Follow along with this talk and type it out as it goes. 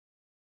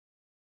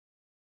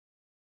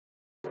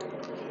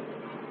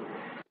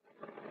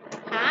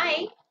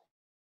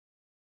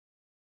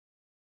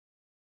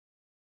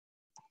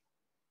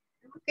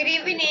Good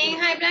evening.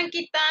 Hi,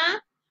 Blanquita.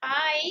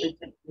 Hi.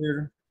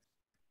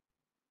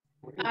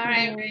 All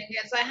right, very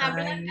good. So I have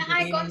Blanca.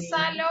 Hi,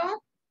 Gonzalo.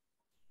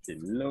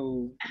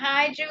 Hello.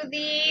 Hi,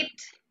 Judith.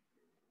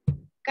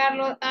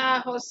 Carlos,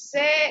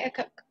 José.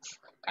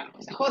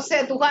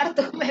 José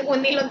Eduardo. Me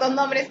uní los dos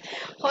nombres.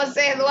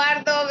 José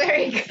Eduardo.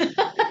 Very good.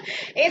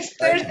 It's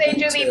Thursday,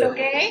 Judith,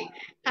 okay?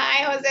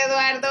 Hi, José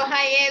Eduardo.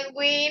 Hi,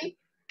 Edwin.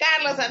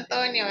 Carlos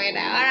Antonio,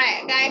 era. All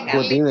right, hi, Good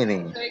Carlos.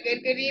 evening. Very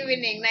good. Good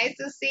evening. Nice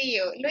to see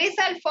you. Luis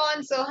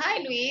Alfonso.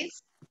 Hi,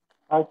 Luis.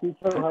 Hi,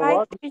 teacher. How Hi,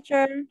 are you?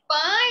 teacher.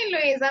 Fine,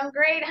 Luis. I'm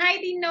great. Hi,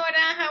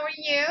 Dinora. How are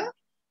you?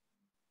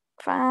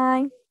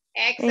 Fine.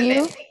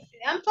 Excellent.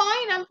 I'm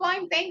fine. I'm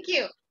fine. Thank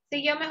you.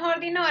 Siguió mejor,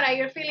 Dinora.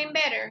 You're feeling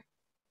better.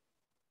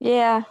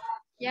 Yeah.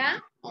 Yeah?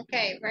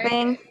 Okay. Very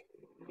Fine. good.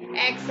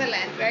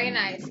 Excellent. Very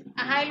nice.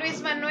 Hi,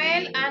 Luis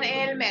Manuel and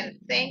Elmer.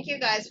 Thank you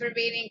guys for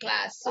being in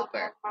class.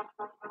 Super.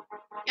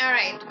 All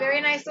right. Very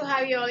nice to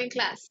have you all in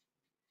class.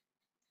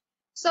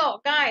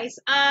 So, guys,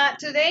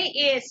 today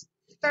is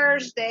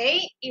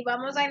Thursday y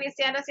vamos a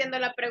iniciar haciendo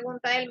la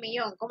pregunta del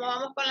millón. ¿Cómo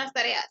vamos con las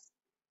tareas?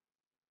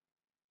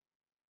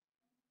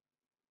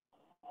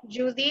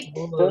 Judith.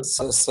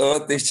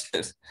 So,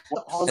 teacher.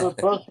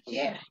 100%.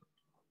 Yeah.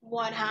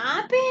 What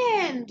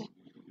happened?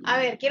 A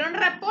ver, quiero un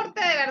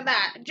reporte de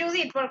verdad.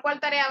 Judith, ¿por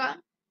cuál tarea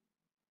va?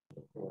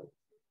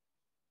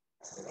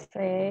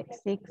 6,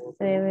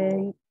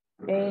 7,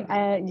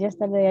 8.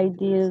 Yesterday I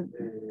did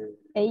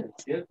 8.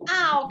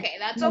 Okay,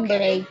 that's Number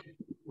okay. 8.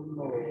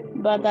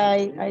 But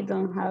I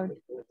don't have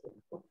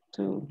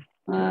to.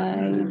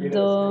 I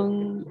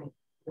don't.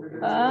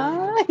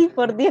 Ay,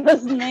 por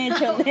Dios, no he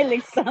hecho el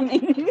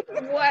examen.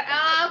 What?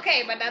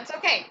 Okay, but that's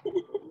okay.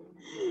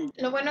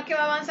 Lo bueno es que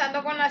va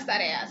avanzando con las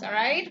tareas, all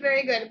right?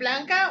 Very good.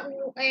 Blanca,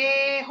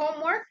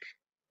 homework?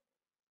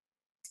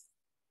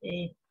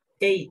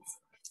 8.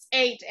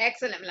 8,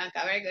 excellent,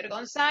 Blanca, very good.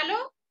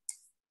 Gonzalo?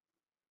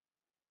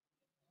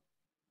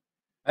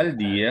 Al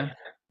día.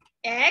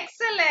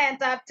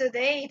 Excellent, up to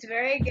date,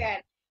 very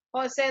good.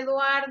 José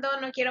Eduardo,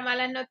 no quiero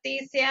malas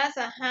noticias,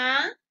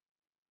 ajá.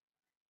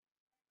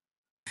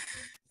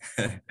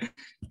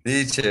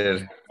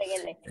 Teacher.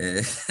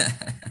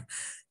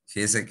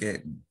 Fíjese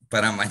que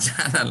para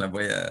mañana la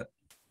voy a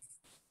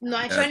No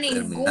ha hecho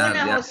terminar ninguna,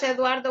 ya. José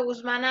Eduardo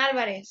Guzmán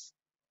Álvarez.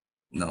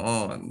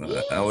 No,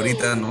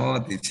 ahorita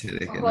no,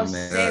 teacher, es que no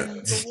me José da.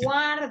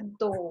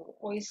 Eduardo,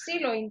 hoy sí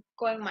lo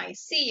hinco en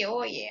maicillo,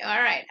 oye,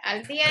 all right,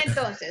 al día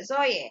entonces,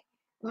 oye,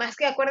 más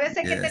que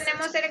acuérdese que Yes.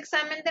 tenemos el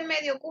examen de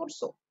medio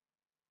curso.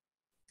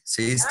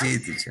 Sí,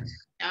 teacher.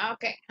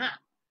 Ok,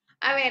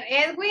 a ver,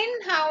 Edwin,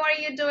 how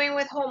are you doing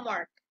with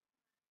homework?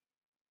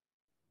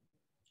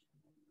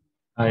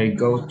 I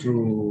go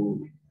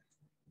to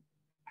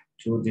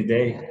the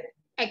day.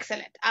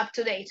 Excellent, up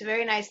to date,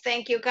 very nice,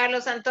 thank you.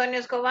 Carlos Antonio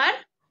Escobar?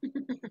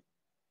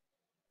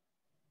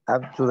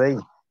 Up to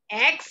date.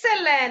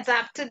 Excellent,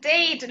 up to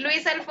date.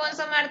 Luis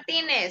Alfonso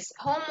Martinez,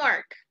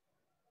 homework.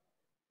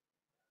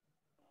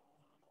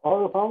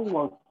 All the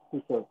homework,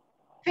 teacher.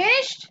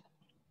 Finished?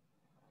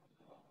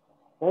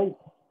 Hey,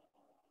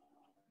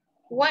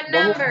 What ya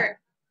me number?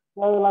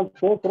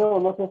 adelanté, creo.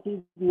 No sé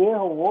si 10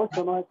 o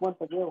 8, no sé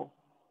cuánto llevo.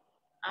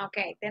 Ok,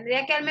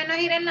 tendría que al menos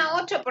ir en la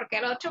 8 porque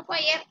el 8 fue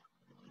ayer.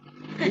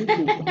 Sí,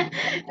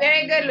 teacher.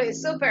 Very good,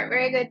 Luis. Super,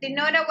 very good.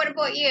 Dinora, what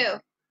about you?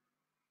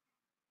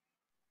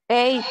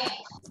 8.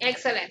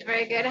 Excellent,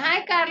 very good.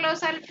 Hi,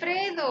 Carlos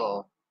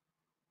Alfredo.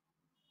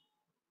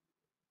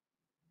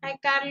 Hi,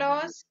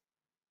 Carlos.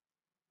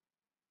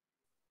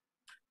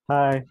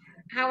 Hi.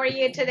 How are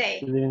you today?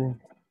 Good evening.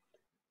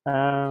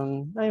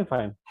 I'm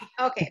fine.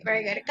 Okay,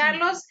 very good.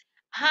 Carlos,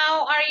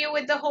 how are you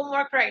with the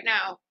homework right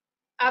now?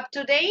 Up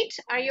to date?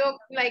 Are you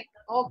like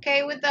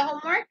okay with the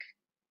homework?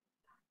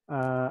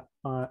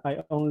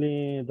 I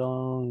only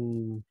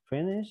don't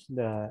finish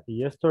the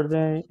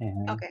yesterday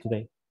and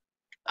today.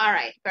 All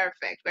right,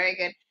 perfect, very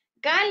good.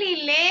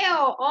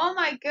 Galileo, oh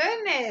my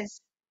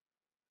goodness.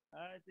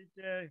 Hi,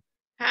 teacher.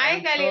 Hi,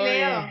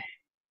 Galileo.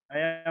 I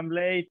am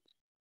late.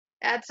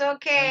 That's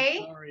okay.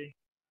 I'm sorry.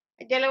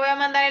 Yo le voy a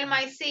mandar el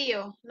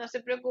maicillo, no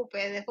se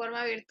preocupe, de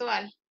forma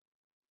virtual.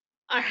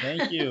 All right.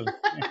 Thank you.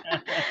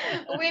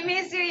 We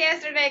missed you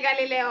yesterday,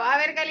 Galileo. A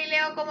ver,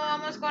 Galileo, ¿cómo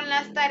vamos con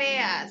las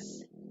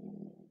tareas?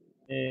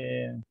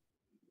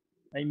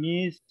 I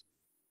missed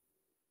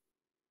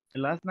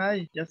last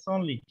night, just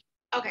only.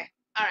 Okay,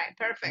 all right,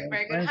 perfect,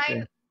 very good.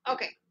 Hi.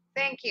 Okay,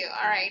 thank you.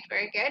 All right,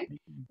 very good.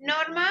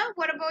 Norma,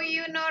 what about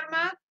you,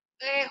 Norma?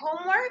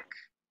 Homework?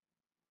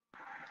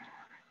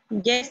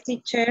 Yes,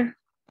 teacher.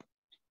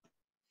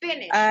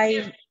 Finish.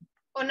 I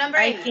Number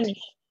 8?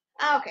 finished.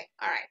 Okay,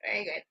 all right,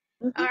 very good.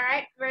 All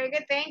right, very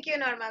good. Thank you,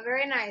 Norma.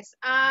 Very nice.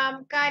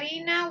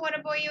 Karina, what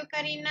about you,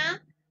 Karina?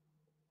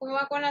 ¿Cómo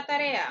va con la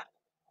tarea?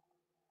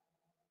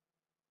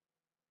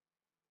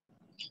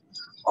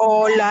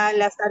 O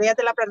las tareas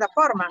de la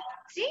plataforma.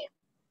 Sí.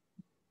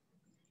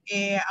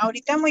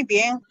 Ahorita muy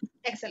bien.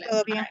 Excellent.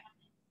 Todo bien. Right.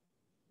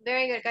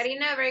 Very good,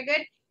 Karina. Very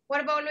good.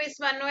 What about Luis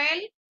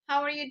Manuel?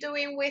 How are you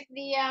doing with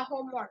the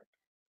homework?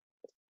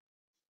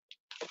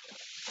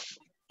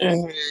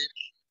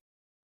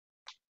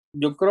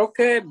 Yo creo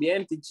que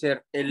bien,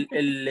 teacher.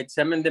 El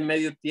examen de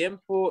medio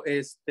tiempo,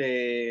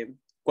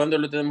 ¿cuándo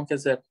lo tenemos que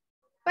hacer?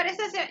 Para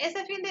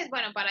ese fin de,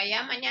 bueno, para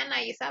ya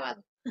mañana y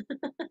sábado.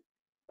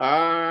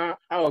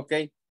 Ok.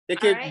 Es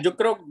que Alright. yo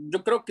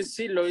creo que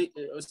sí,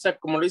 o sea,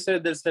 como lo hice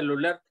desde el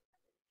celular,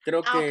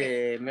 creo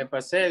que me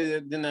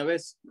pasé de una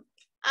vez,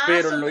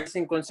 pero lo hice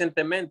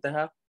inconscientemente,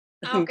 ajá.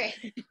 Okay.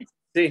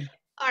 Sí.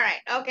 All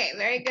right. Okay.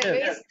 Very good,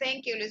 Yes. Luis.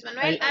 Thank you, Luis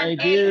Manuel. I And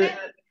did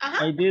Elmer.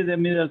 I did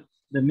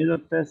the middle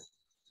test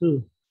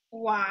too.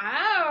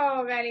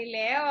 Wow,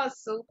 Galileo,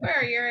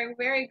 super. You're a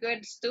very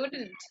good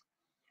student.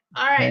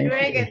 All right, Thank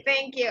very you. good.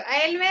 Thank you.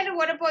 Elmer,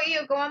 what about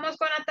you? ¿Cómo vamos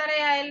con la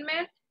tarea,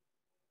 Elmer?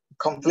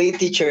 Complete,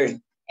 teacher.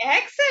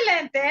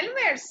 Excellent,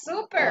 Elmer.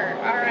 Super.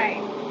 All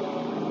right.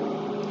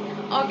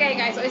 Okay,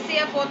 guys. Hoy sí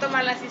ya puedo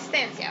tomar la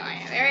asistencia.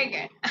 Vaya, very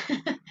good.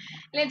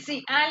 Let's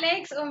see.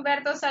 Alex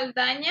Humberto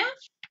Saldaña.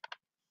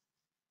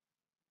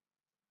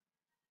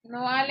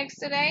 No Alex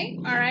today.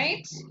 All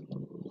right.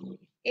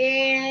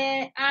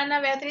 Ana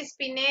Beatriz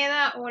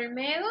Pineda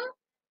Olmedo.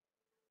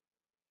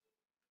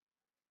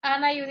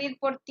 Ana Judith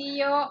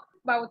Portillo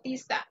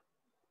Bautista.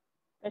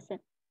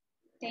 Present.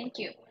 Thank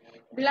you.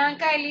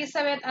 Blanca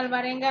Elizabeth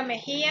Alvarenga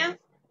Mejía.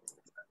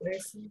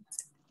 Present.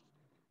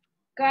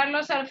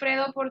 Carlos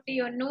Alfredo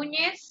Portillo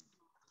Núñez.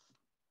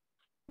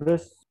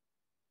 Present.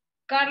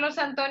 Carlos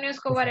Antonio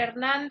Escobar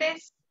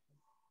Hernández.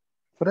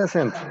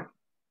 Present.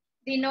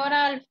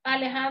 Dinora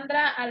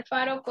Alejandra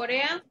Alfaro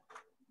Correa.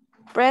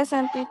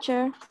 Present,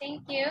 teacher.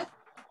 Thank you.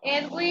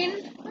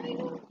 Edwin.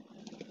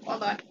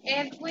 Hold on.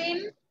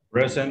 Edwin.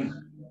 Present.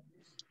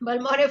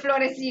 Balmore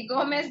Flores y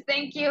Gómez.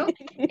 Thank you.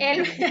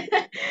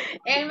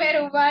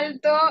 Elmer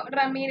Ubaldo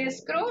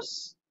Ramírez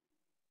Cruz.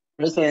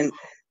 Present.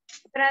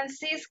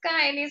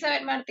 Francisca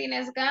Elizabeth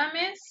Martínez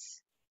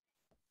Gámez.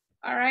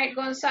 All right.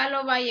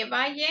 Gonzalo Valle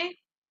Valle.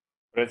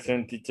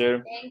 Present,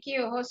 teacher. Thank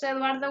you. José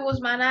Eduardo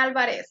Guzmán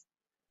Álvarez.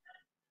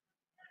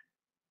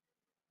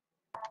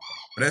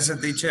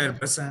 Present, teacher,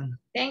 present.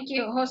 Thank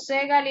you.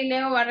 José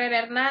Galileo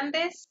Barrera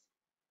Hernández.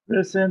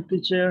 Present,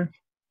 teacher.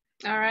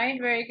 All right,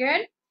 very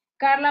good.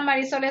 Carla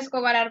Marisol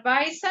Escobar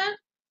Arbaiza.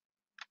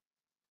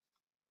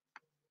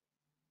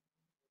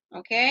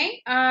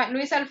 Okay.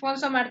 Luis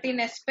Alfonso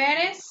Martínez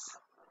Pérez.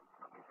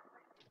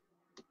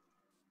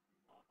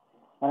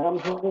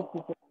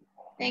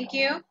 Thank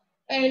you.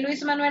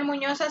 Luis Manuel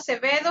Muñoz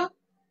Acevedo.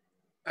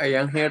 I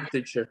am here,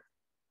 teacher.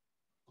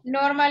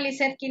 Norma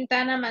Lizeth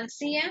Quintana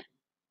Mancía.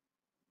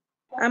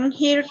 I'm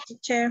here,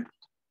 teacher.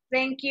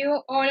 Thank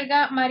you.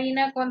 Olga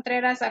Marina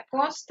Contreras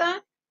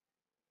Acosta.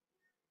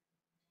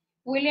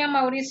 William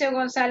Mauricio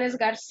González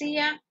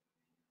García.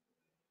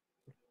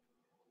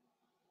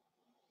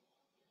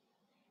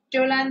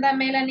 Yolanda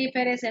Melanie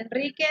Pérez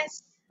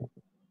Enríquez.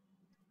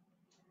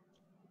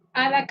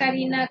 Ada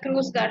Karina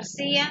Cruz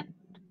García.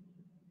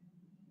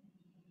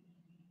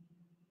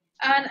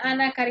 And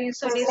Ana Karin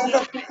Solís.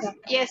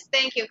 Yes,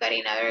 thank you,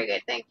 Karina. Very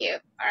good. Thank you.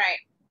 All right.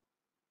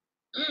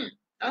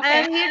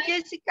 Okay. I'm here,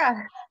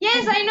 Jessica.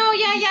 Yes, I know.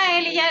 Yeah,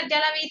 Eli, ya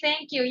la vi.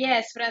 Thank you.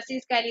 Yes,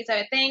 Francisca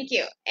Elizabeth. Thank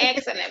you.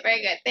 Excellent.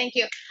 Very good. Thank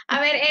you. A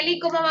ver, Eli,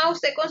 ¿cómo va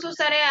usted con sus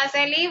tareas?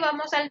 Eli,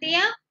 ¿vamos al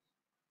día?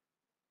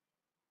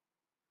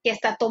 ¿Qué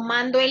está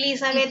tomando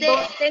Elizabeth?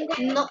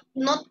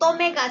 No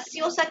tome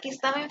gaseosa, que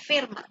estaba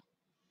enferma.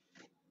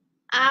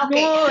 Ok.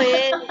 No,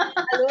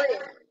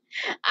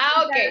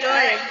 Okay.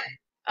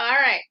 All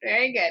right.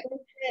 Very good.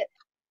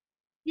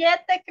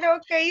 7 creo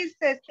que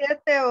hice,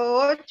 7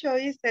 o 8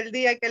 hice el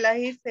día que las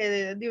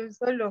hice de un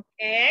solo.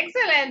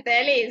 Excellent,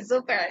 Eli.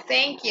 Super.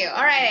 Thank you.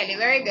 All right, Eli.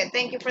 Very good.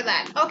 Thank you for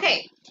that.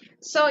 Okay.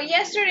 So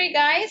yesterday,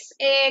 guys,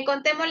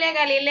 contémosle a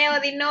Galileo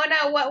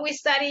Dinora what we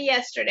studied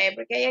yesterday,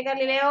 porque ya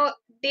Galileo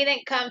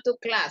didn't come to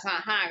class.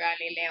 Ajá,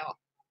 Galileo.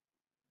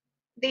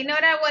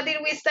 Dinora, what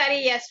did we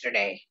study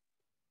yesterday?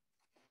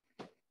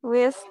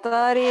 We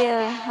study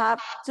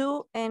have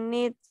to and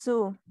need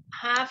to.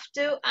 Have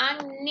to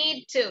and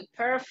need to.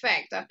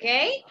 Perfect.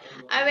 Okay.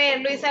 A ver,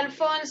 Luis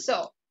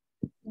Alfonso,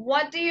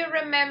 what do you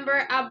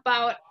remember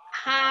about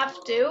have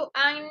to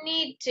and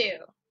need to?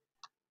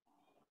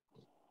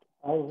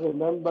 I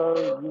remember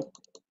you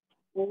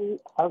say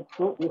have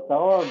to is an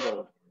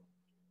order.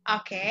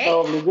 Okay. It's an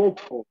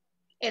obligation.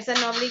 It's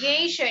an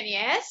obligation,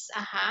 yes.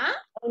 Uh-huh.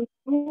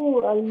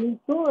 I need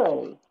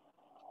to.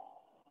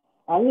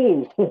 I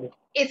need.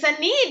 It's a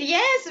need,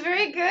 yes.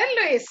 Very good,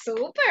 Luis.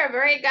 Super.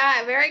 Very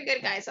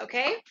good, guys.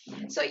 Okay.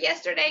 So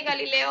yesterday,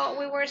 Galileo,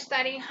 we were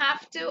studying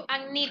have to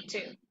and need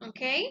to.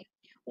 Okay.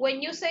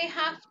 When you say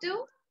have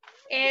to,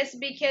 it's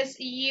because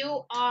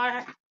you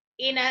are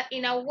in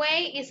a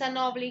way it's an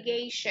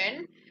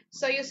obligation.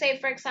 So you say,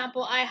 for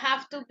example, I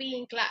have to be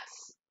in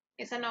class.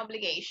 It's an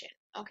obligation.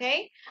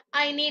 Okay.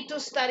 I need to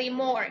study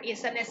more.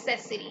 It's a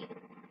necessity.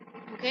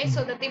 Okay.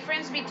 So the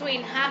difference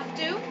between have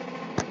to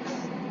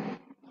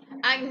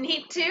and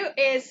need to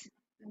is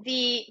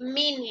the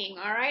meaning.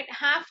 All right.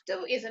 Have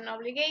to is an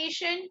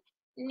obligation.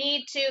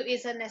 Need to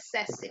is a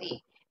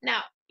necessity.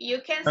 Now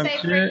you can say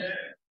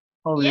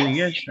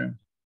Obligation.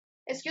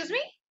 Yes? Excuse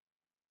me?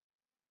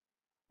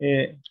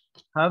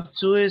 Have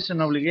to is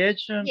an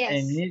obligation Yes.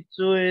 and need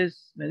to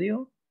is, ¿me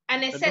dijo? A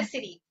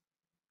necessity.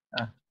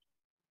 Ah.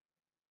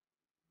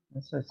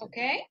 Necessity.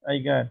 Okay. I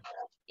got it.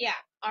 Yeah.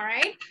 All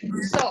right.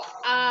 So,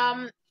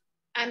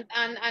 and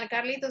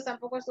Carlitos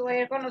tampoco estuvo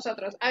ayer con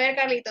nosotros. A ver,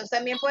 Carlitos,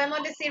 también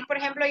podemos decir, por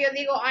ejemplo, yo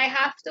digo, I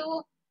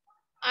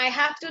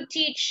have to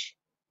teach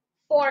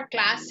 4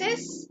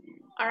 classes.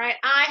 All right.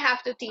 I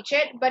have to teach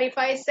it. But if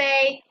I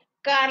say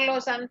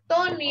Carlos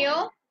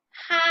Antonio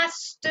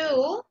has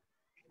to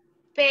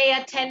pay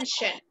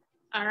attention.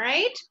 All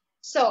right.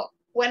 So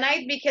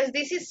because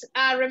this is,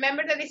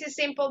 remember that this is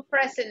simple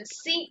present.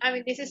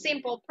 This is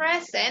simple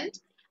present.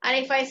 And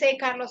if I say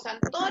Carlos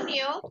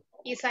Antonio,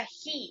 it's a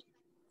he.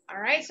 All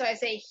right. So I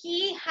say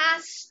he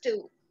has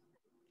to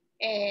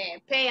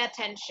pay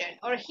attention,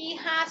 or he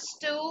has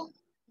to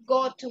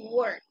go to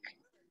work.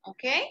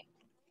 Okay.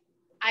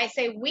 I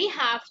say we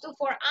have to.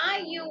 For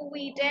I, you,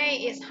 we,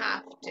 they is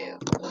have to.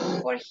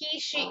 For he,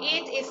 she,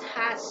 it is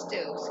has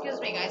to. Excuse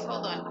me, guys.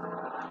 Hold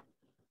on.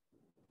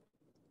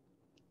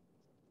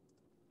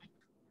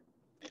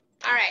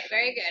 All right,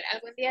 very good.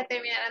 Algún día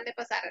terminarán de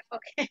pasar,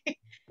 okay?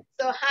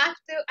 So have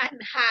to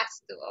and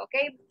has to,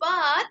 okay?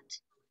 But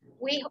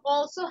we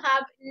also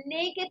have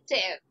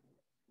negative,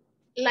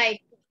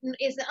 like,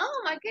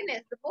 oh my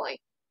goodness, the boy.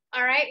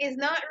 All right, it's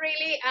not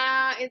really,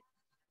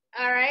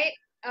 all right,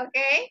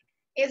 okay?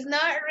 It's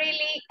not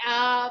really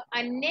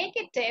a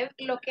negative.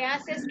 Lo que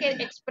hace es que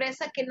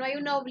expresa que no hay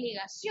una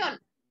obligación.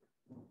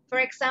 For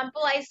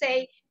example, I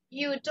say,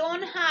 you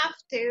don't have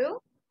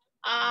to,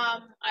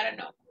 I don't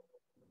know.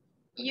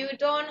 You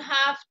don't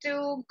have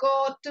to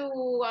go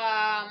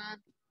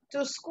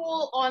to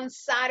school on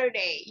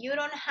Saturday. You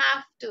don't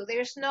have to.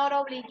 There's no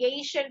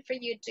obligation for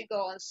you to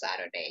go on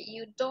Saturday.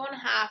 You don't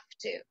have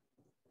to.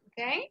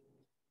 Okay?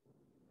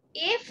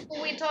 If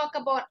we talk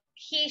about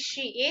he,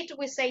 she, it,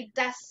 we say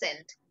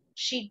doesn't.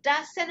 She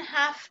doesn't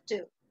have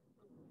to.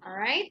 All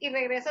right? Y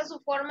regresa a su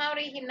forma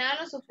original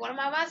o su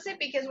forma base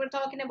because we're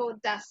talking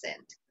about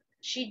doesn't.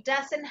 She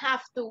doesn't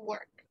have to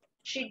work.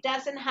 She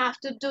doesn't have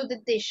to do the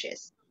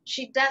dishes.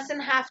 She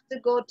doesn't have to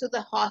go to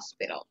the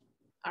hospital.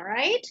 All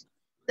right?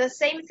 The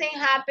same thing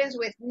happens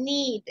with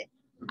need.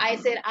 I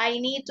said, I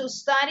need to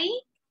study.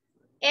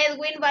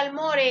 Edwin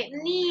Balmore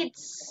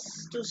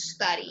needs to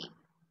study.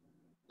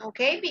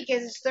 Okay?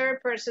 Because it's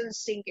third person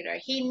singular.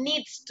 He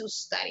needs to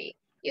study.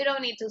 You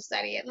don't need to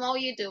study it. No,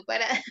 you do,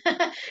 but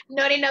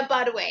not in a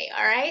bad way.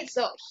 All right?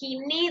 So he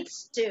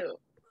needs to.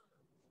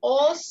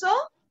 Also,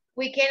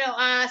 we can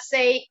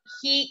say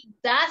he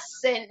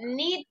doesn't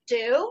need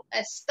to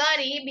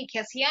study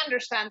because he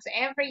understands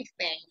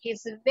everything.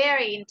 He's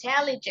very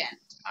intelligent.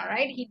 All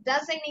right. He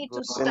doesn't need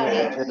to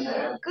study.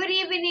 Good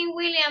evening,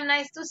 William.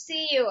 Nice to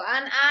see you.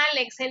 And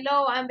Alex,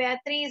 hello. And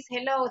Beatriz,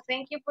 hello.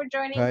 Thank you for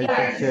joining Hi,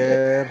 class.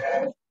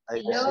 teacher.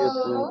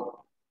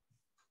 Hello.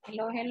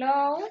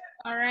 Hello.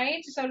 All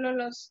right. Solo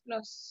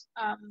los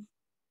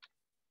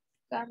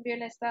cambio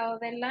el estado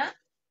de la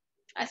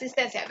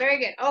asistencia. Very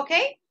good.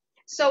 Okay.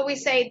 So we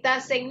say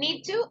doesn't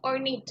need to or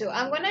need to.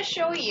 I'm going to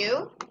show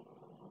you.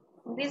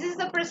 This is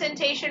the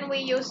presentation we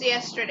used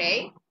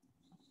yesterday.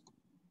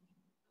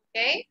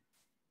 Okay.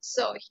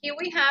 So here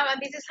we have,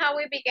 and this is how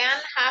we began.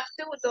 Have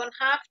to, don't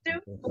have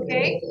to.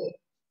 Okay.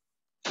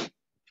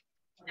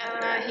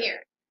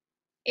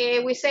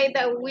 Here. We say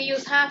that we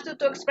use have to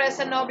express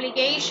an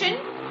obligation.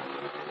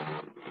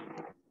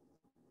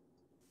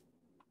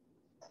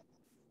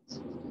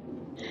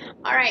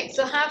 All right.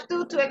 So have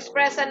to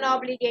express an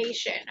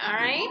obligation. All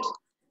right.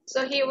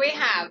 So here we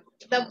have,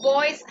 the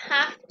boys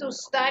have to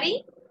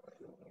study.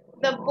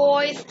 The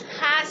boys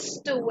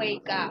has to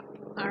wake up,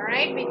 all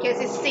right, because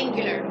it's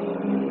singular.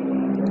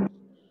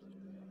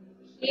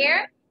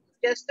 Here,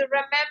 just to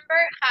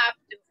remember, have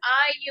to.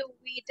 I, you,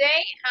 we, they,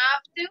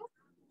 have to.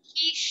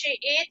 He, she,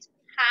 it,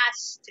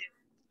 has to,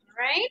 all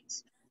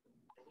right?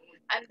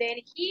 And then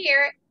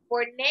here,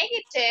 for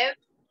negative,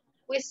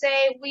 we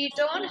say we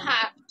don't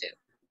have to,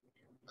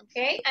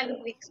 okay?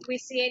 And we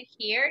see it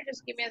here.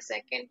 Just give me a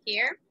second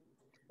here.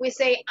 We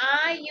say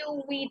I,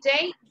 you, we,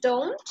 they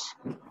don't,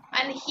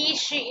 and he,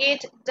 she,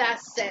 it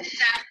doesn't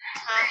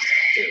have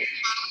to.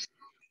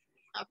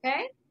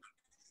 Okay?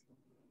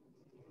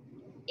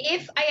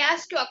 If I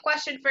ask you a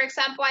question, for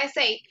example, I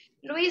say,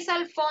 Luis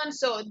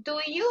Alfonso,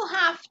 do you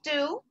have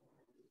to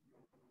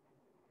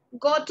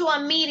go to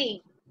a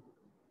meeting?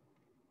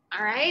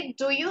 All right?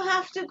 Do you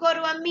have to go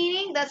to a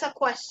meeting? That's a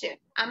question.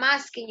 I'm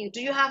asking you, do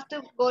you have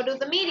to go to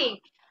the meeting?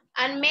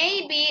 And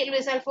maybe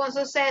Luis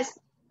Alfonso says,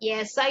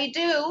 yes, I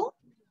do.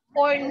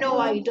 Or no,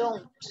 I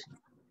don't.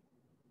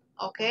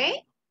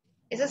 Okay?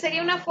 Esa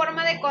sería una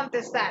forma de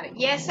contestar.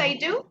 Yes, I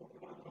do.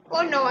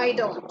 Or no, I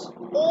don't.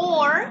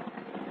 Or,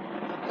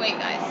 wait,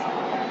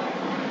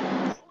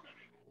 guys.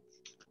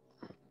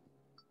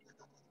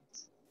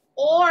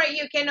 Or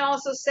you can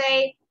also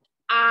say,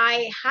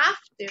 I have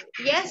to.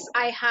 Yes,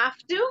 I have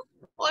to.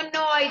 Or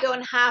no, I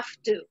don't have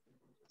to.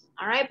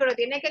 All right, pero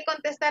tiene que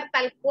contestar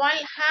tal cual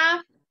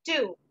have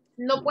to.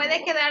 No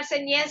puede quedarse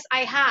en yes,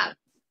 I have.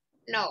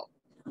 No.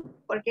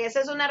 porque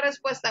esa es una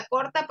respuesta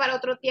corta para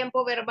otro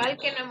tiempo verbal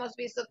que no hemos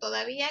visto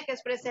todavía, que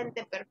es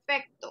presente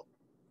perfecto.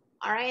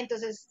 All right,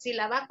 entonces, si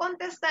la va a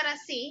contestar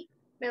así,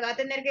 me va a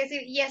tener que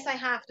decir, yes, I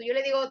have to. Yo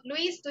le digo,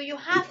 Luis, do you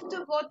have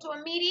to go to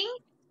a meeting?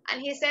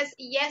 And he says,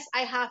 yes,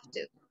 I have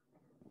to.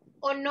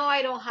 O no,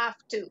 I don't have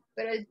to.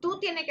 Pero el tú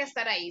tiene que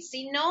estar ahí.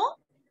 Si no,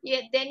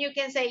 then you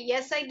can say,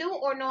 yes, I do,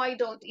 or no, I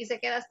don't. Y se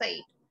queda hasta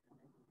ahí.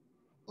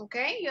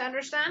 Okay, you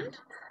understand?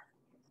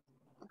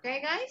 Okay,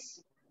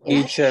 guys?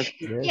 Teacher,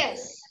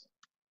 Yes.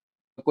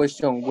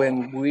 question,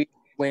 when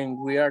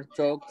we are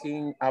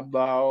talking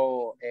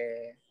about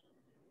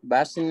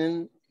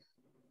vaccine,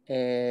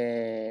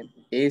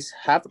 is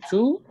have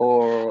to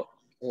or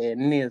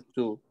need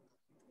to?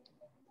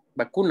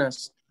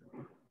 Vacunas,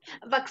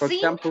 for Vaccine?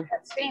 example,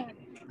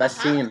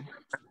 vaccine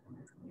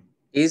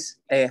is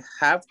a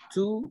have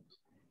to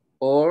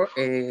or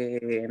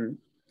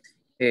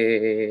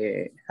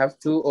have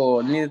to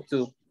or need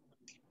to?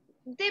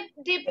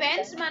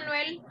 Depends,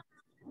 Manuel.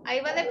 Ahí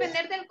va a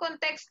depender del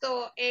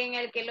contexto en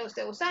el que lo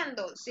esté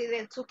usando. Si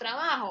de su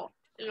trabajo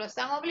lo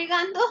están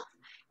obligando,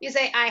 you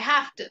say, I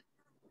have to.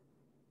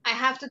 I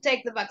have to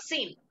take the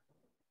vaccine.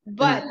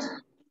 But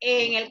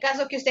en el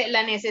caso que usted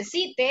la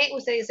necesite,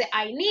 usted dice,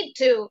 I need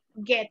to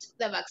get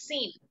the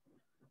vaccine.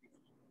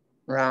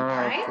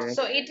 Right? Okay.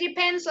 So it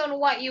depends on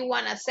what you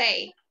want to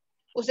say.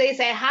 Usted dice,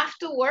 I have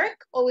to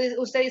work, o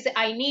usted dice,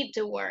 I need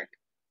to work.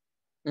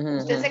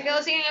 Usted se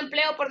quedó sin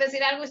empleo por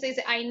decir algo, usted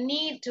dice, I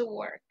need to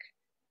work.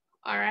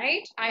 All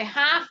right? I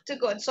have to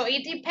go. So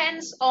it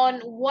depends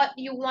on what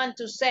you want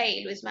to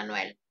say, Luis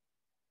Manuel.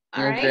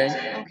 All right?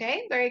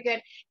 Okay, very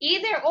good.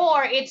 Either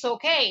or, it's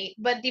okay,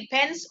 but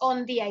depends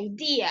on the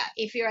idea.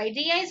 If your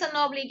idea is an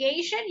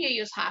obligation, you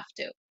use have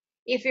to.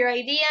 If your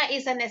idea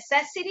is a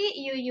necessity,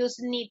 you use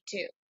need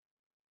to.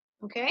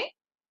 Okay?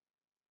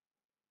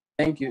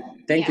 Thank you.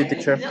 Thank you,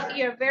 teacher. No,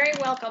 you're very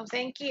welcome.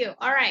 Thank you.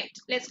 All right,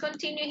 let's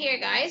continue here,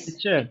 guys.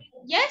 Teacher.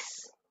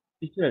 Yes?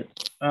 Teacher,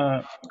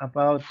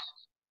 about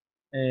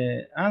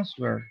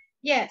answer.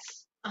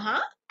 Yes.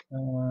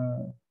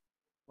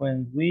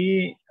 When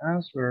we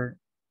answer,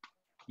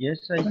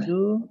 yes, I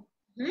do,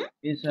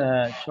 is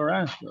a short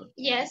answer.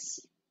 Yes.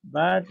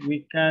 But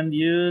we can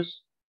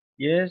use,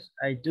 yes,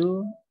 I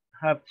do,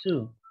 have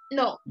to.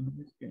 No.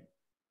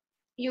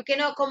 You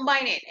cannot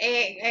combine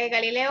it.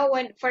 Galileo,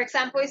 when, for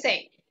example, you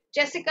say,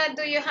 Jessica,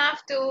 do you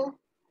have to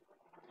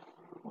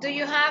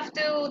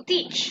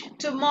teach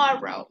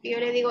tomorrow? Yo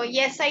le digo,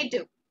 yes, I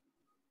do.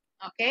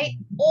 Okay?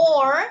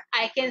 Or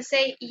I can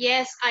say,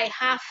 yes, I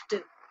have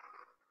to.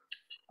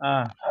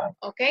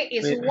 Okay?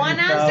 It's one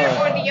answer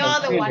or the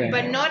other one,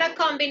 but not a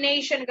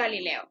combination,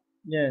 Galileo.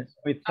 Yes,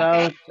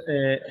 without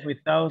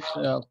without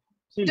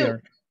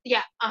auxiliary.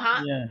 Yeah,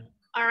 Yeah.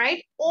 All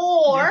right.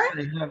 Or,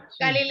 Yes,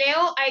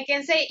 Galileo, I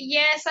can say,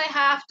 yes, I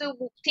have to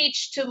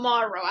teach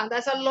tomorrow. And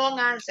that's a long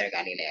answer,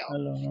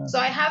 Galileo. So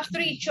I have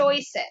three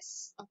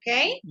choices,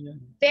 okay? Yeah.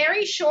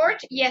 Very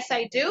short, yes,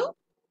 I do.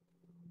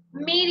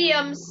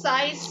 Medium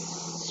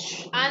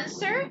size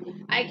answer,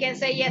 I can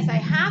say, yes, I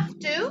have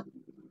to.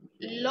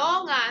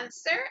 Long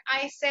answer,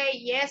 I say,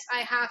 yes,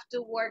 I have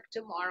to work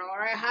tomorrow,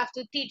 or I have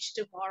to teach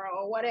tomorrow,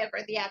 or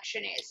whatever the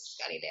action is,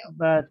 Galileo.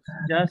 But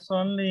just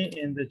only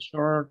in the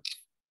short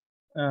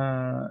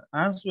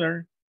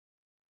answer,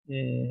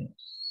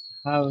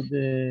 how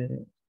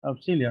the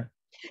auxiliary.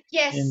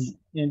 Yes.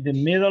 In the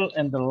middle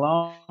and the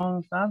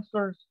long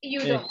answers,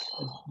 You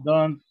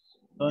don't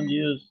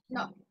use.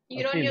 No,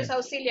 you don't use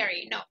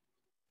auxiliary. No.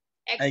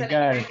 Excellent. I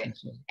got Very it. good.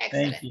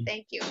 Excellent. Thank you.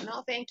 Thank you.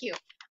 No, thank you.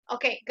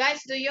 Okay,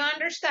 guys, do you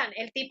understand?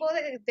 El tipo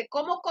de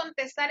cómo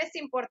contestar es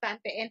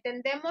importante.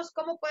 ¿Entendemos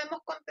cómo podemos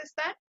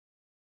contestar?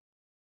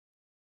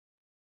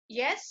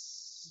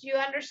 Yes, you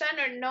understand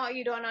or no,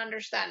 you don't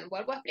understand.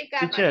 Vuelvo a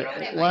explicar, Teacher,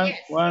 no hay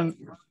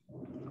problema.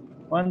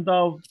 one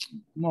doubt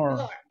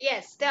more.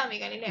 Yes, tell me,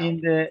 Galileo.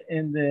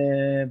 In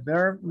the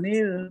verb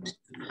need,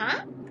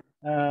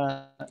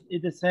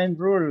 it's the same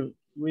rule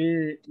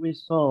we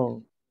saw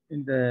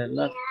in the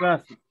last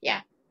class.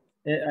 Yeah.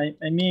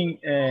 I mean,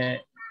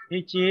 he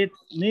eats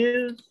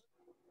meals,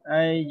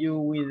 you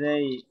with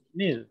a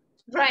meal.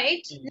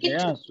 Right. Need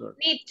to.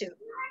 Need to.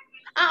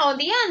 On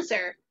the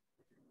answer.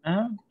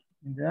 In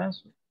the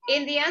answer.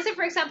 In the answer,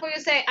 for example,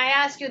 you say, I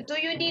ask you, do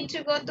you need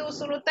to go to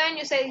Sulutan?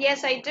 You say,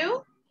 yes, I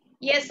do.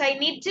 Yes, I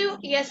need to.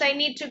 Yes, I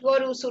need to go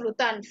to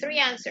Sulutan. 3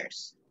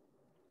 answers.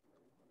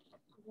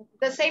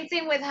 The same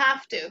thing with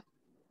have to.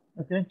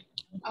 Okay.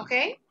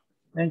 Okay.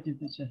 Thank you,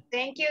 teacher.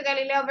 Thank you,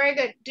 Galileo. Very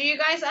good. Do you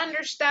guys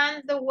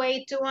understand the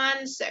way to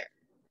answer?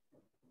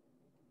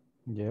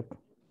 Yep.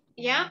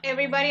 Yeah,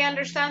 everybody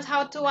understands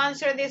how to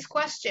answer these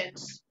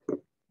questions?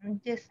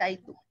 Yes, I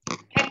do.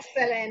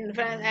 Excellent,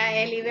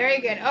 Eli.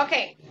 Very good.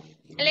 Okay,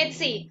 let's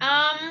see.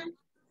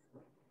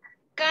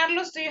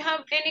 Carlos, do you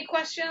have any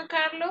question,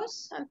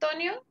 Carlos?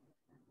 Antonio?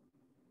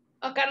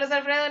 Oh, Carlos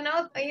Alfredo,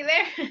 no? Are you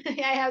there?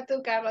 I have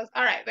 2 Carlos.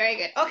 All right, very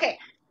good. Okay,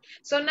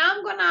 so now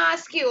I'm going to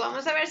ask you.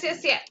 Vamos a ver si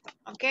es cierto.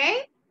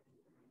 Okay?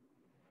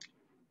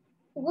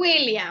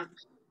 William.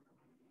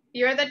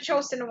 You're the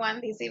chosen one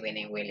this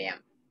evening,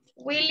 William.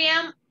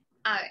 William,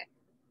 a ver.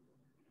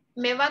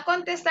 Me va a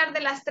contestar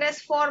de las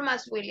tres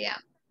formas, William.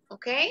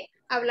 ¿Ok?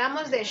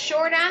 Hablamos de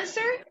short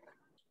answer,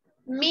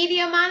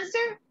 medium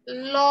answer,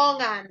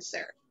 long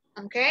answer.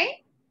 ¿Ok?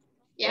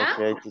 Yeah?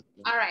 Okay, teacher.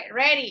 All right,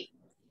 ready.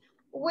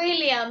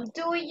 William,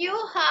 do you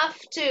have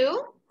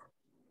to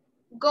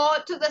go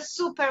to the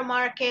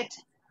supermarket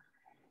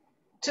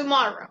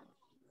tomorrow?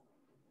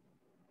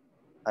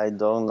 I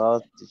don't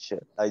know,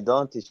 teacher. I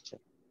don't, teacher.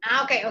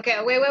 Ah, ok,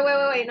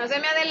 wait, no se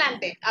me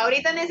adelante.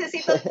 Ahorita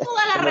necesito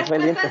todas las Se me fue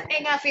el respuestas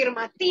en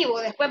afirmativo.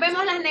 Después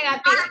vemos las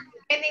negativas.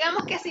 Que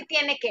digamos que sí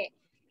tiene que.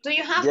 Do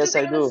you have Yes, to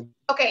I go do. to...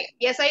 Okay,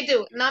 yes, I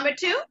do. Number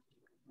 2?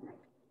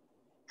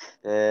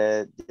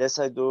 Yes,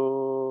 I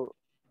do.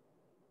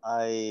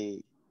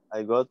 I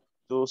go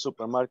to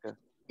supermarket.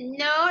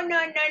 No,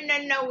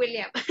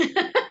 William.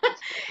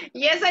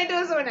 Yes, I do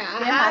es una.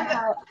 Yes, Ajá. I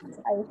have.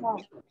 Ajá,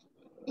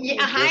 Yes,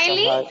 I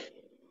Eli. have.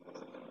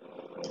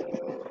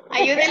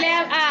 Ayúdele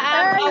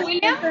a Ay,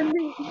 William.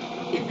 entendí.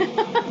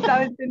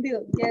 Estaba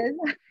entendido. Yes.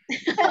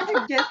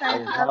 Yes, I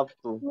I have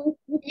to.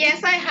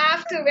 Yes, I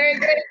have to. Very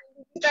good.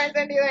 Está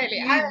entendido, Eli.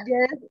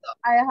 Yes,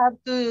 I have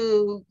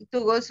to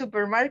go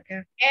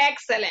supermarket.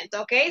 Excellent.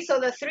 Okay, so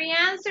the three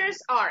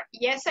answers are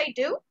yes, I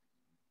do.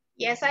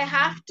 Yes, I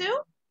have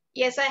to.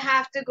 Yes, I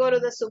have to go to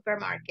the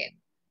supermarket.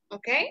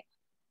 Okay?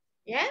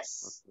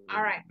 Yes? Okay.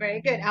 All right,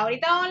 very good.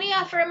 Ahorita only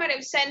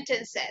affirmative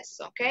sentences.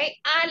 Okay?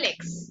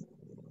 Alex.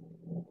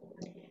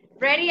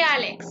 Ready,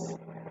 Alex?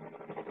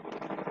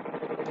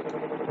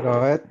 Go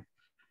ahead.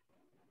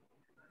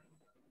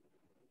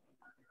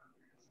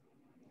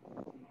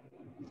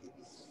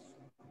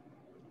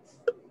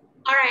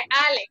 All right,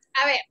 Alex.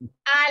 A ver,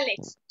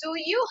 Alex, do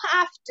you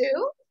have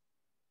to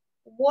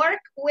work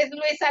with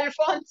Luis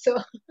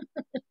Alfonso?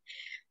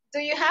 Do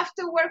you have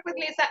to work with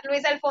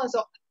Luis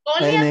Alfonso?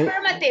 Only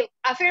affirmative.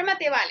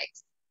 Affirmative,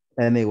 Alex.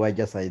 Anyway,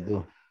 yes, I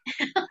do.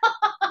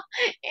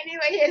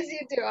 Anyway, yes,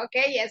 you do.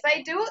 Okay, yes,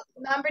 I do.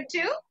 Number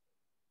 2.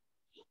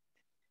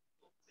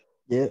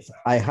 Yes,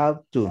 I have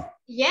to.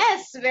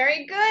 Yes,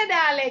 very good,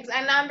 Alex.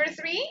 And number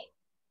 3?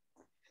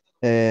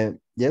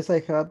 Yes, I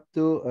have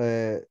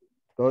to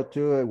go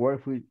to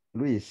work with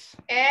Luis.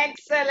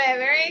 Excellent,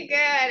 very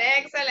good.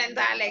 Excellent,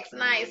 Alex.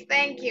 Nice,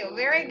 thank you.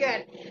 Very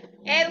good.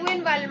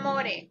 Edwin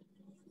Balmore.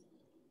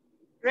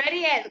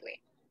 Ready, Edwin?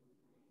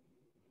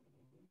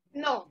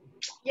 No.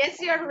 Yes,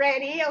 you're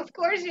ready. Of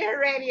course you're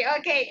ready.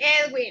 Okay,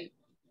 Edwin.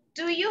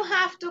 Do you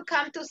have to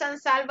come to San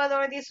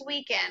Salvador this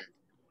weekend?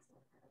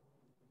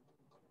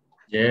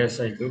 Yes,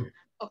 I do.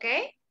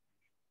 Okay.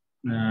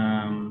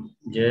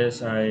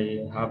 Yes,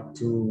 I have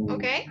to.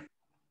 Okay.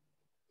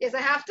 Yes, I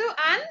have to.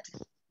 And?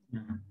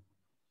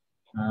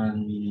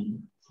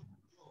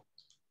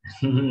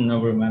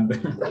 No remember.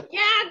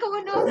 Yeah,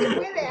 como no se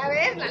puede. A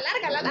ver,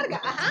 la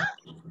larga. Ajá.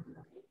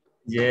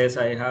 Yes,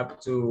 I have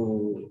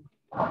to.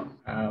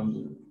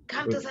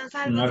 Come to San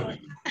Salvador.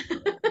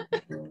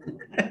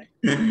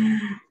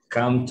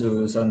 Come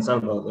to San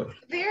Salvador.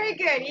 Very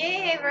good.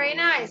 Yeah, very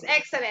nice.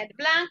 Excellent.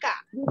 Blanca.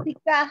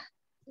 Jessica.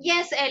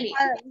 Yes, Ellie.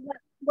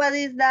 What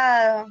is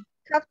the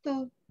have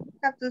to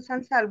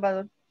San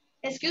Salvador?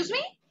 Excuse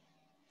me?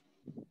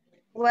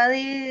 What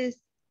is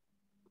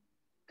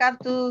have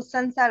to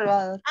San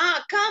Salvador?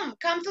 Ah,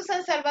 come to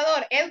San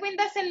Salvador. Edwin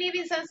doesn't live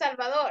in San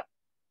Salvador.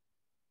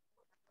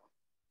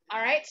 All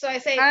right, so I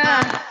say,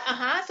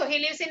 so he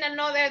lives in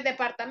another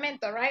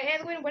departamento, right,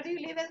 Edwin? Where do you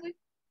live, Edwin?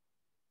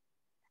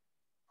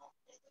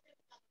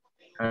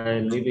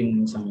 I live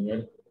in San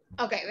Miguel.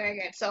 Okay, very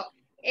good. So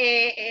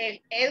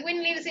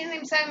Edwin lives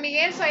in San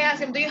Miguel, so I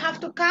asked him, do you have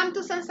to come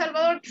to San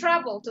Salvador,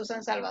 travel to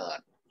San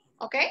Salvador?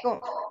 Okay?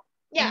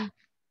 Yeah.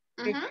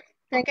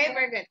 Okay,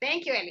 very good.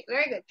 Thank you, Eli.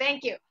 Very good.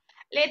 Thank you.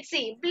 Let's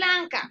see.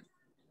 Blanca.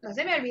 No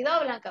se me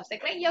olvidó, Blanca. Usted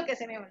creyó que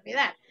se me iba a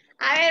olvidar.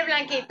 A ver,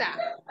 Blanquita.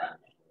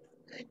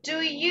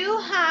 Do you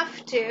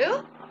have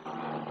to?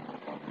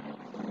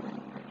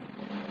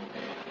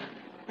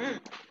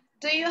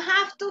 Do you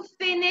have to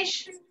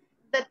finish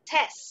the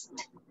test?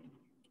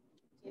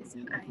 Yes,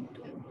 I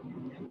do.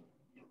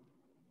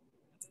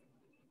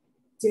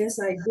 Yes,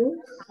 I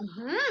do.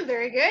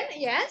 Very good.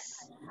 Yes.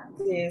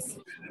 Yes,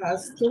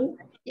 has to.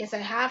 Yes, I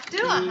have to.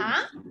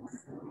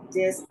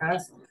 Yes,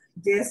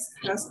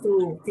 has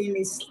to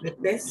finish the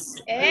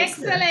test.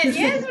 Excellent.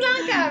 Yes,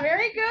 Blanca.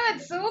 Very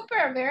good.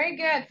 Super. Very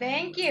good.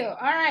 Thank you.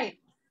 All right.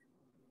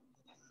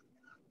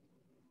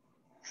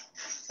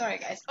 Sorry,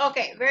 guys.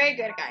 Okay, very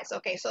good, guys.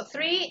 Okay, so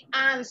 3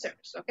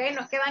 answers. Okay,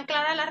 ¿nos quedan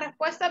claras las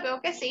respuestas? Veo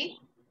que sí.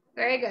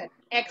 Very good.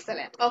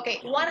 Excellent. Okay,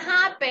 what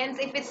happens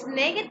if it's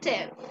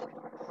negative?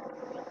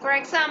 For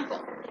example,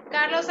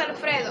 Carlos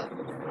Alfredo,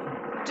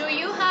 do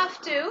you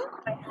have to?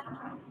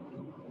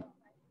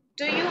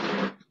 Do you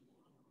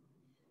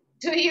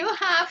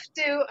have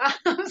to?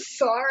 I'm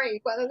sorry.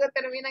 Cuando se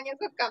terminan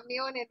esos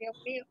camiones, Dios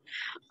mío.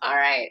 All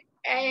right.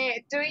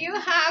 Do you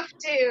have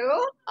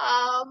to?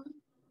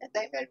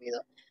 Me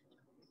olvidó.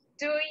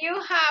 Do you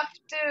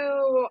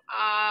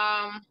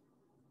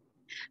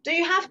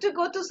have to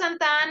go to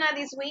Santa Ana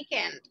this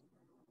weekend?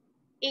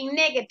 In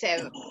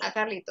negative, a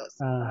Carlitos.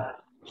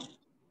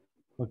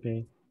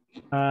 Okay.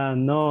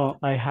 No,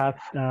 I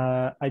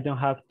don't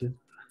have to.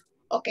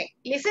 Okay,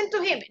 listen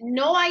to him.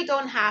 No, I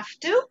don't have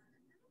to.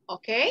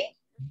 Okay.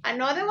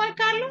 Another one,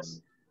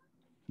 Carlos.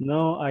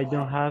 No, I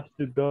don't have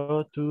to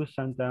go to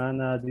Santa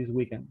Ana this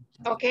weekend.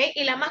 Okay,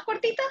 ¿y la más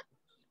cortita?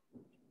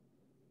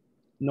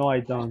 No,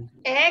 I don't.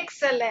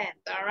 Excellent.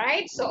 All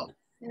right. So,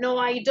 no,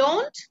 I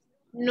don't.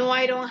 No,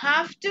 I don't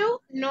have to.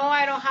 No,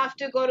 I don't have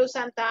to go to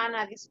Santa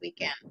Ana this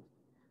weekend.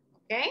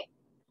 Okay.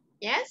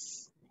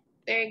 Yes.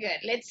 Very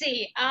good. Let's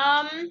see.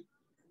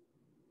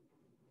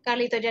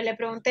 Carlito, ya le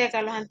pregunté a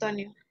Carlos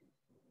Antonio.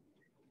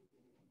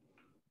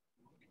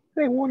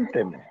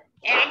 Pregúnteme.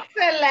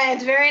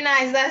 Excellent. Very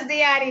nice. That's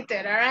the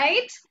attitude. All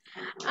right.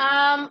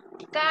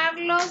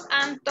 Carlos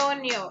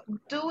Antonio,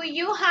 do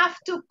you have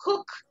to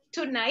cook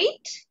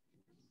tonight?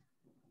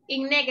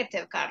 In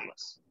negative,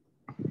 Carlos.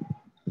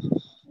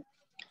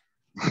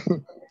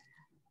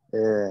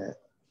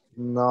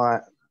 No,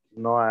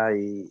 no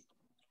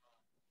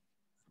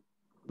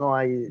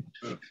hay,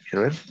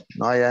 quiero ver,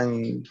 no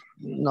hayan,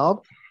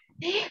 no.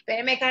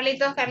 Espéreme,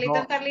 Carlitos,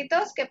 No,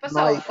 Carlitos, ¿qué pasó?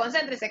 no hay.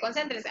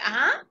 Concéntrese.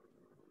 Ajá.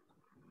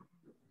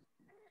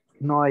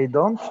 No, I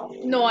don't.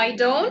 No, I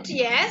don't.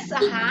 Yes.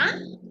 Ajá.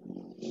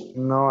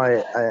 No,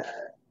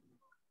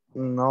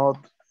 not,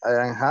 I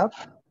don't have.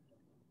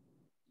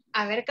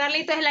 A ver,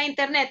 Carlitos, es la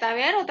internet. A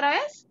ver, otra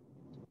vez.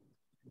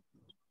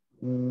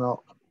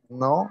 No,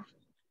 no,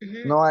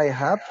 I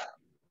have.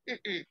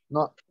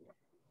 No.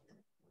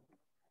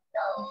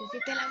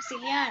 Necesita el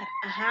auxiliar.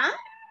 Ajá.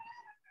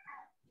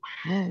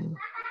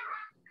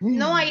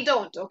 No, I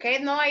don't. Okay.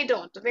 No, I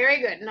don't.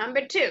 Very good.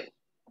 Number 2.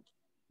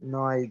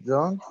 No, I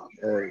don't.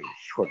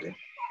 Híjole.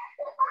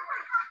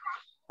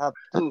 Have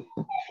to.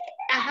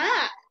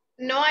 Ajá.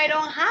 No, I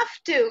don't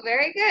have to.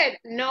 Very good.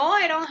 No,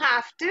 I don't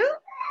have to.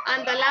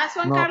 And the last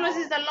one, No. Carlos,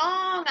 is the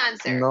long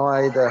answer. No,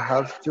 I don't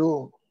have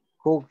to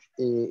cook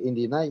in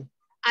the night.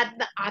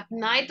 At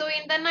night or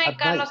in the night, At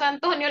Carlos night.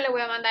 Antonio, le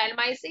voy a mandar el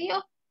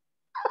maicillo.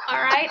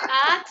 All right,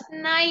 at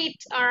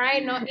night. All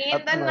right, no, in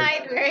At the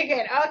night. Very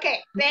good.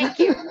 Okay, thank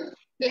you.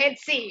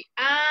 Let's see.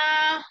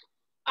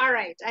 All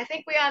right, I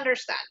think we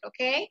understand,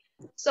 okay?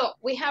 So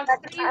we have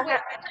 3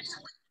 words.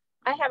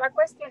 I have a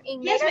question.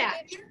 In Yes,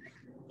 negative,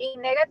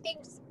 in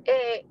negatives,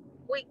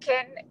 we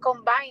can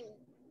combine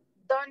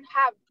don't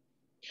have.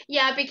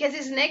 Yeah, because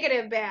it's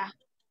negative, Bea.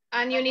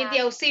 And you need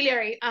the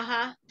auxiliary.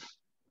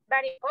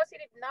 But in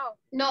positive, no.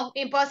 No,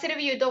 in positive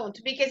you don't,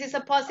 because it's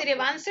a positive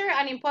answer,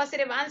 and in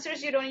positive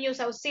answers you don't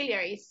use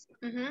auxiliaries.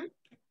 Okay.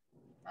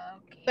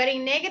 But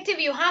in negative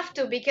you have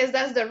to, because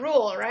that's the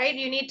rule, right?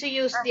 You need to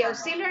use the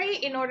auxiliary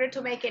in order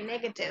to make it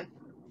negative.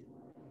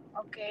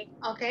 Okay.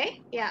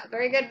 Okay, yeah,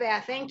 very good,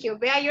 Bea. Thank you.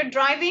 Bea, you're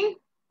driving?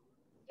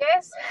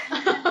 Yes,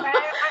 but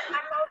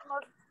I'm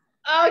almost.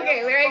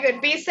 Okay, very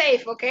good. Be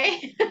safe,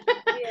 okay?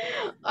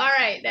 Yes. All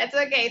right, that's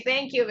okay.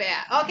 Thank you,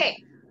 Bea.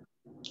 Okay.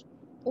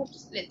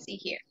 Oops, let's see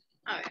here.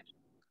 A ver,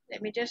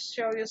 let me just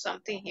show you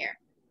something here.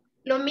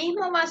 Lo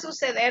mismo va a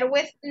suceder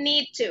with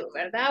need to,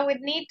 ¿verdad?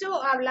 With need to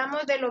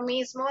hablamos de lo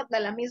mismo, de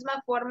las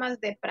mismas formas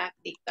de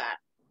practicar.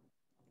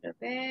 A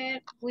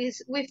ver, we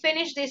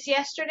finished this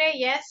yesterday,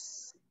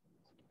 yes.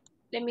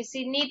 Let me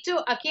see, need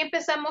to. Aquí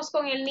empezamos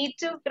con el need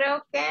to,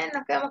 creo que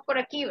nos quedamos por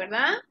aquí,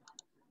 ¿verdad?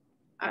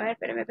 A ver,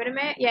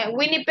 espérame. Yeah,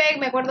 Winnipeg,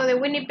 me acuerdo de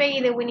Winnipeg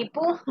y de Winnie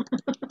Pooh.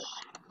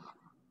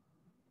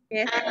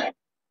 Yes.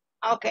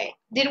 Okay,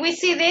 did we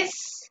see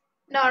this?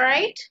 No,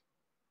 right?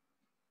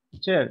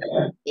 Teacher,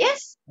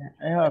 Yes?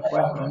 I have a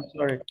question, I'm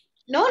sorry.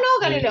 No,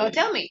 Galileo,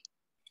 tell me.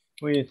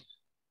 With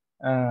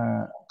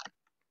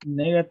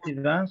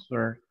negative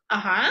answer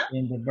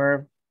in the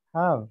verb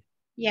have.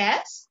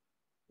 Yes.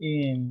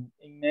 In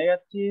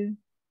negative,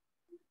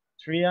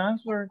 3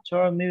 answer,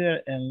 short, middle,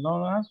 and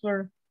long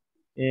answer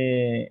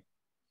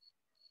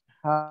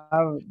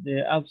have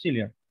the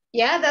auxiliary.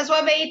 Yeah, that's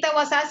what Beita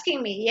was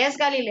asking me. Yes,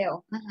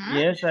 Galileo.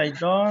 Yes, I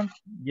don't.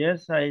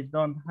 Yes, I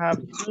don't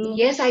have to.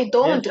 Yes, I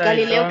don't. Yes,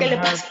 Galileo, ¿qué le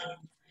have... pasa?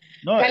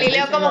 No,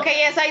 Galileo, como que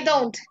yes, I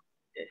don't.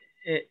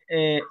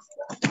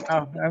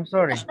 Oh, I'm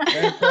sorry.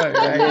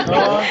 I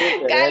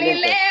don't.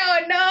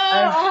 Galileo, no.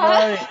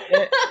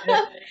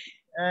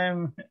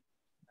 I'm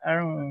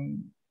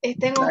sorry.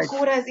 Está en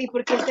oscuras. ¿Y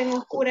por qué está en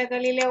oscuras,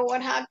 Galileo?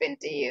 What happened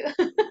to you?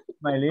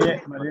 My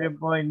little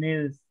boy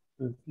needs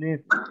to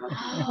sleep.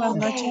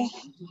 Okay.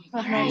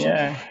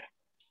 Yeah.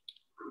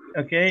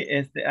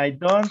 Okay, I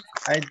don't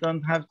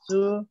have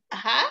to.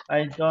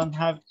 I don't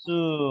have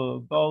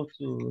to go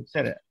to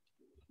etc.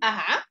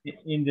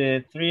 In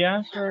the 3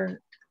 answers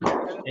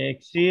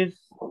exists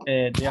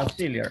the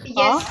auxiliary.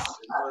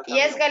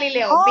 Yes,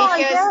 Galileo. Because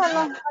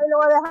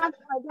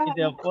it's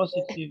the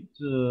opposite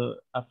to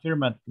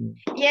affirmative.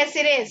 Yes,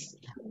 it is.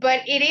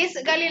 But it is,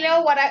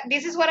 Galileo,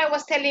 this is what I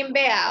was telling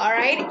Bea, all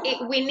right?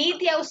 We need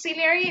the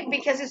auxiliary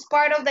because it's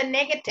part of the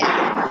negative.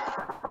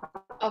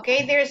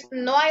 Okay,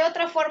 no hay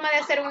otra forma de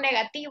hacer un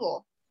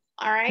negativo.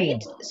 All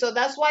right, so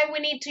that's why we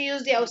need to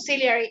use the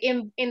auxiliary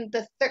in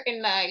the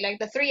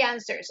 3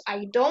 answers.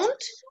 I don't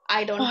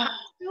have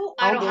to,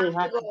 I don't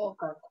have to go.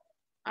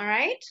 All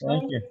right.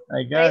 Thank you.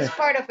 I got it. It's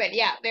part of it.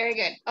 Yeah, very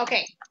good.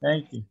 Okay.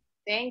 Thank you.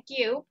 Thank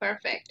you.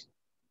 Perfect.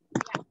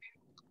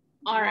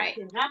 All right.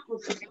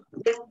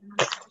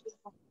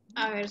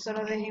 A ver,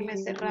 solo déjenme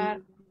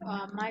cerrar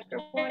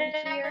microphone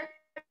here.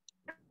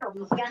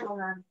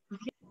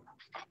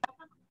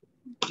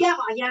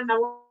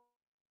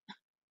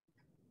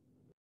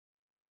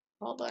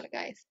 Hold on,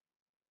 guys.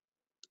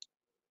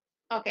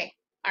 Okay.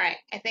 All right.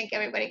 I think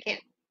everybody can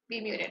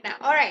be muted now.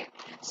 All right.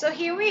 So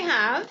here we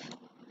have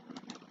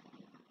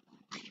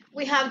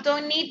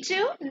don't need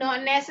to,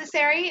 not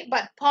necessary,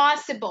 but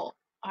possible.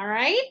 All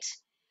right.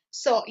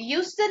 So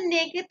use the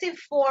negative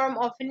form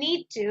of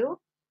need to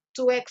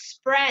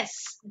express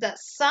that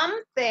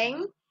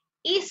something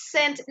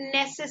isn't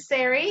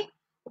necessary,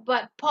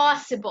 but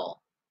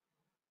possible.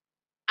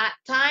 At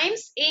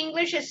times,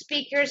 English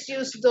speakers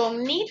use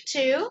don't need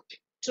to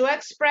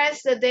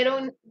express that they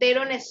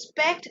don't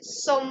expect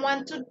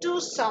someone to do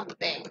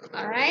something.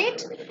 All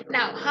right.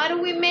 Now, how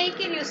do we make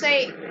it? You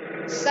say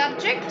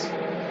subject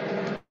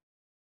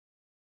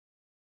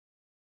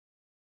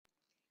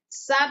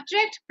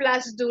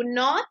plus do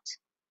not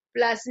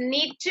plus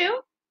need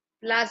to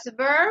plus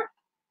verb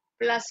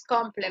plus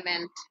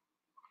complement.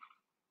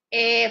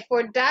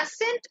 For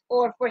doesn't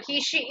or for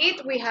he, she,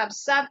 it, we have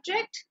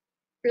subject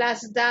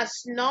plus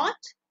does not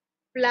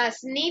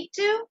plus need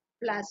to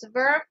plus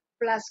verb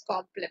plus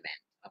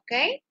complement.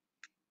 Okay?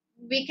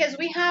 Because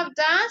we have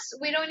does,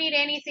 we don't need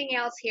anything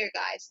else here,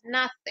 guys.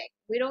 Nothing.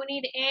 We don't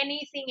need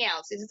anything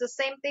else. It's the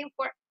same thing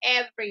for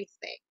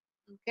everything.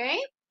 Okay?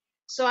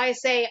 So I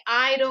say,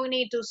 I don't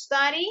need to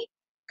study.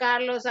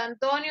 Carlos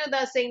Antonio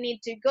doesn't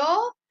need to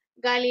go.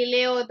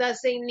 Galileo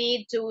doesn't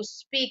need to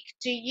speak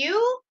to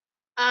you.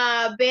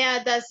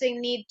 Bea doesn't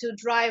need to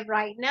drive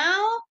right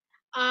now.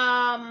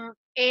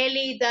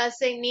 Ellie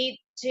doesn't need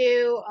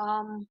to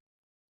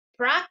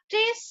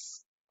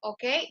practice.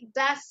 Okay,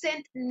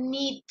 doesn't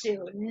need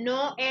to.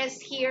 No S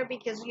here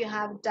because you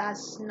have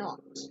does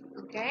not.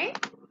 Okay.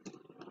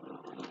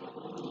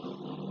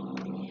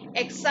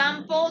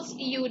 Examples,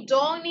 you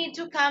don't need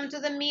to come to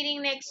the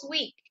meeting next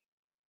week.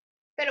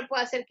 Pero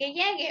puede ser que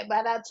llegue,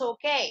 but that's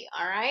okay,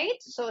 all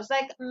right? So it's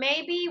like,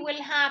 maybe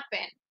will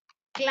happen.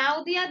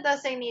 Claudia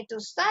doesn't need to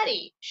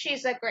study.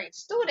 She's a great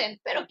student,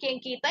 pero quien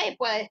quita y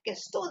puede que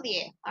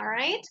estudie, all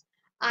right?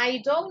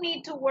 I don't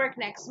need to work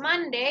next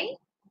Monday,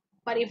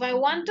 but if I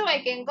want to,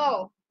 I can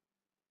go.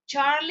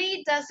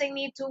 Charlie doesn't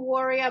need to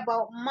worry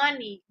about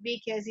money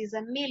because he's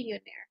a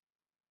millionaire,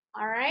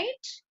 all right?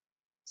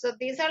 So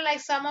these are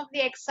like some of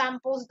the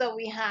examples that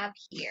we have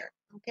here,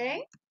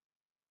 okay?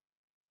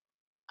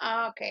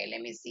 Okay,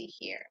 let me see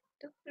here.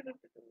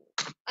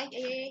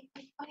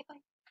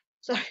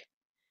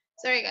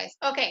 Sorry, guys.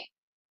 Okay,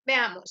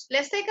 veamos.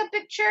 Let's take a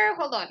picture.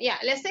 Hold on. Yeah,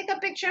 let's take a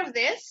picture of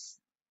this.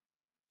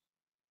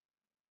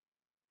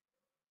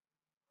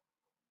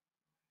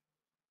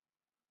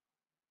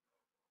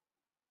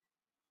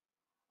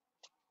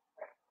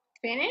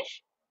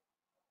 Finish?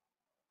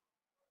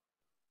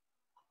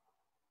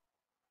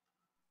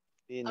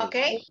 Finish.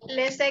 Okay,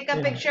 let's take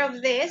a picture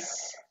of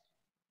this.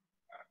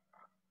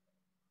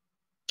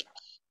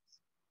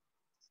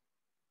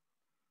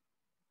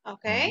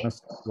 Okay.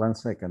 One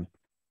second.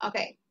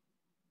 Okay.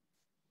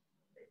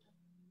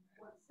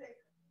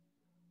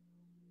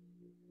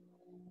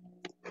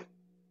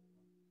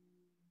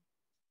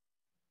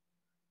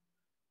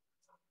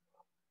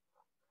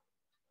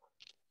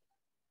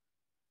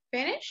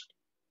 Finished?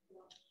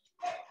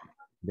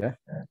 Yeah.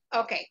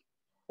 Okay.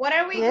 What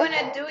are we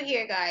gonna do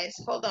here, guys?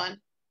 Hold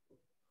on.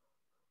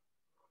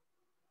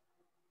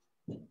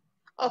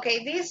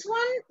 Okay, this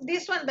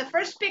one, the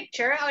first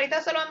picture,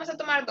 ahorita solo vamos a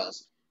tomar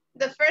dos.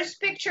 The first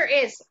picture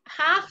is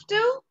have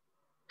to,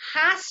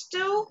 has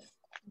to,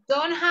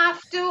 don't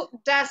have to,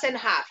 doesn't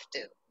have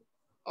to.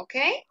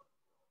 Okay?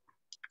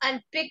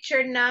 And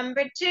picture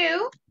number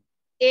 2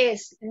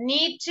 is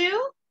need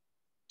to,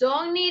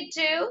 don't need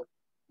to,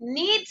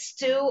 needs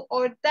to,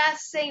 or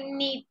doesn't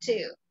need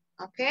to.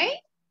 Okay?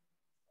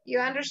 You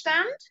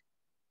understand?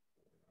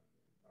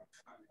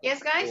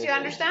 Yes, guys, you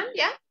understand?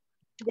 Yeah?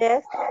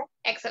 Yes.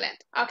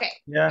 Excellent. Okay.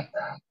 Yeah.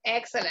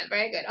 Excellent.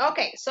 Very good.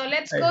 Okay, so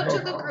let's go to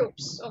the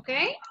groups,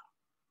 okay?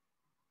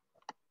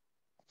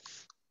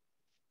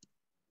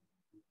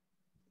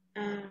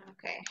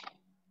 Okay.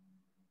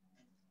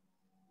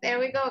 There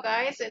we go,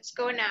 guys. Let's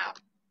go now.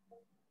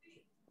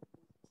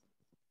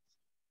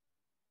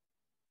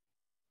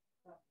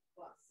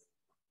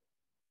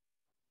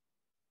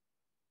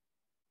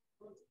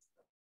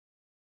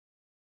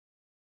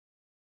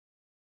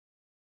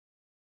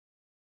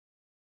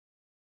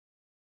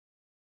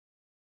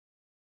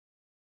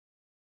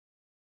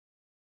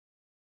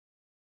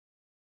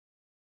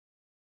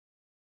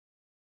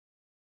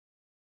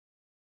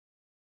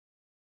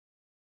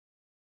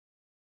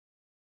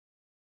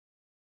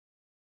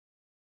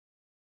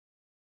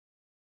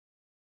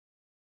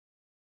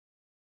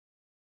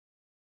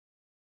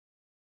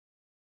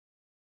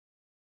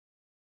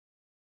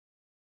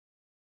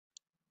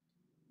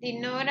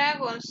 Dinora,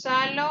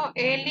 Gonzalo,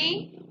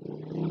 Eli.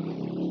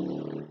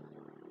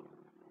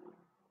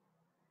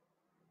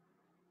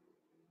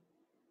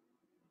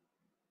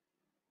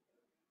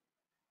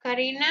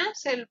 Karina,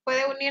 ¿se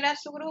puede unir a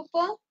su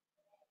grupo?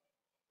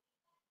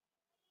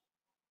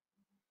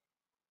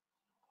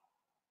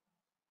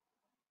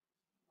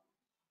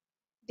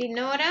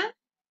 Dinora.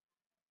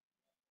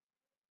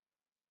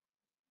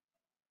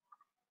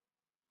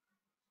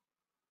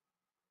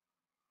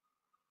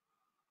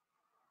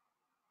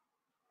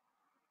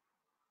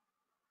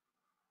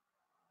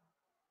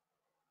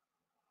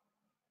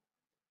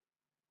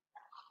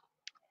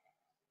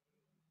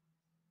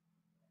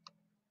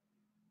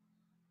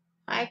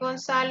 Hi,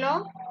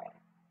 Gonzalo.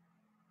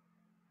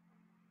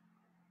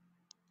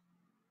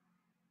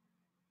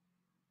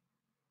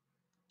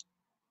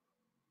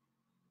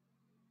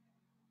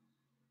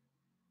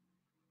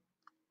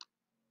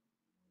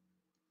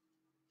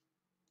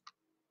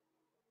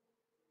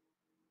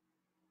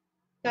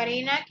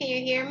 Karina, can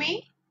you hear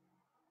me?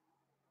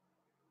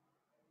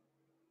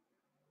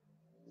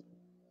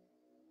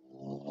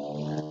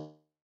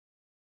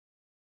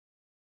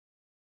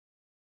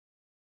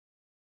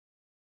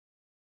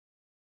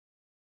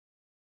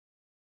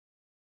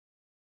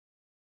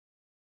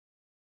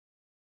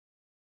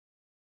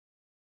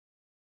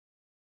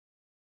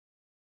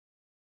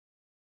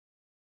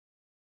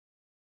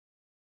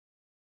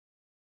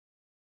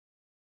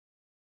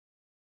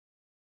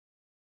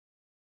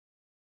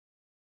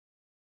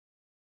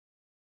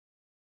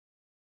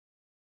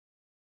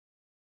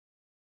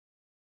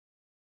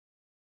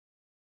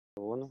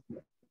 Uno.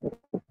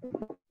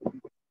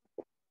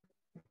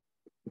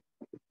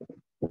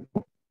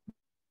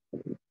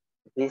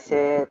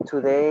 Dice,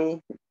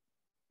 today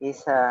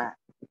is a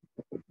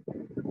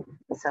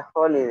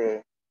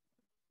holiday.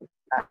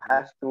 I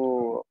have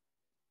to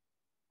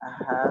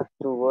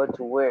go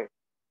to work.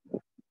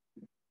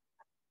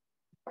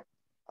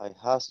 I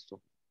has to.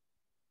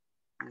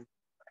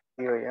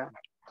 Digo yo.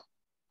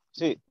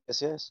 Sí,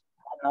 ese es.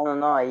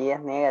 No, ahí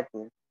es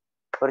negative.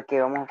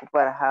 Porque vamos a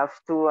ocupar have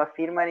to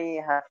affirmative y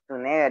have to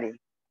negative.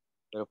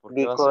 Pero ¿por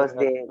qué va a ser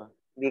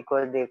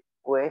Because negativa? the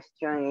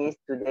question is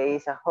today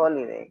is a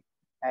holiday.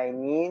 I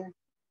need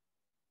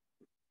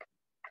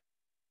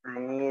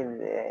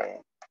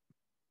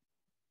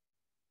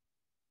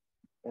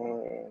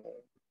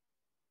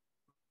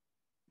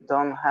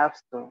don't have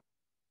to.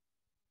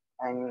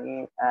 I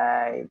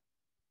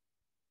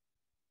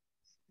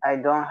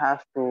don't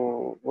have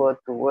to go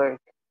to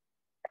work.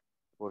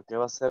 ¿Por qué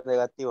va a ser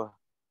negativa?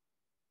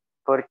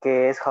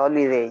 Porque es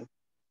holiday.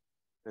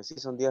 Pero sí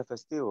son días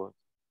festivos.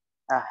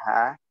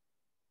 Ajá.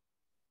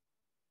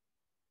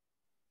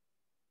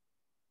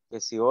 Que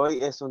si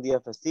hoy es un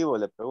día festivo,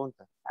 le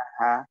pregunta.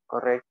 Ajá,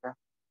 correcto.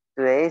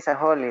 Today is a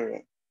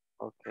holiday.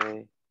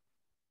 Ok.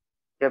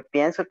 Yo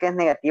pienso que es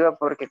negativa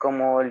porque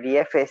como el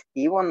día es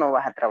festivo no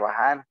vas a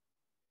trabajar.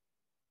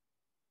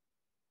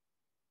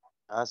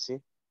 Ah, sí.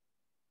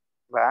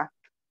 ¿Va?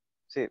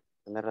 Sí,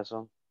 tienes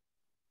razón.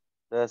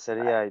 Entonces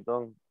sería I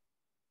don't.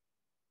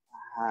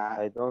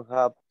 Ajá. I don't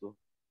have to.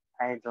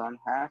 I don't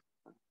have.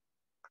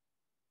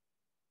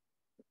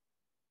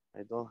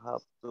 I don't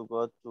have to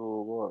go to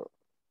work.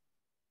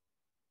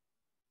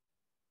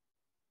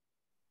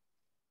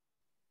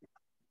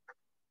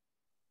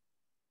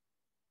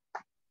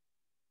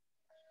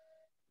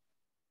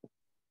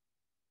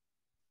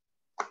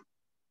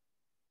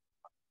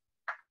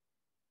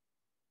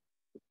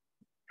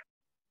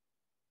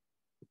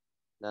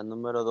 La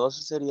número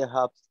 12 sería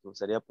have to,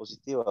 sería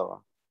positiva,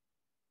 ¿va?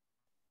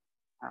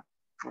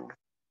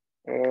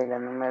 La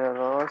número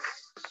 2.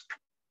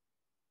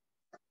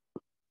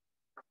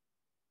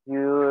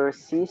 Your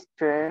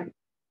sister.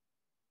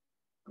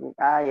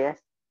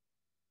 Yes.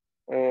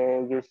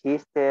 Your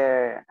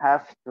sister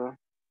have to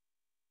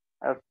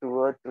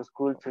go to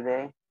school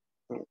today.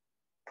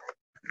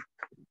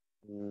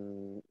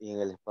 Y en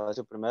el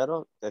espacio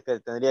primero, es que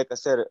tendría que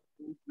ser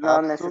No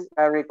have to,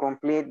 necessary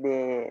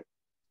complete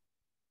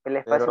el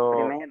espacio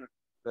primero.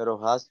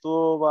 pero has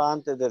to va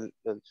antes del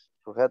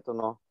sujeto,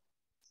 ¿no?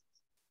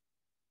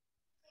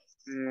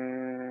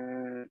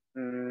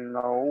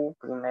 No,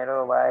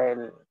 primero va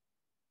el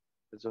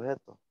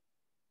sujeto.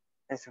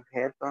 El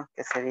sujeto,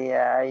 que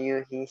sería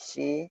you, he,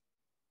 she.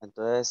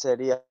 Entonces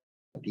sería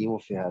negativo,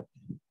 fíjate.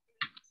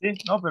 Sí,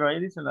 no, pero ahí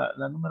dice la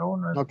número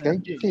 1 es Ok,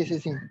 negativo.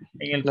 sí.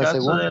 En el La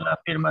caso segunda. de la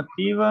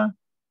afirmativa,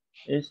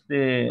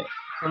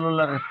 solo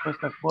la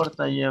respuesta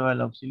corta lleva el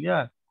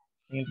auxiliar.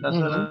 En el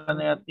caso de la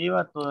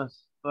negativa,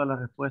 todas las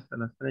respuestas,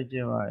 las tres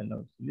lleva el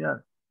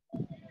auxiliar.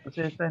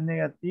 Entonces esta es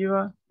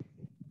negativa,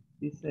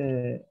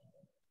 dice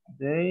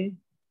they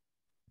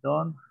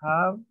don't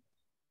have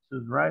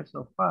to drive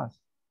so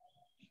fast.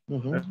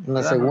 En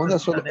la segunda,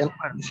 solo,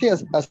 así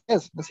es.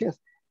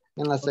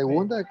 En la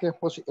segunda, que es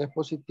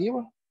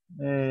positiva,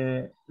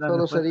 la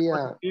solo respuesta sería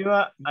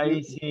positiva,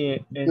 ahí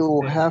sí.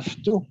 You have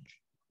to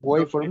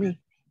wait for me.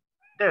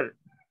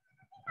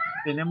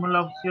 Tenemos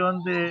la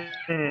opción de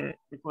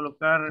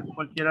colocar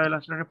cualquiera de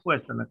las tres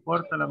respuestas, la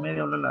corta, la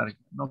media o la larga.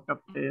 No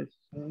capté eso.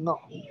 No,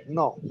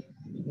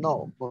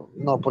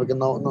 porque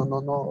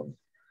no.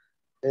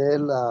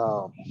 Es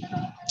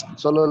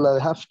solo la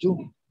de have to.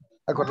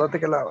 Acordate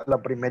que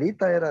la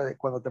primerita era de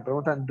cuando te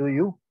preguntan do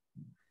you.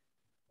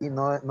 Y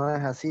no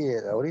es así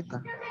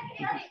ahorita.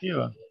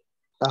 Positiva.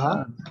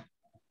 Ajá.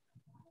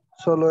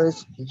 Solo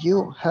es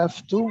you have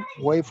to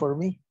wait for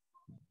me.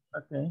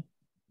 Ok.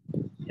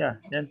 Ya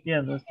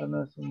entiendo. Esto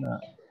no es una...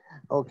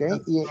 Ok.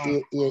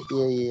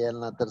 Y en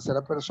la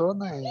tercera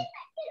persona, en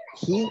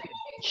he,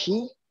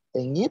 she,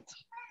 en it.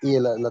 Y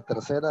la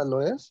tercera lo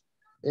es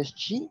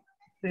she.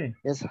 Sí.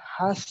 Es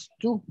has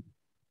to.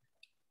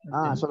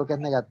 Ah, solo que es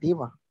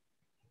negativa.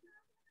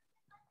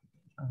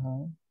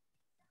 Ajá.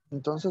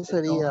 Entonces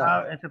Don't sería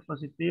have, es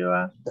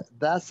positiva.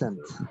 doesn't.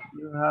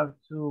 You have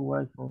to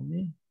wait for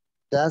me.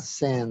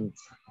 Doesn't.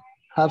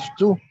 Have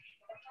to.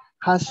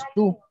 Has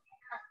to.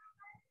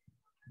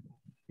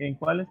 ¿En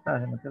cuál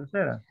estás? ¿En la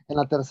tercera? En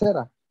la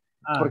tercera.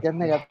 Porque es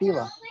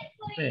negativa.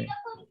 Sí.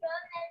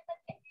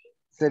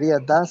 Sería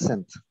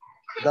doesn't.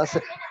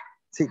 Doesn't.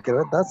 Sí,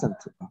 creo que doesn't.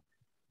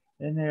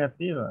 Es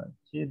negativa.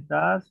 She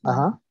doesn't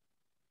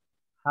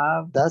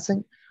have.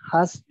 Doesn't.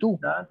 Has to.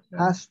 Doesn't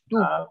Has to.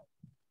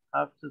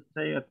 have to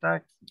take a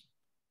taxi.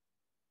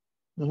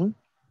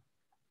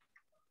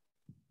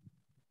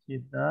 She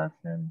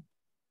doesn't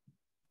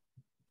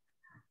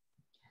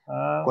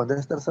have. Cuando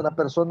es tercera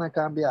persona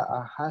cambia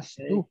a has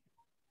to.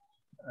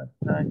 A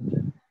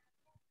taxi.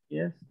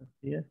 Yes,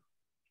 así es.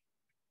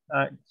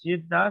 She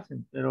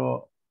doesn't,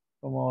 pero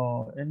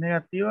como es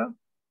negativa,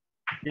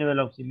 lleva el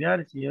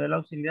auxiliar. Y si lleva el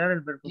auxiliar,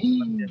 el verbo se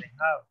mantiene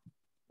en have.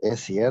 Es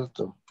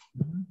cierto.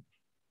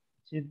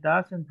 She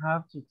doesn't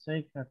have to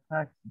take a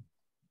taxi.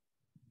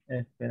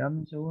 Esperame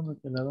un segundo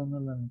que la dos no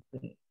la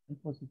noté. Es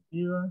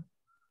positiva.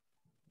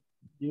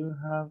 You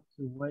have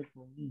to wait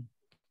for me.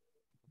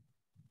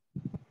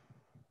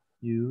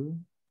 You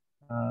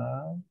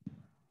have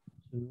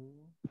to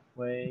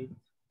wait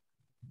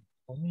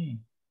for me.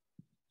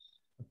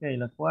 Ok,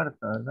 la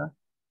cuarta, ¿verdad?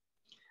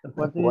 La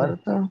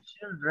cuarta.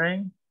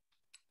 Children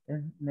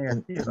es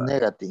negativa. Es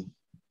negative.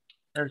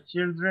 Her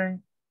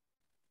children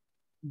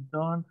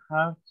don't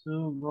have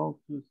to go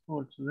to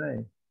school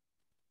today.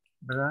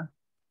 ¿Verdad?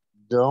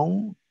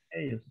 Don't.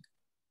 Ellos.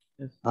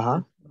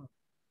 Ajá.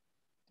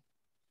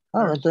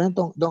 Entonces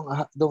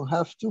don't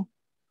have to.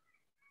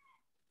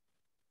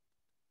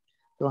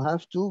 Don't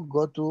have to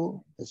go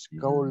to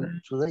school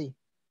today.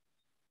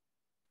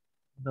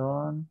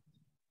 Don't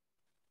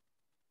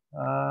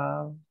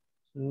have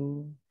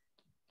to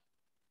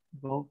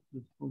go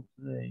to school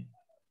today.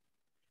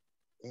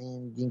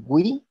 And the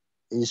we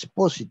is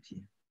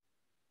positive.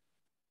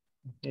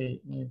 Ok,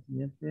 el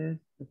siguiente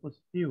es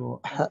positivo.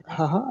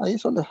 Ajá, ahí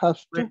solo have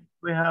to.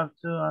 We have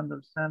to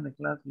understand the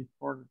class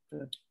before the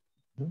test.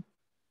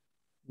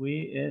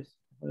 We es,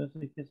 por eso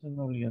es que es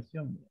una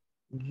obligación.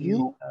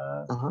 You,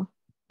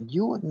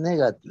 you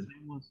negative.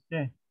 Tenemos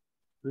que,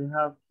 we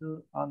have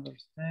to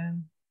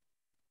understand.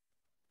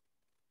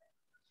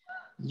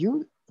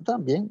 You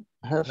también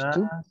have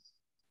to.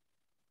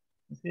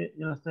 Es que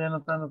yo lo estoy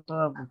anotando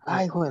toda porque...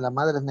 Ay, hijo de la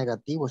madre es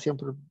negativo,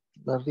 siempre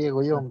la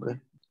riego yo,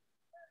 hombre.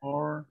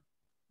 For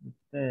the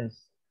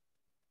test.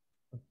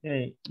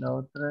 Ok, la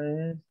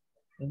otra es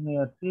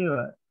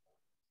negativa.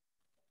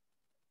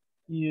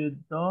 You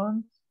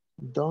don't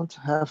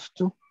have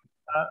to.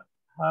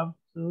 Have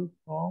to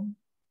come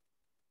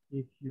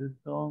if you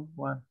don't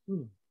want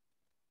to.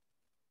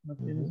 No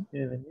tienes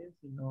que venir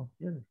si no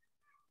quieres.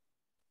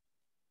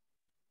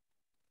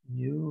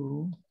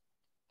 You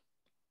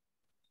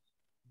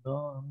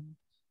don't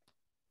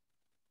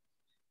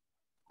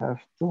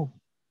have to.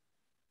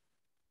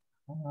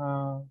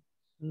 Have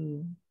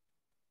to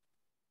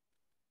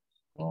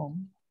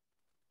come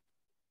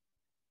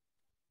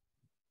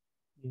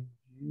if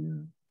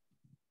you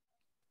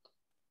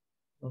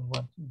don't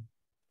want to.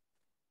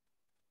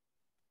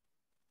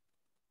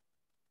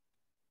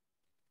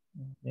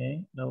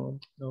 Okay, la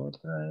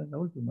otra es la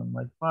última.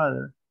 My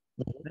father,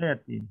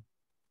 negative.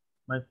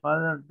 My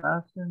father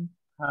doesn't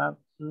have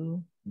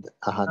to.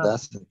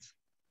 Doesn't.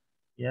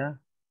 Yeah.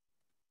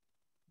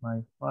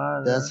 My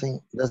father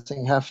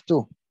doesn't have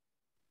to.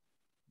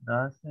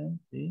 Doesn't,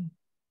 sí.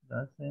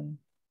 Doesn't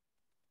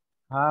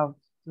have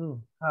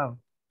to. Have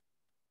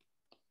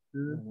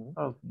to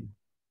talking.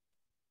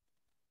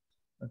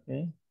 Ok.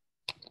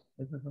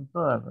 Esas son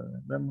todas,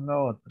 ¿verdad? Vemos la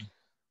otra.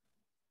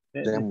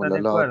 ¿Estás de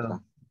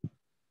acuerdo?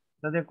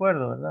 ¿Estás de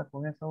acuerdo, verdad?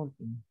 Con esa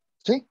última.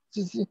 Sí,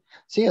 sí, sí.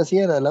 Sí, así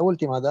era la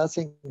última.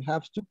 Doesn't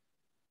have to.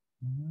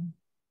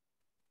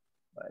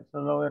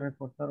 Eso lo voy a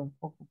recortar un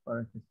poco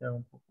para que sea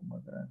un poco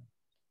más grande.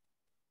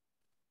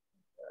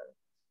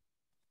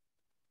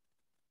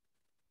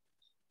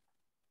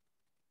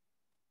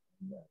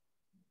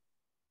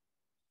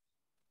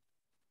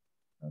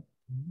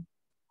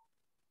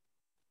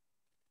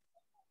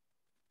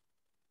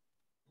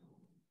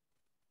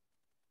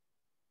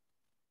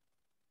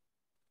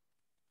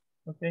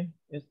 Ok,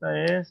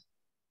 esta es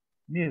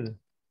need.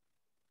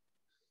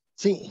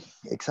 Sí,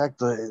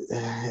 exacto.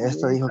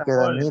 Esto dijo que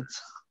era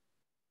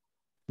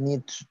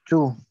needs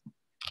to.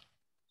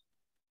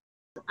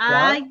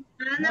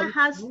 Anna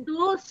has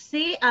to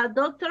see a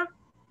doctor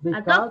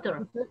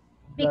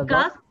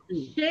because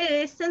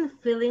she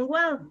isn't feeling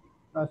well.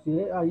 Así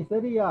es, ahí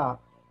sería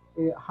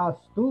has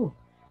to.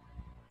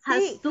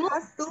 Has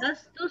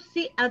to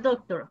see a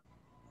doctor.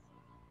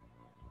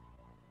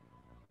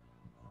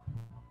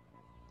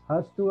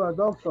 Has to a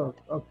doctor,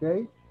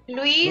 okay.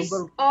 Luis,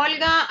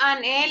 Olga,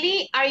 and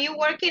Ellie, are you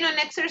working on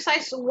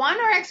exercise 1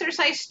 or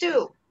exercise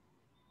 2?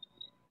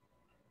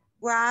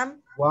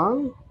 One.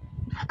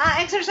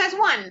 Exercise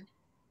 1.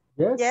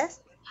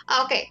 Yes.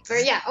 Okay,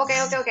 yeah,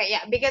 okay,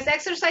 yeah. Because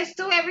exercise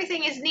 2,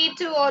 everything is need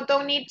to or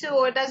don't need to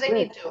or doesn't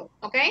need to,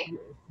 okay?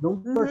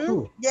 Number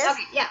 2. Yes.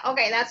 Okay, yeah,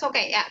 okay, that's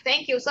okay. Yeah,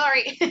 thank you,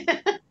 sorry.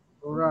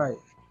 All right.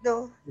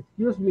 No.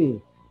 Excuse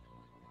me.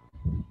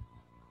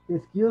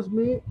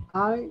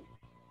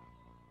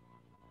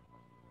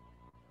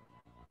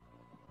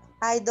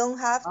 I don't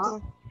have to.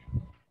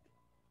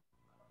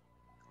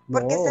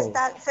 Porque No.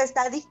 se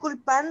está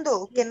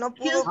disculpando que no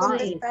pudo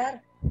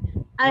contestar.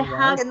 I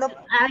have No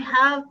puedo.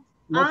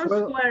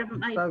 answered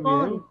my Está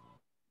phone. bien.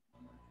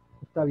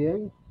 Está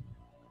bien.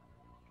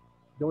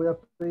 Yo voy a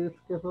pedir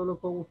que solo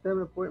con usted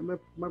me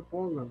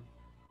pongan.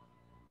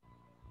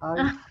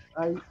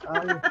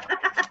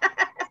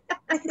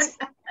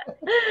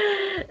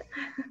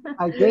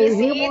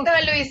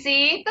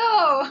 Luisito.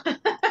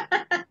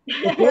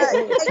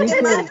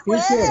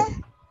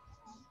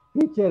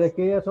 Teacher, es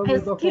que ellas son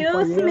mis dos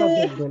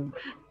compañeras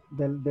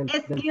del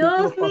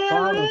ciclo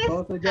pasado,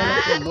 entonces ya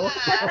no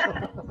conozco.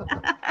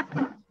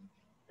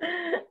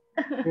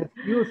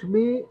 Excuse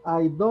me,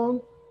 I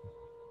don't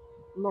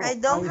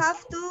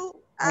have to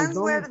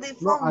answer the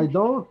phone. No, I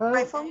don't have.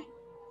 My phone.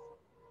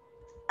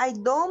 I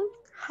don't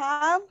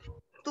have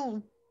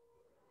to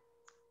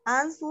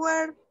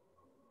answer.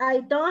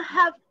 I don't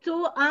have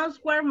to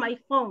answer my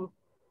phone.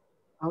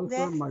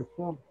 Answer my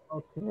phone.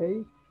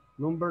 Okay.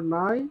 Number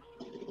 9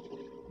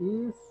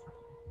 is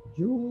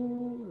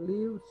you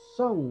live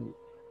soon.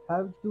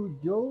 Have to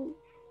you?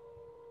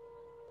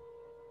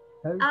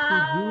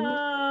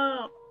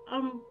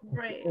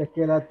 Es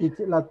que la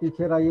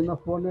teacher ahí nos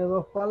pone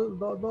dos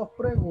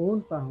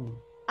preguntas.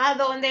 ¿A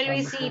dónde,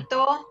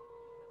 Luisito?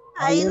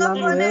 Ahí nos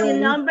pone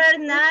number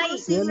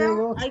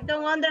 9. I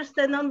don't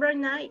understand number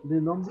 9.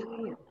 The number.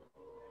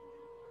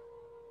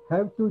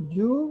 Have to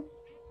you?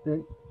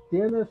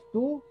 Tienes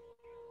tú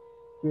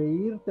que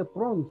irte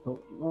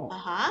pronto. No.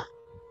 Ajá.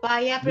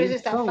 Vaya, pero eso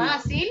está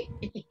fácil.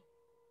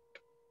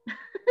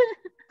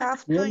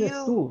 Have to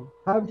you.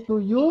 Have to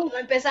you. Como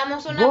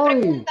empezamos una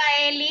pregunta,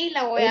 Eli,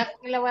 la voy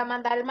a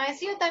mandar al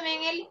maestro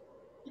también, Eli.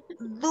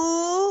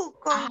 Do,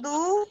 con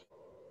do.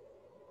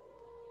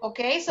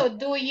 Okay, so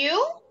do you?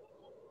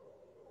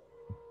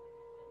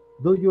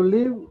 Do you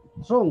live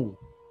soon?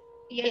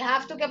 ¿Y el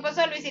have to qué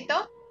pasó,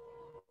 Luisito?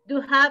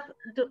 Do have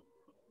to.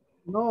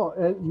 No,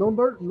 el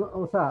number, no,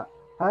 o sea,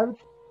 have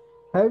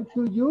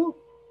to you.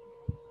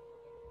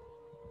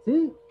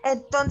 ¿Sí?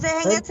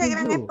 Entonces en ese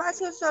gran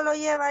espacio solo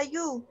lleva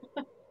you.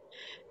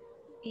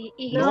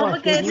 Y no,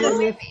 porque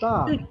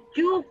está.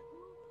 You.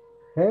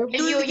 Have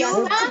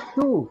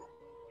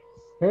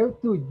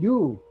to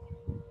you.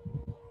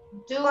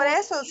 Por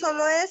eso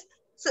solo es,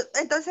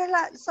 entonces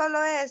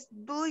solo es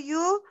do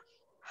you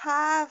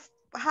have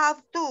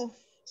to.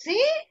 ¿Sí?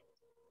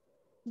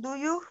 Do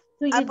you?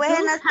 Pues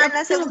en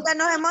la segunda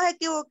nos hemos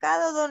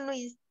equivocado, don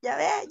Luis. Ya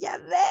ve.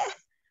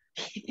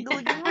 Do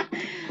you?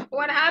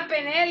 What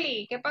happened,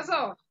 Eli? ¿Qué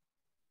pasó?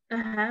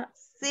 Ajá.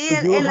 Sí,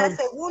 en la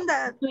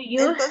segunda.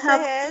 Entonces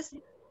es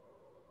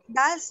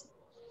that's.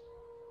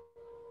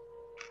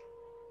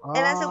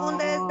 En la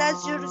segunda es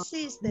that's your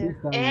sister.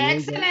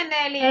 Excellent,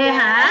 Eli.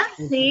 Ajá,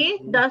 sí,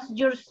 that's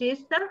your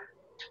sister.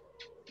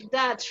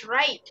 That's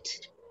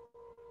right.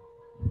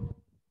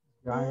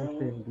 Ya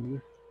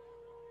entendí.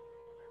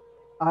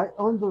 I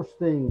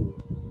understand.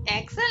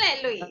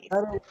 Excellent, Luis.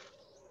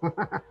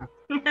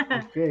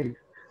 Okay,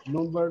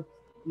 number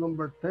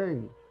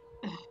 10.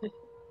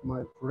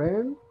 My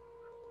friend.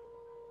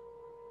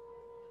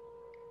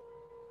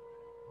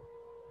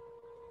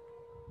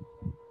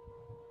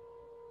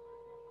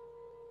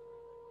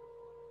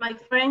 My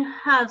friend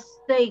has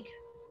to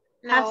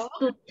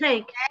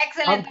take.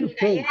 Excellent. Have to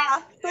take.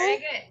 Very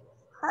good.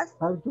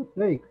 Have to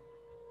take.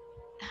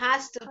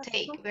 Has to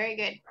take. Very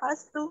good.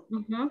 Has to.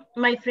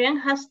 My friend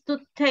has to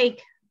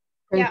take.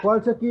 ¿En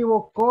cuál se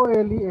equivocó,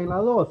 Eli? En la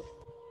 2.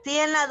 Sí,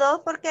 en la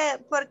 2 porque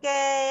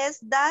es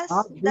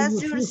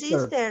that's your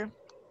sister.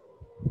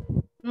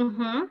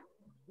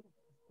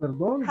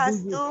 Perdón.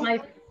 My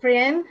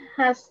friend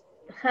has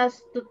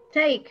to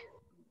take.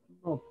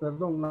 No,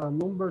 perdón, la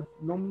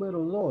número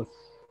 2.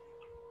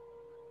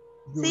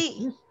 Your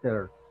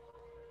sister.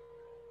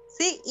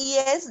 Sí, y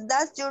es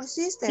that's your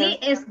sister. Sí,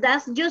 es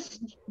that's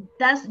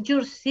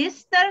your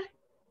sister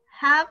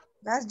have.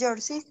 That's your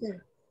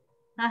sister.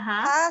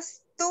 Ajá.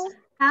 Has to.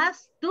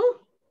 Has to.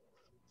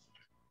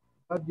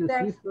 That's your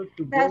sister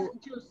to that's go.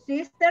 Your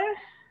sister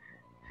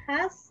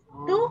has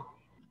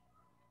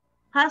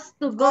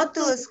to go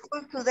to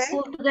school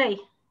today.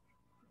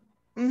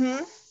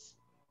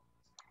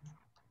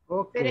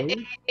 Okay.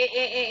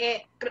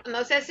 Pero,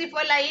 no sé si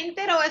fue la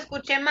Inter o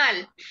escuché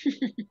mal.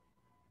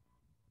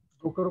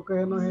 Yo creo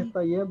que nos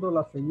está yendo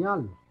la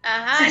señal.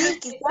 Ajá.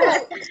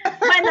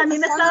 Bueno, a mí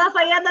me estaba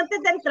fallando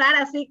antes de entrar,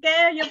 así que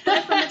yo por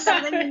eso me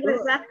tardé en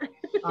ingresar.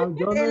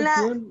 Yo no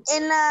entiendo.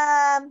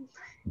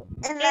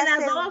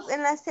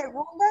 En la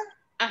segunda.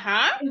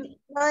 Ajá.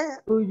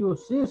 To your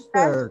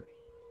sister.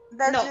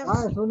 No.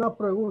 Es una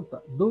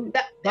pregunta. El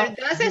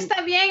das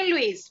está bien,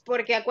 Luis,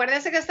 porque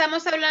acuérdense que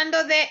estamos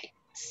hablando de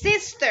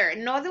sister,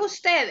 no de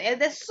usted, es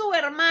de su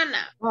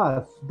hermana.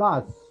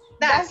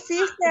 That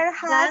sister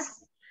has.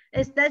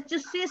 Is that your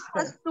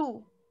sister? Has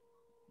to.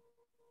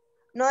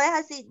 No es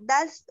así.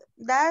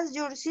 That's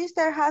your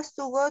sister has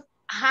to go.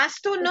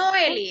 Has to, no,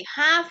 Eli.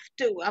 Have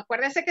to.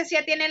 Acuérdense que si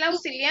ya tiene el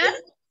auxiliar.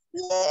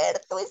 Es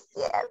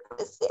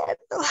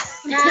cierto.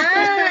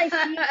 Ah,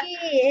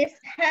 sí, es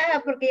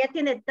have, porque ya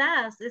tiene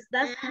das. Es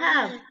das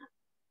have.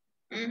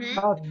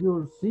 Does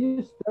your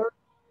sister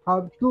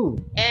have to?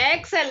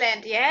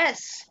 Excellent,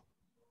 yes.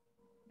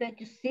 That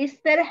your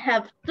sister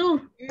have to.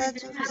 Have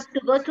to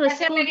go to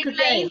school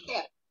today.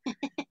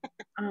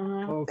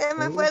 Se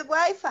me fue el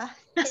wifi.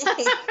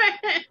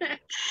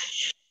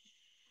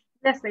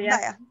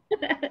 Vaya.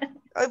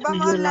 Hoy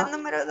vamos a la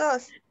número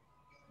 2.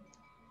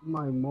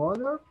 My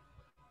mother.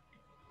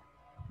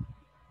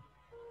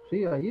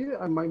 Sí, ahí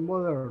my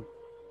mother.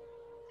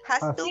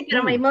 Has to. Sí,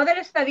 pero my mother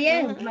está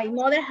bien. My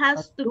mother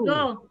has to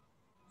go.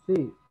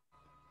 Sí.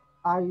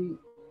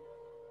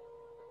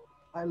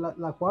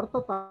 La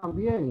cuarta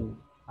también.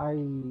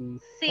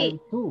 Sí.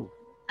 Have to.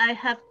 I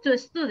have to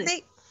study.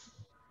 Sí.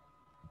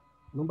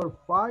 Number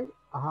 5,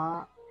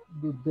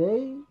 do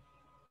they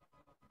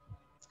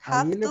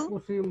have ahí to. le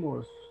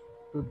pusimos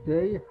do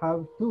they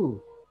have to.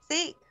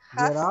 Sí,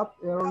 get up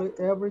early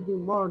every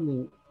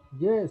morning.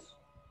 Yes,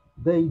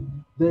 they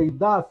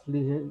does.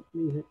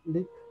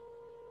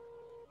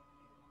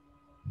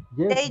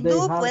 Yes, they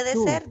do, puede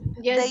to. ser.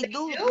 Yes, they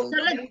do.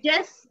 Solo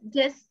yes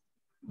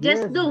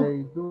do.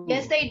 They do.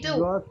 Yes, they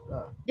do.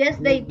 Yes,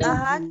 they do.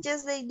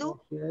 Yes, they do.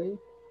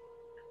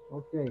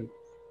 Okay.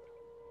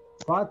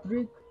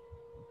 Patrick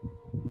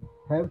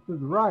have to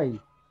drive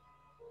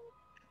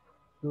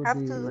to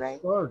the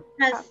store.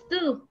 Has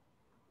to.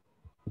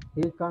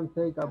 He can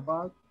take a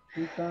bus.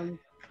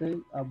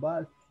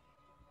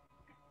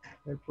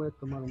 Él puede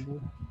tomar un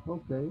bus.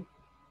 Okay.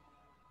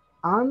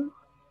 And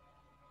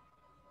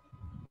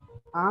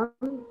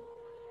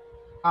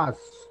has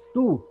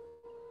to.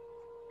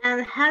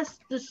 And has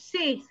to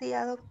see.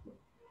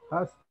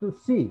 Has to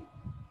see.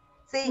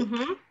 Sí.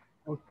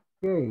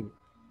 Okay.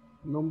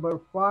 Number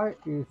 5,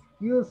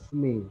 excuse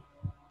me.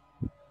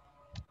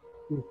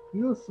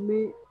 Excuse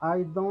me,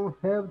 I don't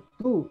have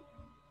to.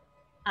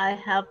 I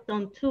have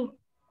done too.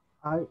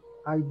 I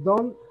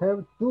don't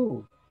have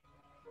to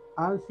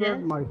answer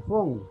my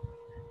phone.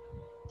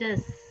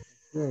 Yes.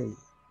 Okay.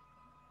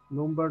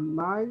 Number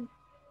 9,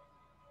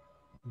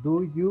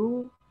 do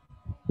you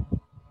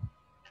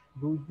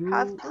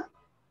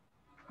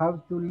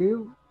have to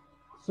leave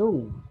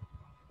soon?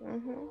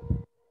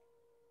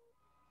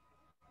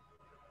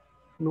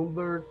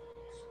 Number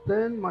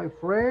 10, my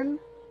friend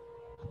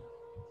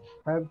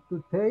have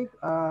to take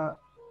a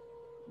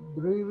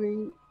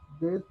driving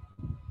this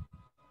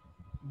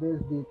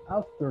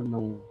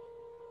afternoon.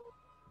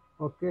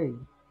 Okay,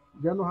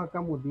 ya nos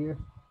sacamos 10.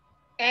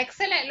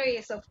 Excellent,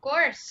 Luis, of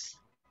course.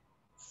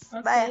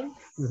 Vaya.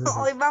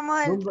 Hoy vamos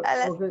a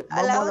la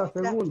otra.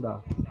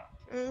 Segunda.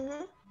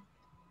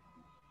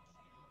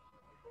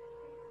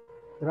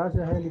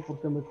 Gracias, Eli,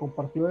 porque me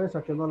compartió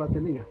esa que no la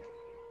tenía.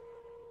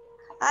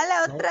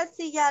 La otra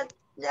sí ya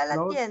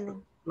la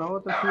tiene. La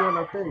otra sí ya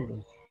la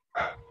tengo.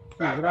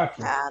 Sí,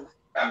 gracias.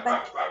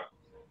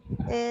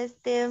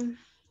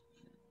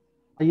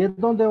 Ahí es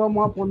donde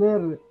vamos a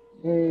poner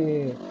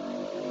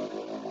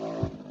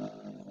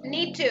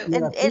need to.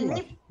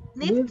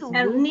 Need to.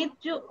 Need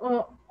to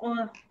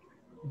or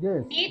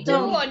yes. Need to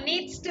or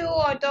needs to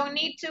or don't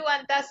need to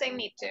and doesn't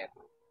need to.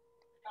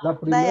 La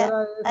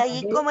primera es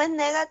ahí como es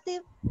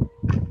negative,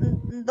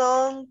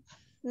 don't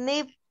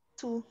need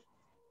to.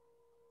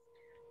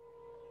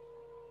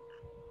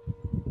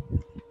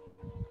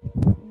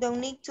 Don't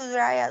need to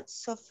drive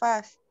so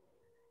fast.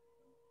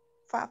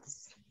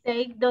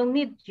 They don't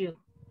need you.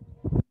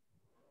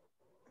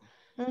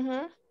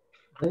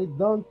 They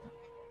don't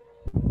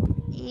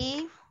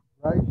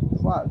drive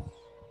fast.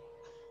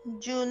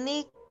 You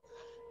need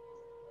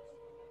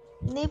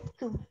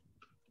to.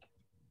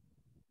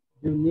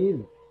 You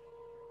need.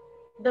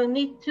 Don't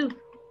need to.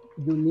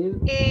 You need.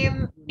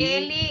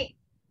 Eli,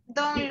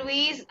 Don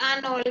Luis,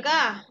 and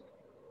Olga.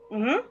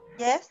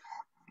 Yes.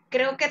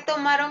 Creo que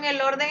tomaron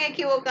el orden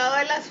equivocado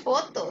de las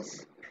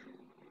fotos.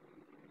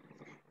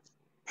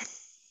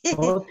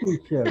 Oh,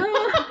 teacher.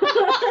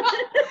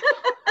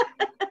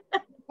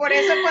 Por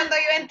eso cuando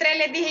yo entré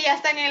les dije ya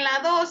están en la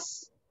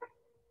 2.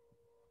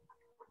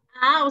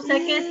 O sea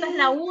que esta es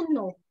la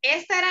 1.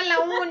 Esta era la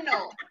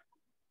 1.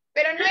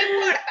 Pero no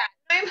importa.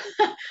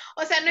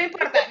 O sea, no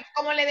importa.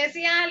 Como le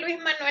decía a Luis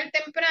Manuel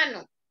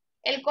temprano,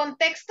 el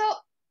contexto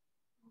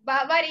va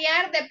a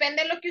variar,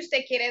 depende de lo que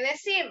usted quiere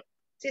decir.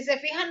 Si se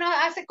fijan, no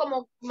hace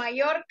como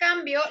mayor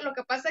cambio. Lo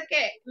que pasa es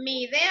que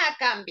mi idea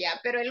cambia,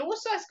 pero el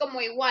uso es como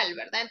igual,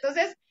 ¿verdad?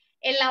 Entonces,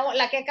 en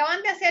la que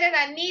acaban de hacer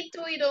era need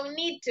to y don't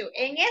need to.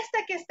 En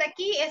esta que está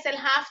aquí es el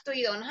have to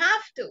y don't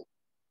have to.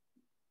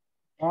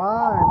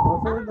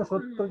 Entonces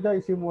nosotros ya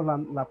hicimos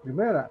la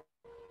primera.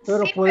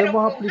 Pero Sí, podemos pero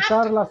con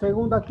aplicar la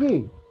segunda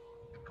aquí.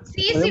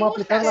 Sí, sí Podemos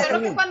gusta, aplicar la solo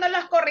que segunda. cuando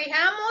las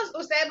corrijamos,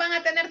 ustedes van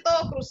a tener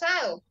todo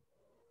cruzado.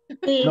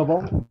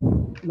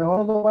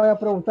 Mejor no vaya a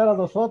preguntar a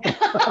nosotros.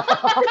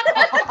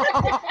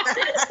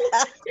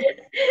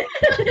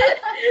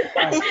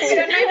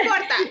 Pero no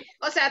importa,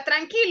 o sea,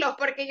 tranquilos,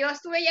 porque yo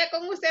estuve ya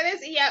con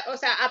ustedes y ya, o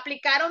sea,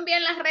 aplicaron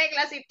bien las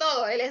reglas y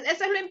todo.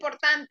 Eso es lo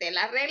importante,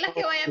 las reglas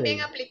que vayan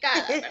bien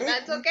aplicadas, ¿verdad?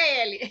 It's okay,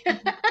 Eli.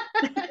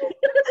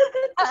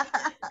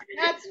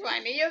 That's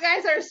funny, you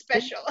guys are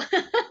special.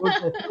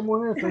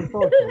 Contestemos eso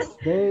entonces.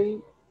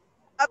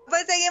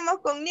 Pues seguimos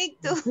con need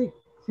to.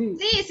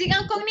 Sí,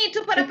 sigan con need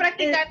to para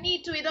practicar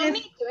need to y don't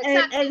need to.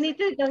 Exacto. El need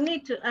to y don't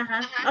need to.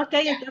 Ajá. Ok,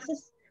 yeah.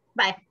 Entonces,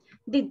 bye.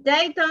 They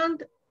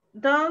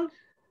don't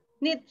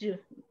need you.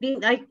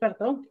 Ay,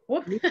 perdón.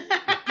 Uf. Me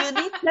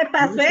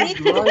pasé.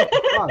 Estoy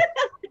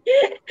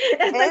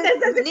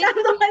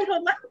necesitando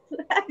algo más.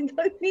 I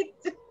don't need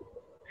to.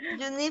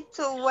 You need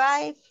to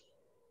wipe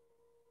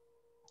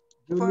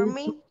for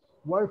me.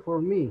 Why for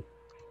me?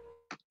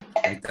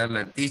 Ahí está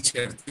la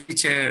teacher.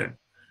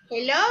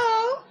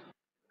 Hello.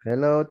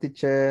 Hello,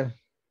 teacher.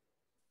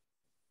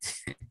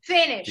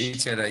 Finish.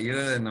 Teacher,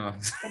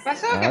 ayúdenos. ¿Qué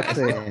pasó? ¿Qué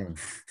pasó?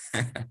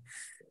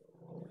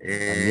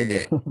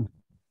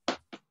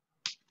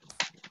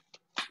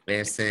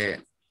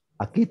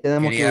 Aquí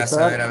tenemos que quería usar.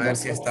 saber a ver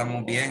si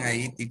estamos bien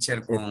ahí,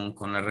 teacher,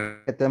 con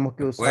la que tenemos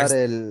que usar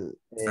I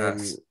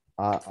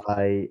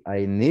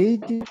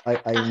need,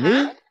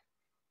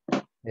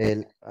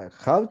 el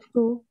have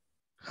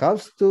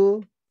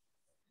to,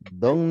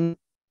 don't.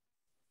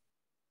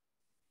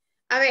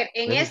 A ver,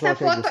 en Eso esta es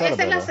lo que hay que foto, usar,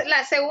 esa ¿verdad? es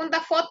la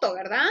segunda foto,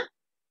 ¿verdad?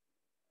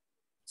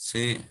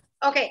 Sí.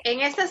 Ok,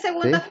 en esta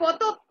segunda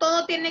foto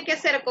todo tiene que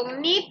ser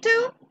con need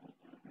to,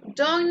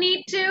 don't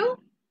need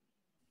to,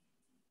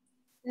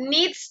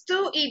 needs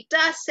to y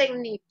doesn't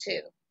need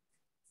to.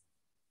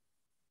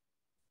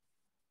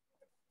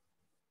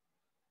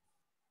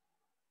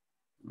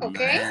 Ok.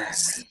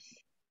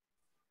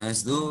 No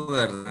es do,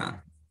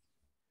 ¿verdad?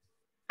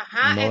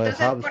 Ajá, No entonces.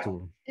 es have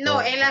to.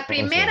 No, en la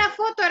primera Entonces,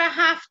 foto era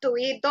have to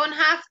y don't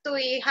have to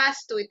y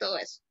has to y todo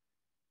eso.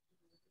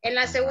 En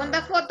la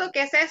segunda foto,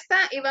 que es esta,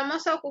 y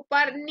vamos a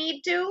ocupar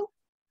need to,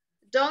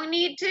 don't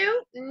need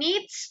to,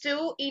 needs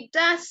to y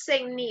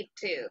doesn't need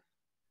to.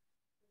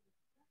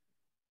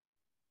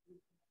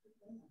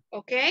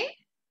 ¿Ok?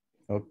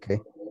 ok.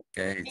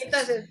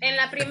 Entonces, en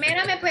la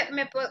primera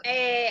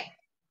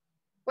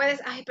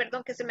puedes, ay,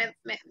 perdón que se me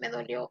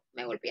dolió,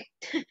 me golpeé.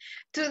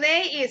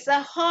 Today is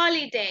a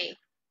holiday.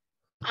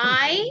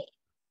 I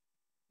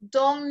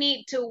don't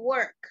need to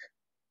work.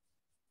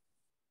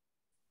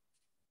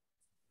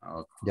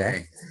 Ya,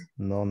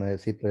 no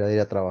necesito ya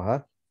ir a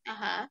trabajar.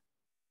 Ajá.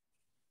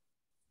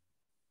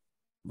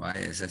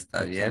 Vaya, esa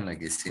está bien, la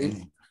que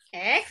sí.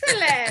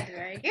 Excellent,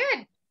 very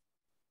good.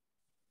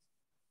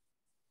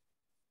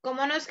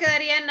 ¿Cómo nos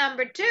quedaría en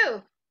number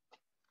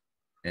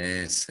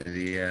 2?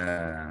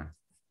 Sería...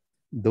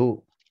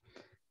 Do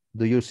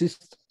your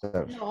sister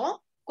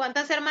No.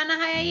 ¿Cuántas hermanas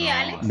hay ahí,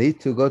 Alex? need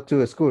to go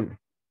to school?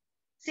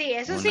 Sí,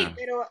 eso Una. sí,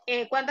 pero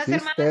 ¿cuántas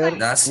Sister,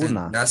 hermanas hay?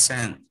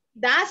 Doesn't.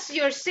 Does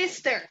your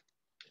sister?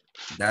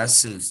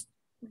 Does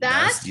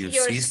your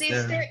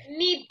sister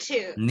need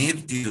to?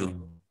 Need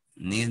you.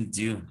 Need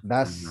you.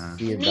 Das,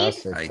 sí, Need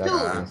das, to.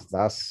 exacto.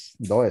 Das,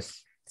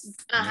 does.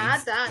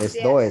 Ajá, does. Es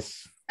Yes.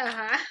 does.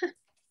 Ajá.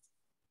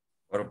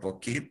 Por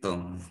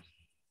poquito.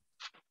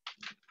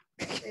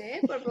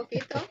 Sí, por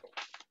poquito.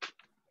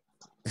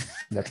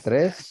 La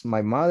 3,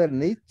 my mother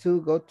need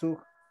to go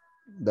to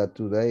the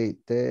today,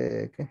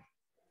 ¿qué?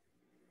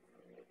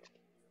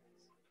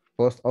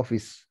 Post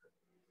office.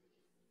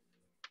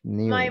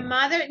 New. My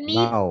mother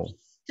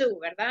needs to,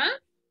 ¿verdad?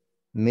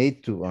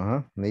 Need to,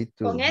 ajá, need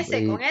to. Con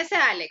ese,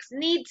 Alex.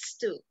 Needs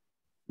to.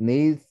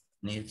 Needs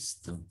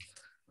to.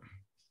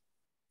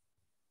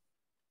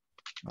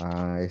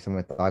 Eso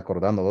me estaba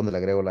acordando dónde le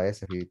agrego la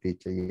S,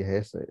 teacher, y es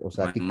ese. O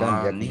sea, aquí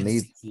cambia.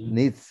 Needs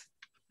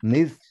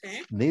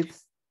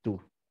to.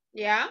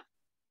 Ya.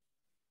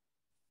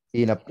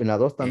 Y en la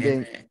 2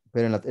 también,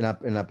 pero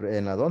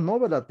en la 2 no,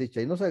 ¿verdad,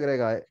 teacher? Y no se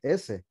agrega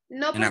S.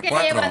 No, porque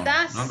lleva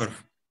das.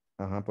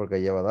 Ajá, porque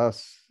lleva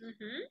das.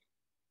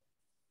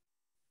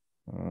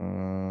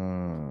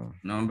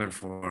 Number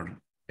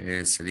 4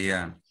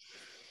 sería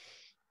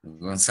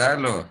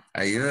Gonzalo,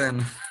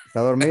 ayúdenos.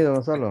 ¿Está dormido,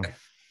 Gonzalo?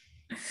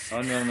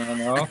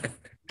 No.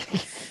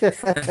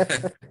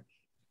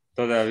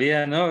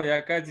 Todavía no,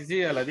 ya casi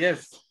sí, a las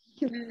 10.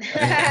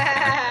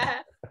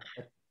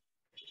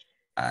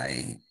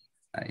 I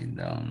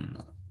don't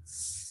know.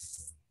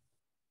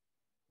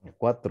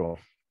 4.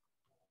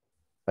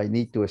 I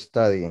need to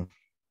study.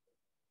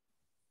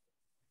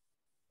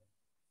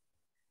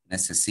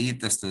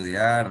 Necesito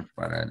estudiar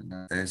para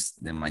el test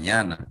de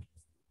mañana.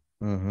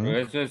 Pero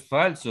eso es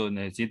falso.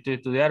 Necesito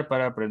estudiar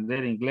para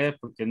aprender inglés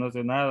porque no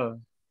sé nada.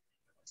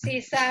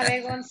 Sí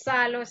sabe,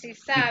 Gonzalo, sí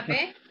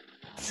sabe.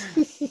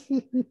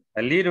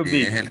 A little Sí,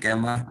 bit. es el que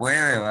más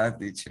puede, va,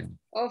 teacher.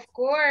 Of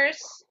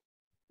course.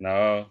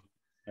 No,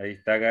 ahí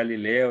está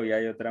Galileo y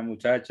hay otra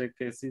muchacha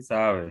que sí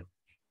sabe.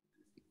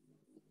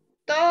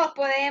 Todos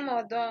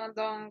podemos,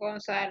 don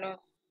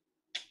Gonzalo.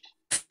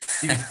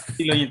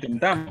 Sí lo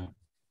intentamos.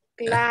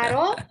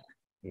 Claro.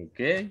 Ok.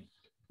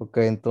 Ok,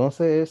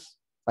 entonces,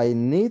 I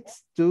need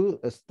to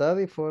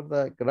study for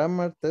the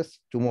grammar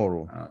test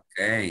tomorrow.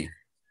 Ok.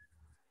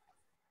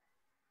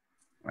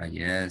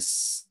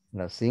 Yes.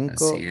 Las 5.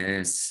 Así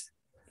es.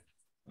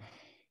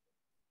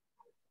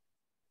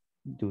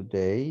 Do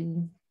they?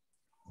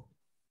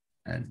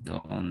 ¿A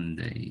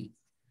dónde?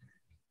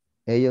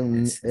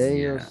 Ellos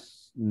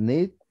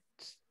need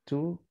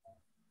to.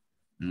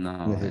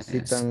 No,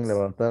 Necesitan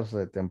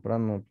levantarse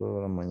temprano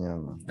toda la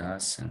mañana.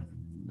 Doesn't.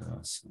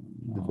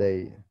 Do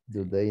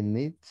they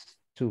need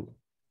to?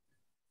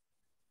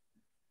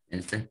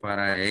 Este es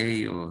para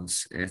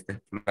ellos. Este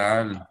es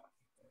plural.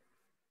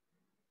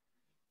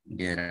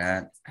 Get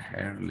up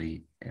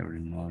early every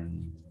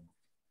morning.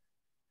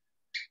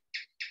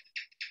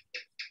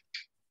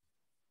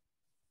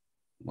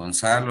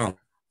 Gonzalo.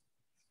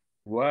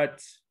 What?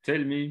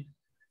 Tell me.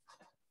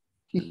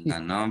 La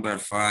number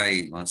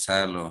 5,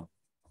 Gonzalo.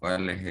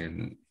 ¿Cuál es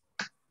el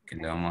que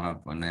le vamos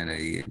a poner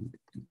ahí?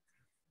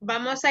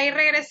 Vamos a ir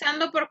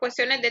regresando por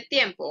cuestiones de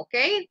tiempo, ¿ok?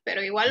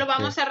 Pero igual lo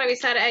vamos a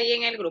revisar ahí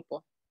en el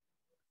grupo.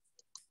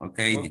 Ok,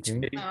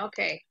 Ok,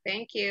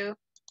 thank you.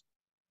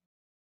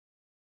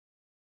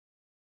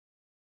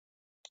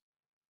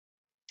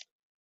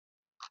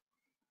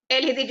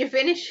 Eli, did you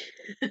finish?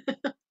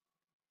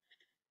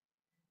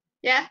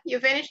 Yeah, you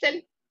finished,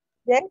 Eli?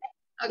 Yes.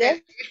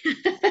 Okay.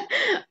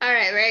 All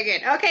right, very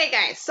good. Okay,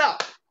 guys, so,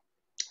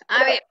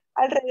 a ver.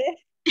 Al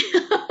revés.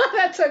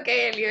 That's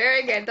okay, Eli,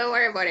 very good. Don't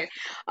worry about it.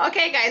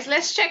 Okay, guys,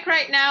 let's check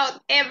right now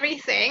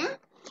everything.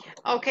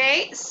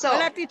 Okay, so.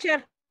 Hola,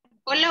 teacher.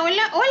 Hola,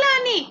 hola, hola,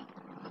 Ani.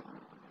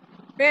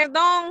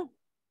 Perdón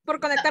por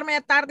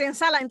conectarme tarde en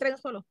sala, entré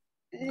solo.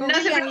 No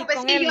se preocupe,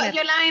 es que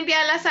yo la envié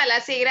a la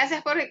sala. Sí,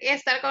 gracias por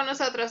estar con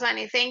nosotros,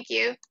 Ani. Thank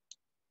you.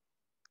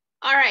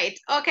 All right,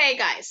 okay,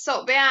 guys.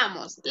 So,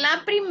 veamos.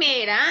 La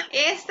primera,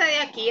 esta de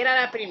aquí era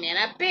la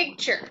primera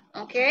picture,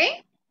 ¿ok?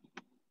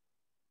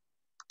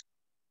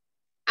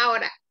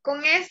 Ahora,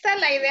 con esta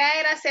la idea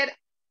era hacer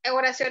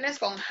oraciones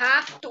con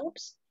have to,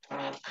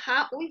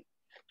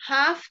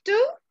 have to,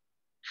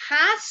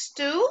 has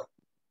to.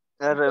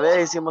 Al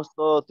revés hicimos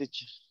todo,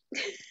 teacher.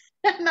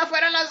 No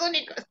fueron los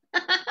únicos.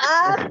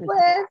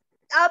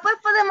 Pues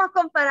podemos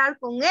comparar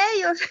con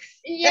ellos.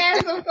 Yes,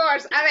 of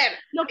course. A ver.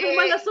 No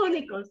fuimos los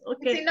únicos.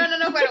 Okay. Sí, no,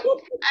 pero,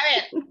 a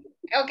ver.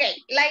 Ok,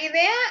 la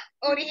idea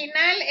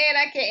original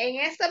era que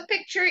en esta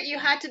picture you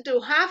had to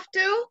do have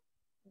to,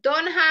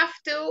 don't have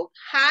to,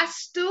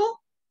 has to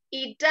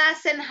y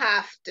doesn't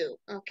have to,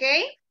 ¿ok?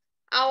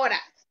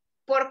 Ahora,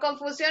 por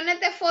confusiones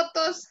de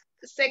fotos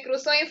se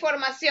cruzó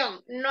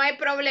información, no hay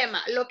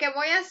problema. Lo que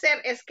voy a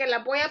hacer es que la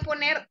voy a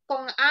poner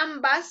con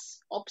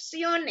ambas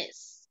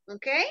opciones,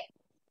 ¿ok?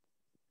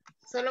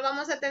 Solo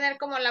vamos a tener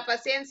como la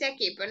paciencia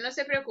aquí, pero no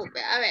se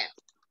preocupe. A ver,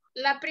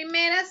 la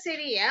primera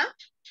sería,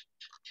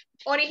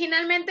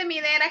 originalmente mi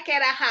idea era que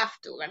era have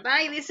to, ¿verdad?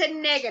 Y dice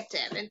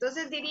negative.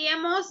 Entonces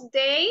diríamos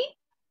they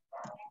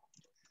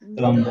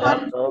don't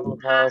have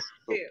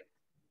to.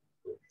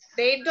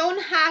 They don't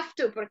have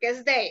to, porque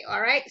es they,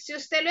 all right? Si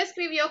usted lo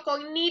escribió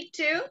con need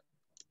to,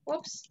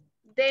 oops,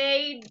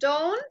 they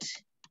don't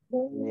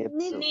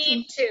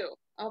need to,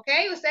 ¿ok?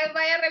 Usted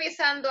vaya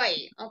revisando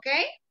ahí, ¿ok?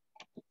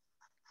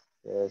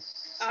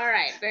 Yes. All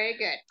right, very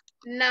good.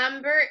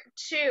 Number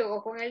 2,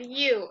 o con el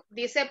you,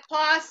 dice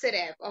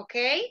positive, ¿ok?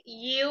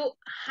 You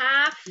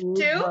have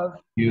to.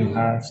 You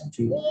have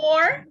to.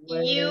 Or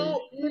you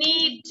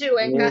need to,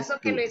 en caso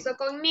que lo hizo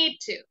con need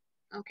to,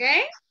 ¿ok?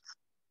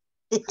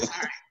 All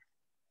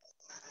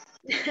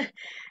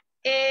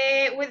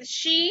right. With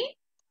she,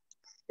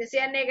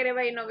 decía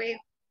negative y no vi.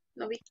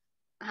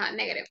 Ajá,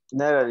 negative.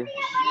 Negative.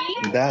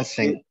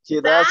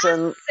 She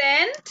doesn't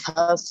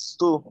has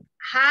to.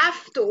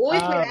 Have to. Uy,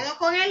 cuidado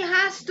con el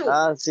has to.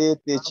 Sí,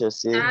 teacher,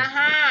 sí.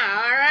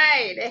 Ajá, all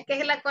right. Es que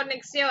es la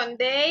conexión.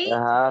 They.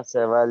 Ajá, se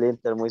va el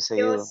inter muy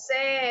seguido. Yo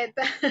sé.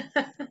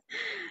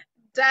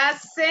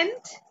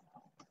 Doesn't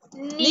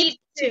need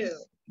to.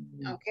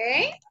 ¿Ok?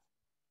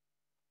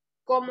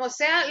 Como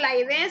sea, la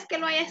idea es que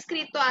lo haya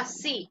escrito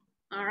así.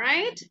 All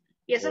right.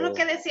 Y eso es lo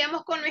que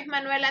decíamos con Luis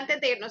Manuel antes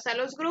de irnos a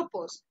los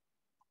grupos.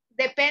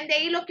 Depende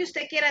ahí lo que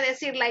usted quiera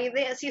decir. La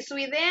idea, si su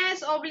idea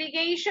es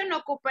obligation,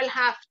 ocupa el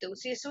have to.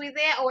 Si su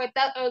idea, o el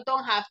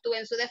don't have to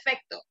en su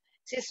defecto.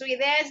 Si su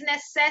idea es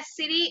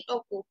necessity,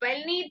 ocupa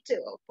el need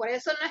to. Por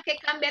eso no es que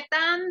cambie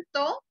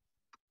tanto.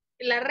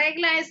 La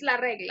regla es la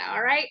regla,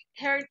 all right?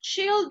 Her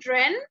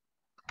children,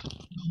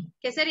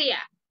 ¿qué sería?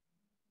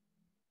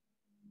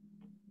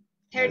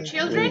 Her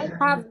children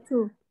Have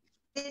to.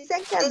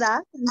 Dicen que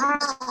da.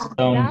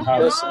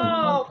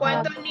 No,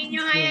 ¿cuántos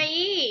niños hay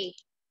ahí?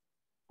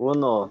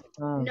 Uno.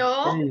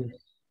 No.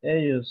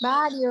 Ellos.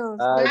 Varios.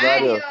 Hay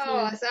varios.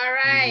 Varios. All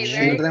right.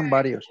 Very Children, good.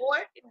 varios. Or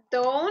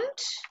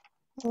don't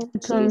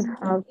Don't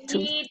have to.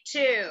 need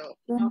to.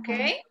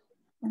 Okay.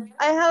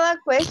 I have a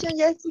question,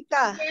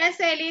 Jessica. Yes,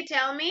 Ellie,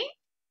 tell me.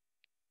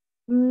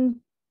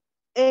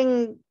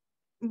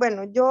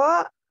 Bueno, yo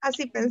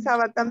así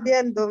pensaba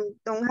también,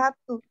 don't have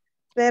to,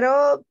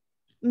 pero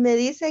me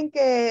dicen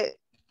que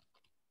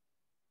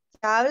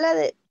habla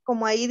de,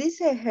 como ahí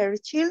dice, her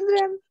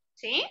children.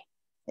 ¿Sí?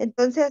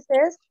 Entonces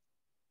es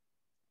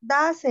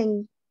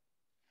doesn't.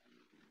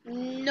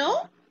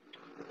 No.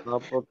 No,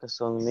 porque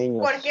son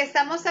niños. Porque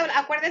estamos hablando,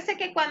 acuérdese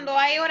que cuando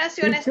hay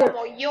oraciones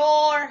como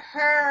your,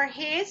 her,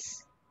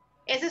 his,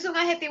 ese es un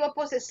adjetivo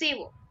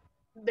posesivo.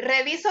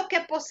 Reviso que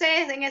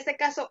posee, en este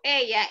caso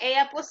ella.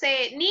 Ella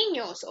posee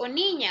niños o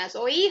niñas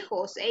o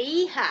hijos e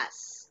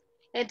hijas.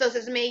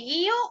 Entonces me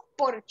guío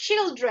por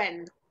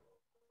children.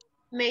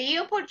 Me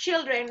guío por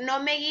children,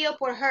 no me guío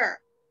por her.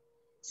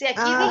 Si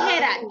aquí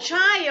dijera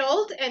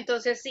child,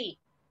 entonces sí.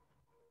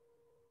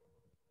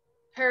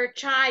 Her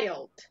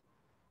child.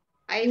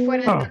 Ahí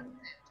fuera.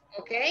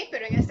 Ok,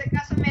 pero en este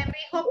caso me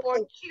rijo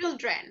por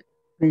children.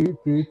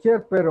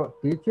 Teacher,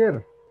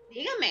 teacher.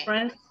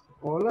 Dígame.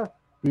 Hola,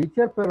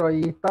 teacher, pero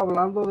ahí está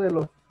hablando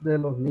de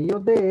los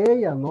niños de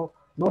ella, no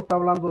está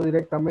hablando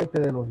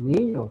directamente de los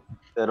niños.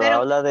 Pero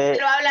habla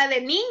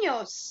de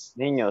niños.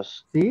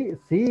 Niños.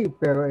 Sí,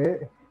 pero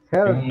her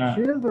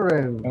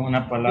children. Es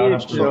una palabra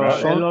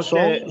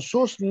Son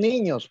sus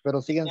niños,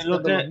 pero siguen siendo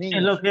los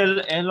niños.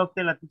 Es lo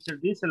que la teacher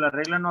dice. La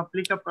regla no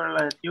aplica para el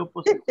adjetivo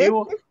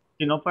positivo,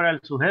 sino para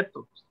el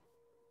sujeto.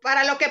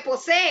 Para lo que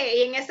posee,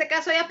 y en este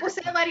caso ella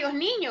posee varios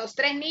niños,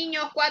 3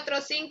 niños, 4,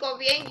 5,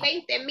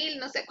 20,000,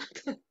 no sé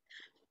cuántos.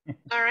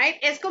 All right,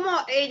 es como,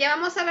 ya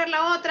vamos a ver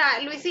la otra,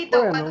 Luisito,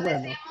 cuando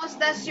decimos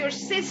that's your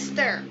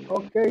sister.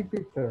 Ok,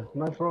 teacher,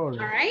 no hay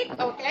problema. All right,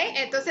 ok,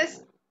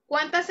 entonces,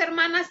 ¿cuántas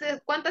hermanas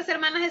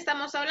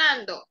estamos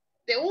hablando?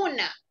 De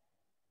una.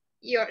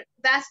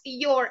 That's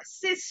your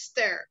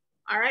sister.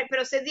 All right,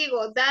 pero si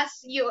digo,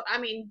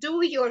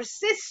 do your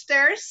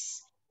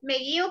sisters, me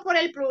guío por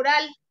el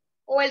plural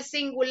o el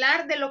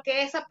singular de lo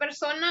que esa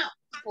persona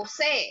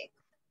posee.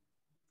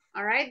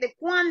 All right, de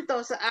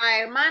cuántos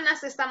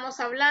hermanas estamos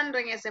hablando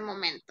en ese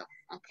momento.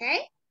 Ok.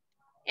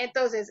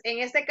 Entonces, en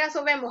este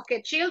caso vemos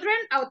que children,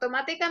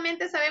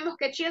 automáticamente sabemos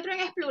que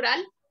children es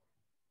plural.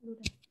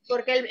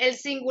 Porque el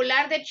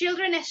singular de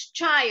children es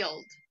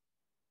child.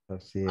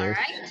 Así All es.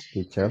 right.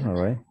 Teacher, all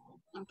right.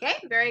 Okay,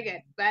 very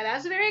good. But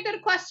that's a very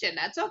good question.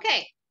 That's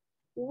okay.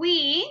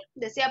 We,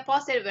 decía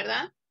positive,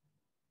 ¿verdad?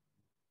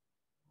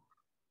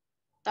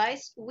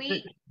 Guys,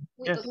 we.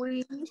 Yes.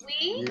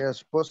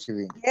 Yes,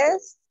 possibly.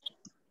 Yes.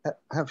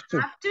 Have to.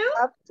 Have to?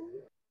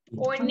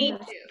 Or need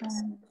to?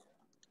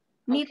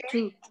 Need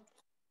to.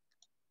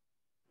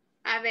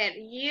 A ver,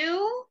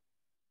 you.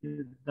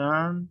 You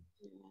don't.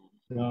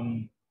 You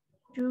don't.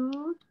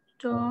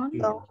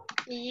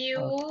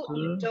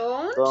 You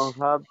don't. Don't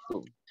have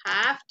to.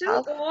 Have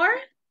to or?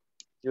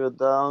 You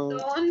don't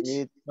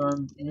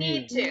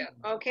need to.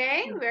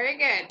 Okay, very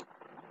good.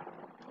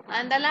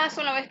 Ándala,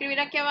 solo voy a escribir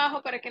aquí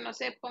abajo para que no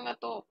se ponga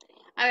todo.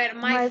 A ver,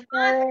 my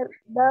father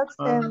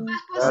doesn't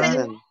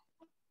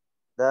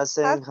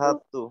have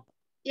to.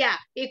 Ya,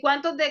 ¿y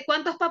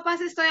cuántos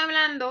papás estoy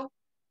hablando?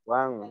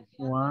 One.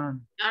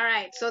 All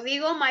right, so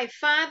digo my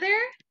father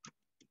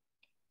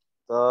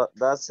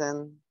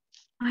doesn't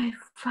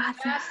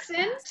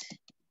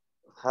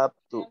have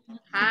to.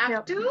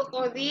 Have to,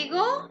 o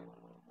digo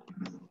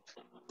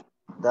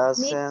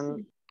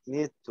doesn't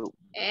need to.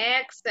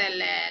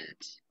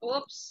 Excellent.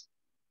 Oops.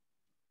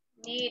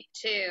 Need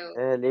to.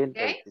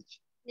 Okay.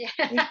 Yeah.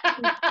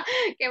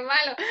 Qué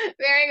malo.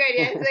 Very good.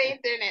 Yes, the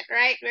internet.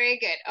 Right. Very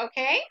good.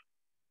 Okay.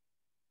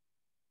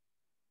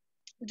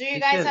 Do you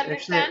guys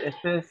understand?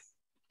 Este es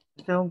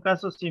un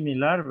caso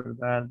similar,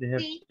 ¿verdad? De her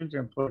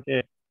children,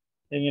 porque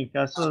en el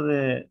caso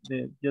de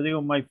yo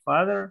digo my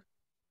father,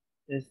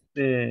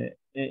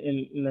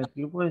 el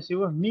adjetivo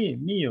posesivo es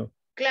mío.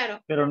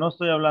 Claro. Pero no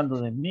estoy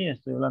hablando de mí,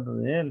 estoy hablando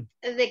de él.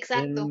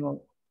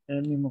 Exacto. Es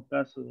el mismo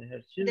caso de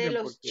her children. De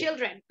los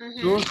children.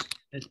 Sus,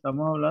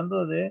 estamos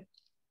hablando de,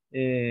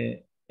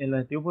 el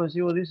adjetivo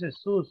posesivo dice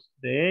sus,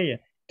 de ella.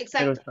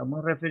 Exacto. Pero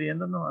estamos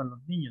refiriéndonos a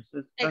los niños.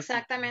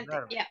 Exactamente,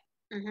 ya.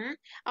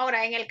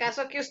 Ahora, en el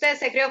caso que usted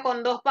se crió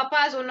con dos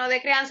papás, uno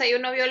de crianza y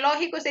uno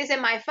biológico, usted dice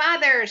my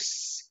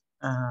father's.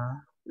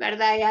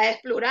 ¿Verdad? Ya es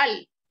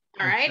plural.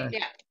 All right,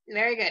 yeah,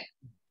 very good.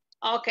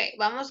 Ok,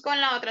 vamos con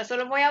la otra.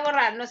 Solo voy a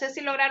borrar. No sé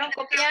si lograron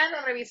copiar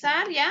o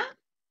revisar, ¿ya?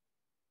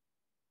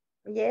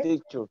 Yes.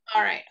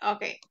 All right,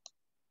 ok.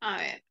 A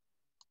ver.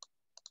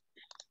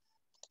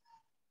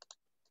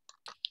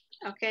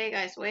 Okay,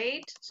 guys,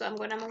 wait. So I'm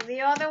going to move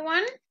the other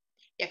one.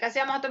 Ya casi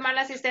vamos a tomar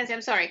la asistencia.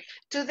 I'm sorry.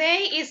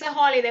 Today is a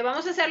holiday.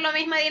 Vamos a hacer la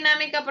misma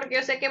dinámica porque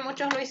yo sé que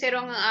muchos lo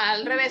hicieron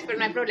al revés, pero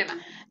no hay problema.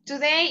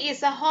 Today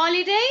is a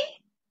holiday.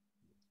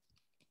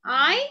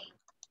 I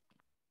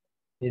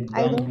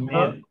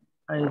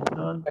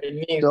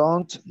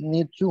don't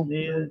need to.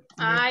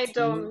 I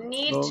don't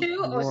need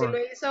to. O si lo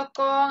hizo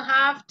con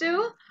have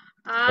to.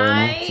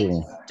 I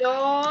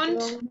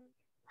don't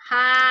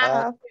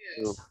have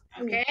to.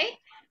 Ok.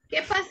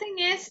 ¿Qué pasa en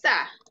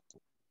esta?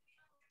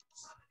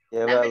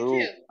 Lleva Number do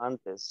 2.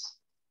 antes.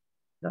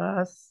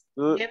 Das.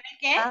 ¿Lleva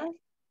qué?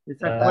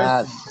 Esa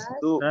Das.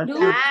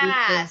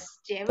 Das.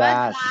 Lleva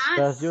That's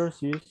das. your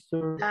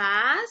sister.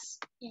 Das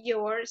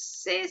your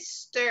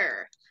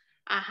sister.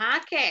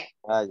 Ajá, ¿qué?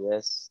 Ah,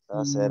 yes.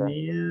 Das era.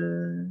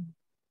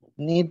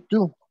 Need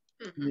to.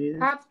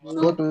 Have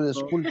Go to. to the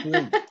school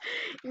today.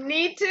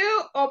 Need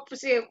to, o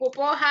si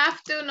ocupo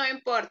have to, no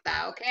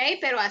importa, ¿ok?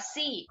 Pero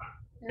así,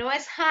 no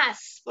es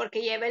has,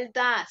 porque lleva el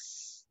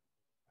das.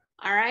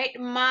 All right,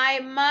 my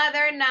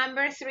mother,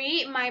 number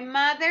 3, my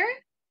mother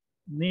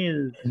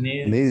Needs.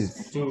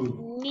 needs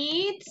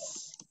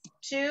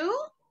to,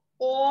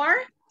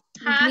 or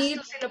has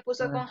to, si lo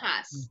puso con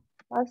has.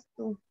 Has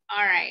to.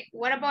 All right,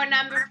 what about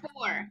number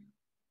 4?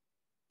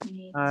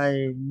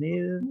 I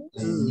need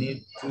to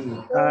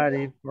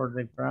study for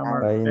the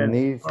grammar I test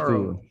need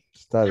tomorrow. to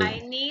study. I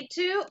need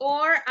to,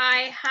 or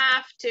I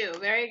have to.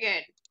 Very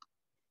good.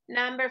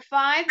 Number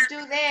 5,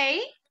 do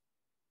they?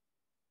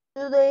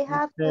 Do they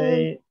have to?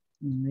 They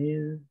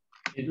need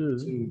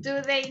to.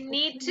 Do they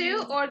need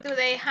to, or do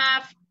they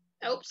have,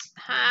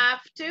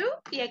 have to?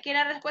 Y aquí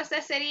la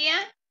respuesta sería,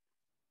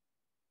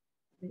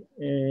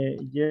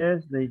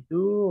 Yes, they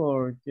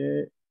do,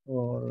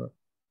 or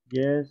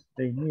yes,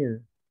 they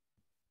need.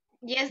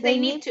 yes, they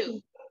need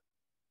to.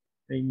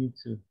 They need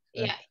to.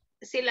 Yeah.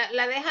 Si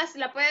la dejas,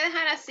 la puede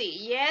dejar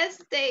así.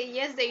 Yes,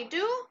 they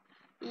do.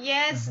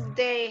 Yes,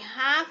 they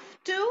have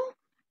to.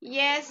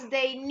 Yes,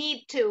 they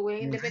need to.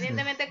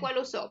 Independientemente cuál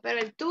usó. Pero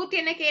el to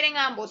tiene que ir en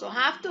ambos. O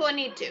have to o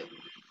need to.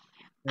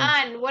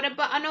 And what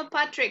about, no,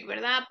 Patrick,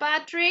 ¿verdad?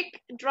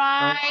 Patrick,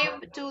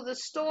 drive to the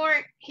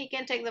store. He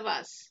can take the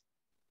bus.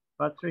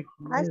 Patrick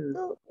Has needs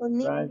to or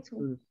need drive to?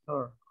 to the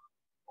store.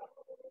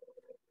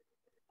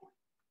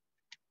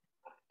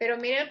 Pero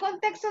mire el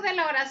contexto de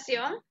la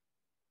oración.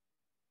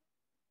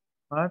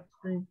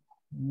 Patrick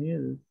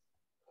needs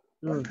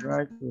to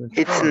drive to the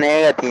store. It's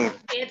negative.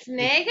 It's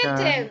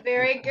negative.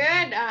 Very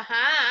good.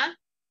 Ajá.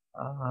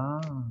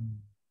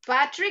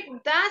 Patrick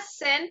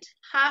doesn't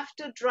have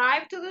to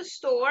drive to the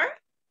store.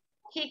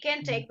 He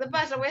can take the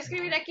bus. Lo voy a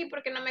escribir aquí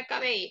porque no me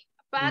cabe ahí.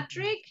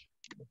 Patrick,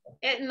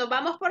 nos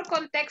vamos por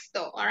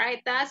contexto. All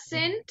right.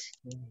 Doesn't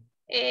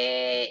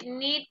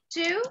need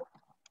to,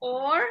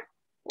 or,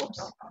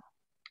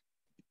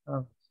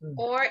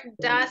 or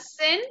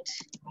doesn't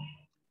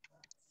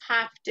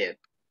have to.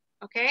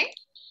 Okay.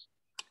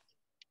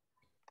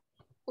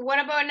 What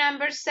about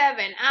number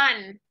 7?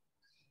 Anne.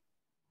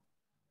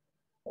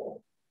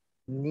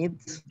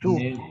 Needs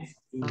to.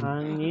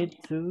 I need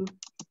to.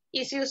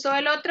 ¿Y si usó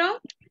el otro?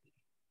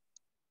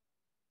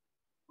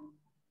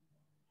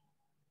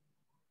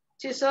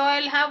 Si usó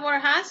el have or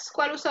has,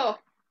 ¿cuál usó?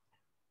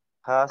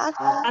 Has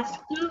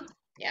to.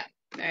 Yeah,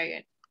 very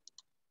good.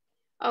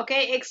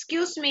 Okay,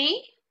 excuse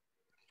me.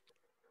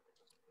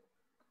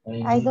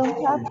 I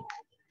don't have.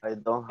 I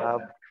don't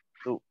have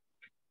to.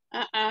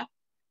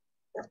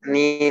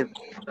 Need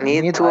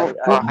to I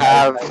or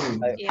have.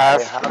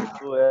 have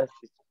to.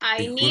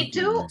 I need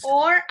to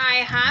or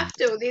I have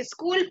to.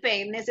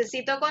 Disculpe,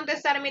 necesito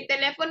contestar mi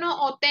teléfono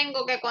o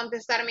tengo que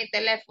contestar mi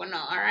teléfono.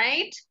 All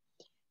right.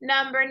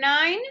 Number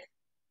 9.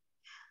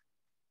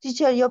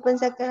 Teacher, yo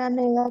pensé que era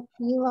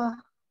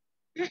negativa.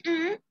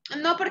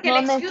 No, porque No,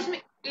 el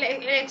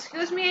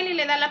excuse me y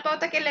le da la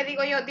pauta que le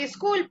digo yo,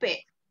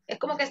 disculpe. Es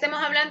como que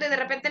estemos hablando y de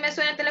repente me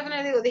suena el teléfono y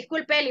le digo,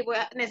 disculpe, Eli,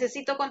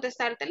 necesito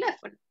contestar el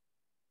teléfono.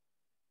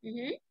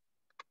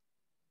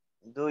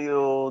 Do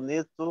you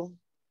need to?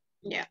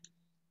 Yeah.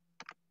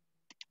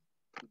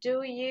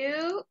 Do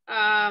you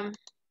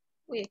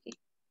uy, aquí.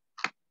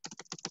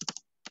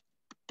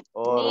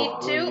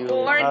 Need to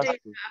or do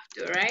you have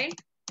to, right?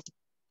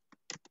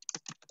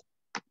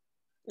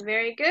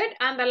 Very good.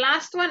 And the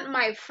last one,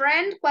 my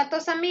friend.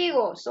 ¿Cuántos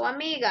amigos o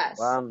amigas?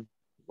 One.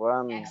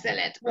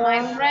 Excellent.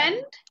 My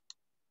friend.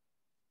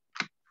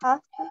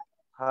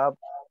 Have.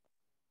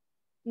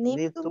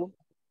 Need to.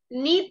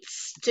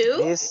 Needs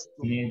to.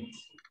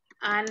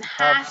 And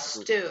has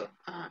to.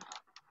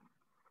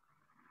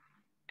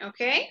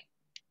 Ok.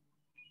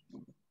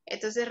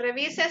 Entonces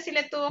revise si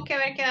le tuvo que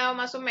haber quedado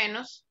más o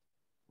menos.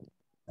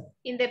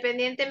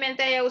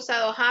 Independientemente haya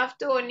usado have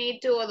to o need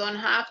to o don't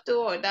have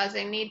to o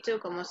doesn't need to,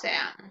 como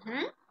sea.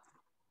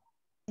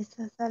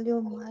 Esa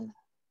salió mal.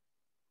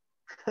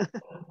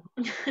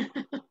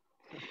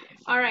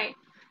 All right.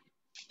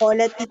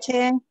 Hola,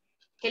 teacher.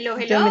 Hello,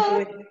 Yo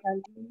hello.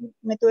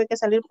 me tuve que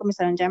salir porque me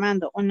estaban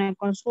llamando. Una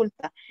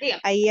consulta.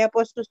 Dígame. Ahí ha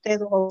puesto usted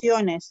dos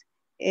opciones.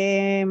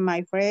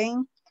 My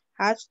friend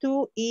has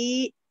to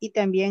y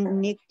también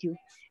need to.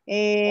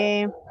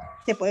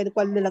 Se puede,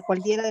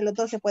 cualquiera de los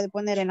dos se puede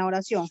poner en la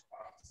oración.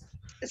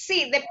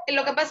 Sí,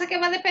 lo que pasa es que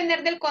va a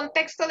depender del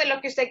contexto de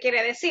lo que usted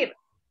quiere decir.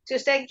 Si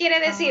usted quiere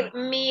decir,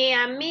 mi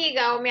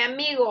amiga o mi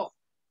amigo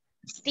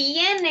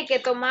tiene que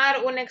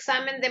tomar un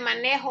examen de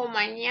manejo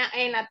mañana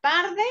en la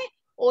tarde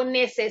o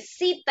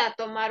necesita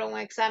tomar un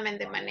examen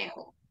de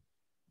manejo.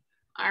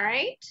 All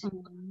right.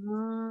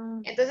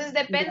 Entonces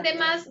depende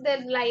más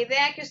de la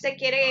idea que usted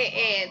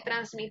quiere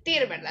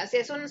transmitir, ¿verdad? Si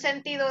es un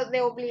sentido de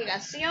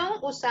obligación,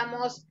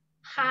 usamos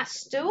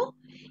has to.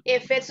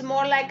 If it's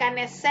more like a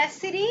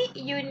necessity,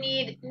 you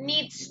need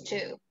needs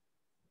to.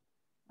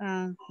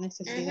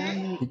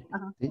 Necesidad.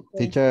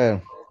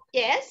 Teacher,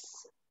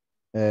 Yes.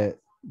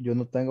 yo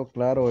no tengo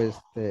claro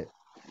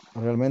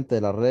realmente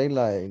la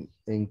regla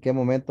en qué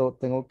momento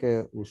tengo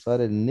que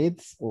usar el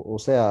needs, o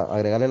sea,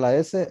 agregarle la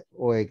S,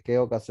 o en qué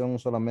ocasión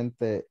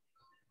solamente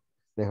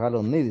dejar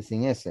los needs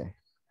sin S.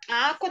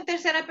 Con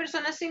tercera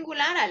persona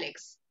singular,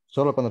 Alex.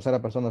 Solo con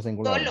tercera persona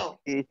singular. Solo.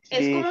 Es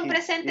como un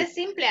presente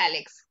simple,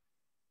 Alex.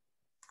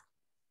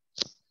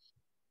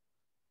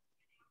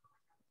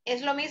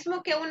 Es lo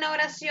mismo que una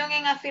oración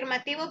en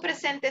afirmativo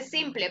presente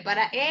simple.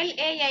 Para él,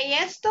 ella y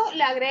esto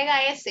le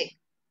agrega S.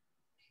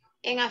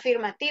 En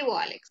afirmativo,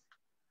 Alex.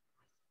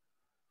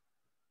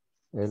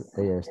 Él,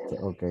 ella,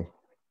 ok.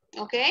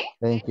 Ok.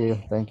 Thank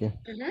you.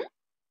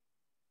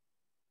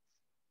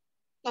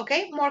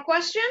 Okay, more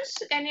questions?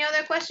 Any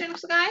other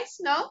questions, guys?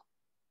 No?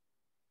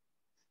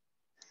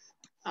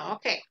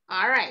 Okay,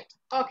 all right.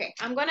 Okay,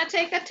 I'm going to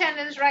take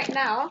attendance right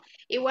now.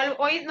 Igual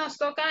hoy nos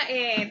toca,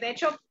 de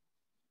hecho,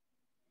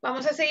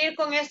 vamos a seguir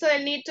con esto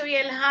del need to y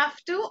el have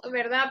to,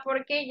 ¿verdad?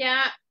 Porque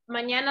ya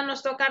mañana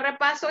nos toca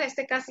repaso.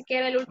 Este casi que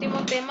era el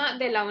último tema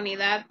de la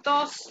unidad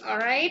 2,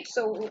 all right?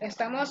 So,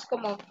 estamos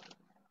como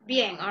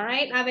bien, all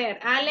right? A ver,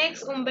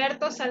 Alex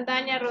Humberto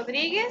Saldaña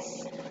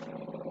Rodríguez.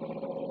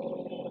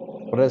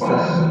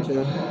 Present,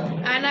 teacher.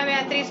 Ana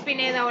Beatriz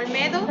Pineda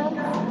Olmedo.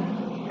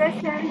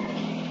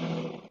 Present.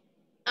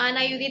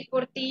 Ana Judith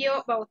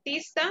Portillo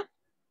Bautista.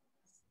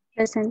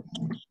 Present.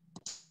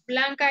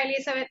 Blanca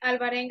Elizabeth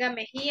Alvarenga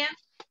Mejía.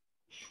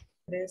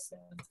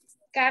 Present.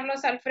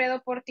 Carlos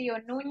Alfredo Portillo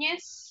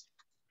Núñez.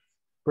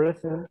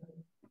 Present.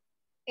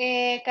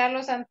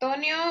 Carlos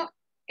Antonio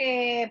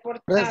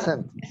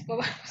Present.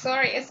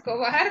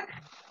 Escobar.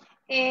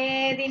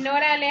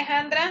 Dinora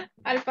Alejandra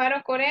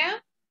Alfaro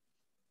Correa.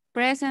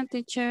 Present,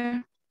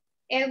 teacher.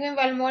 Edwin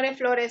Valmore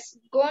Flores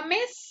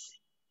Gómez.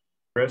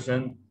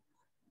 Present.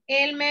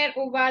 Elmer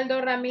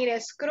Ubaldo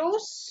Ramírez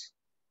Cruz.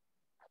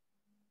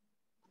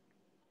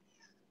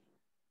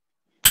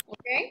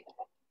 Okay.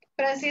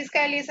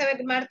 Francisca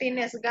Elizabeth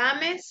Martínez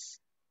Gámez.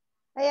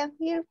 I am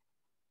here.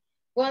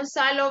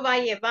 Gonzalo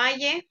Valle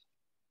Valle.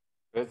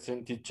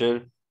 Present,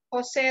 teacher.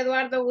 José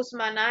Eduardo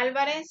Guzmán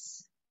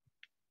Álvarez.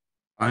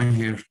 I'm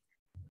here.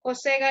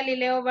 José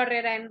Galileo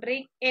Barrera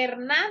Enrique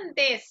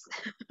Hernández.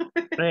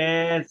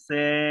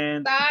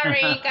 Present.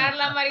 Sorry,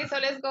 Carla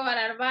Marisol Escobar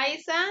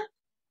Arbaiza.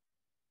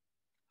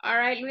 All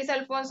right, Luis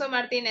Alfonso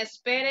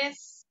Martínez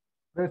Pérez.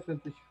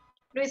 Present, teacher.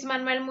 Luis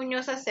Manuel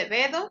Muñoz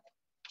Acevedo.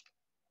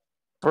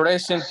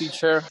 Present,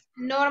 teacher.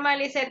 Norma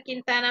Elizabeth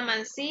Quintana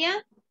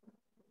Mancía.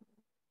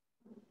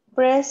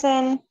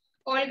 Present.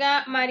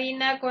 Olga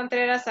Marina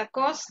Contreras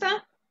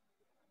Acosta.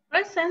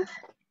 Present.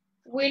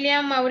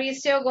 William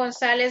Mauricio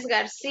González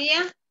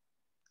García.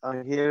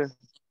 I'm here.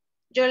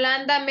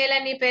 Yolanda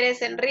Melanie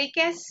Pérez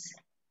Enríquez.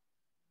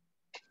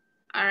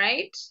 All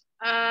right.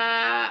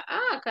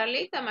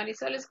 Carlita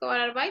Marisol Escobar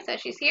Arbaiza,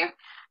 she's here.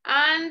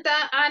 And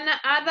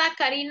Ada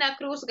Karina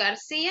Cruz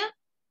García.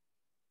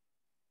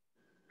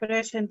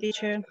 Present,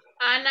 teacher.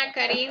 Ana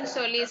Karin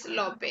Solís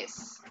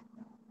López.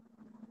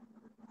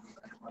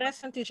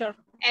 Present, teacher.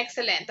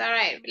 Excellent. All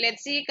right.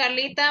 Let's see,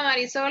 Carlita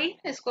Marisol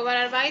Escobar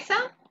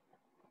Arbaiza.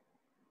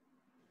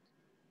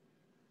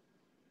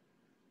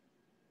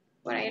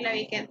 Por ahí la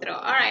vi que entró.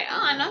 All right.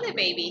 Oh, another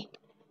baby.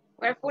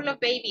 We're full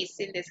of babies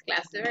in this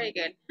class. Very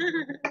good.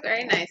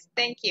 Very nice.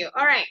 Thank you.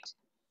 All right.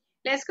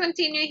 Let's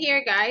continue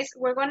here, guys.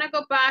 We're going to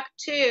go back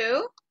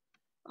to...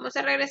 Vamos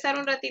a regresar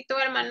un ratito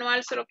al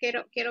manual. Solo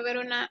quiero ver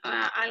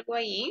algo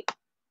ahí.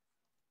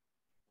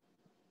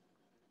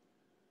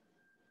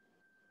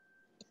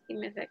 Give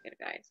me a second,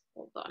 guys.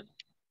 Hold on.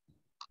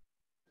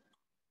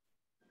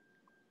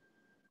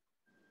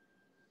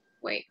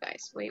 Wait,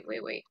 guys. Wait.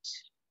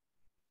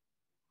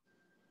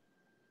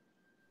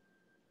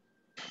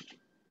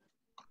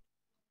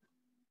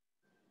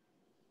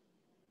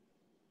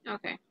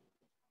 Okay.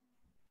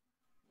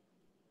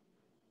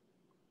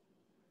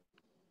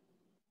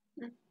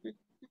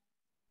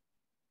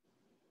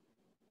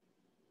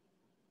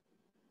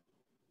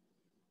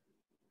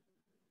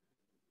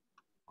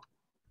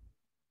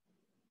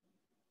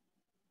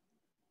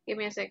 Give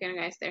me a second,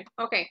 guys, there.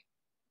 Okay.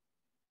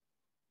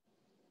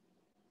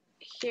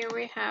 Here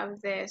we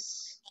have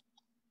this.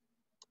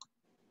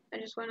 I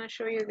just want to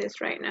show you this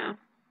right now.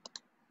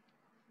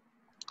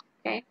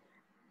 Okay.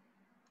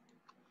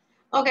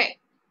 Okay.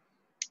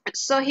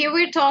 So here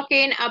we're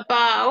talking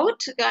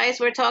about,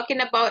 guys, we're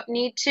talking about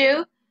need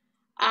to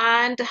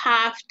and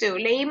have to.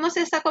 ¿Leímos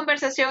esta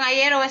conversación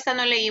ayer o esta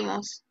no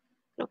leímos?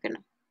 Creo que no.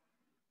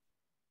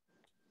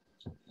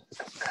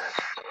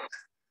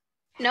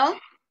 No?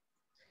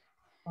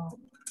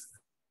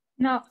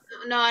 No.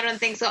 No, I don't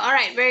think so. All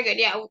right, very good.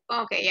 Yeah,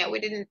 okay, yeah, we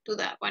didn't do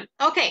that one.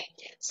 Okay,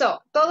 so,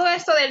 todo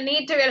esto del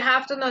need to y el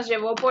have to nos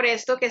llevó por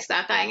esto que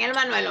está acá en el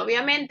manual,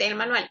 obviamente, el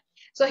manual.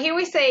 So here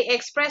we say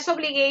express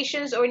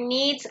obligations or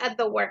needs at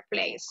the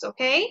workplace,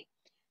 okay?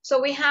 So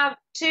we have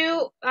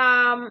two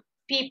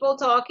people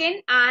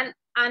talking, Anne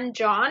and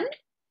John.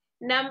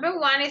 Number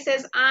one, it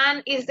says,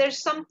 Anne, is there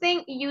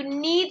something you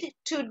need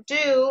to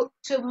do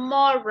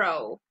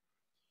tomorrow?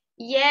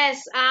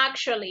 Yes,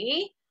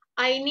 actually,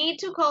 I need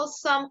to call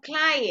some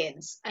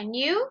clients. And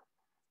you?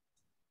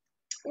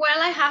 Well,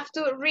 I have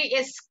to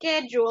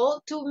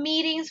reschedule 2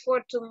 meetings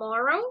for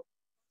tomorrow.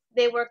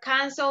 They were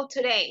canceled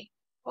today.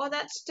 Oh,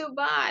 that's too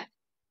bad.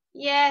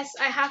 Yes,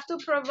 I have to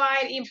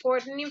provide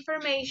important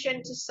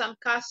information to some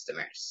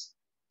customers.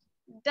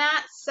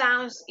 That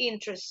sounds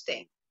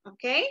interesting,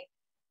 okay?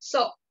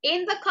 So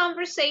in the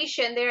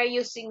conversation, they are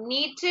using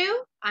need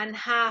to and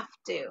have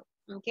to,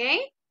 okay?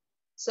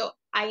 So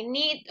I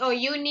need, or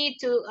you need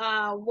to,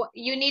 what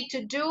you need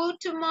to do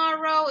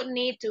tomorrow,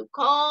 need to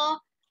call,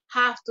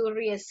 have to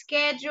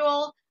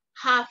reschedule,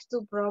 have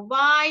to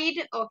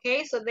provide,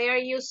 okay? So they are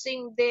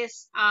using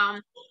this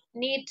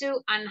need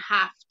to and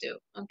have to,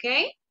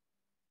 okay?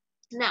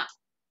 Now,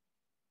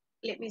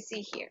 let me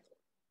see here.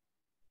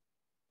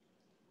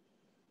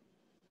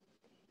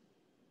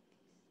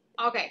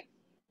 Okay.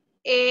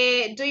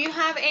 Do you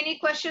have any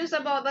questions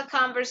about the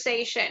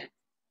conversation?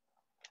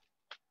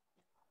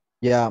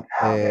 Yeah,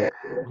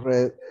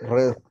 reschedule.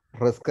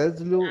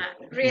 No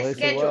es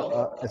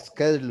igual a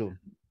schedule.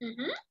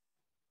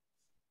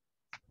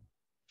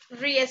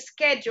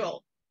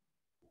 Reschedule.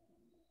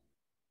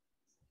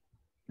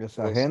 Es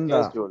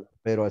agenda,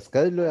 pero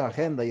schedule es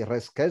agenda y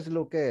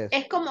reschedule ¿qué es?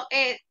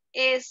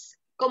 Es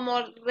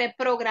como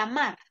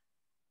reprogramar.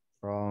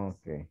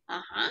 Okay.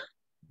 Ajá.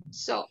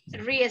 So,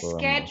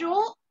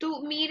 reschedule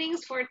 2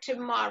 meetings for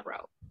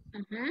tomorrow.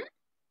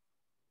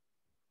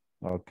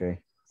 Okay.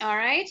 All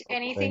right.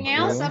 Anything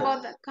else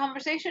about the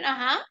conversation?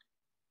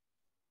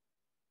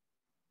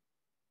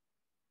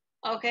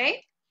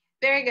 Okay.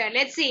 Very good.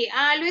 Let's see.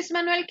 Luis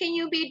Manuel, can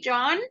you be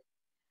John?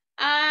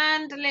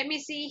 And let me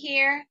see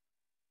here.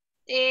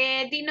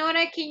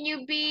 Dinora, can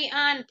you be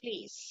Anne,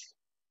 please?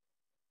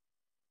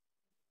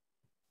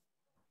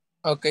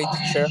 Okay,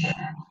 teacher.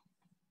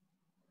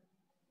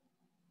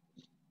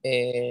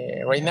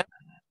 Right now?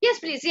 Yes,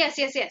 please.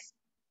 Yes.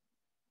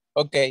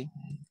 Okay.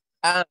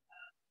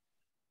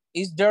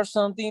 Is there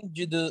something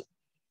you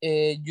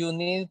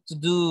need to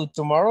do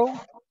tomorrow?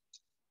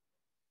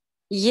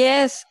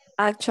 Yes,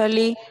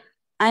 actually,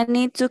 I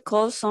need to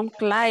call some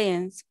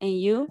clients.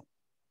 And you?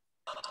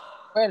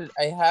 Well,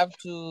 I have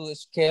to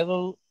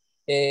schedule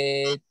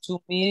 2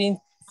 meetings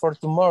for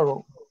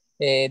tomorrow.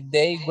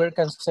 They were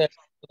canceled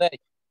today.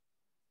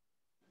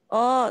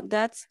 Oh,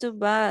 that's too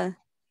bad.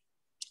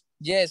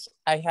 Yes,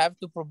 I have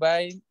to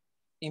provide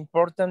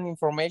important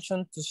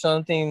information to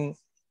something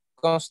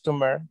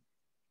customer.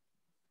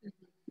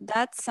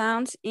 That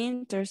sounds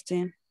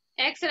interesting.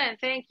 Excellent.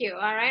 Thank you.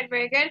 All right.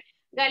 Very good.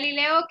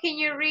 Galileo, can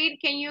you read?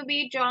 Can you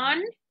be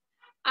John?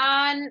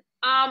 And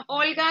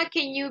Olga,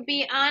 can you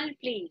be Anne,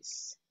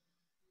 please?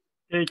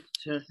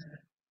 Teacher.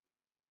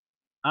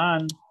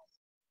 And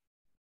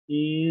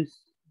is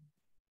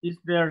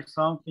there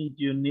something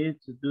you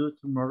need to do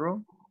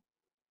tomorrow?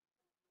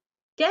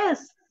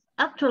 Yes,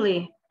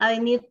 actually, I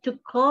need to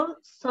call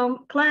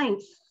some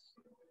clients.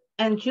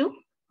 And you?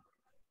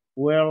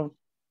 Well,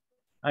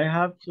 I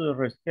have to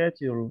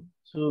reschedule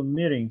 2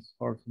 meetings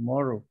for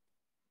tomorrow.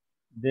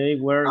 They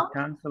were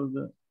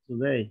canceled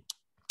today.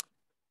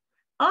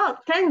 Oh,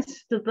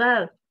 thanks, too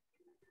bad.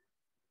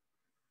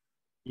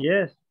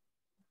 Yes,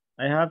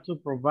 I have to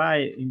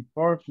provide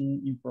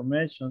important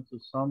information to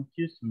some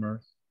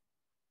customers.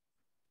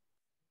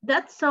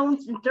 That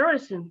sounds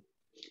interesting.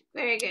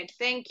 Very good.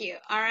 Thank you.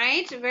 All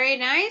right. Very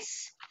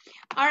nice.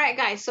 All right,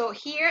 guys. So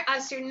here,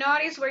 as you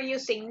notice, we're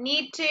using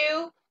need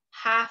to,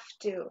 have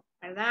to,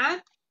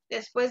 ¿verdad?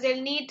 Después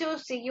del need to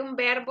sigue un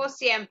verbo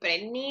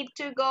siempre. Need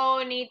to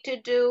go, need to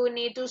do,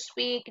 need to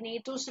speak,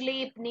 need to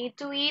sleep, need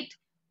to eat,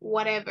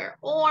 whatever.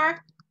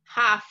 Or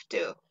have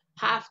to.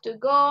 Have to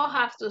go,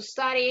 have to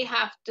study,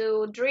 have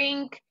to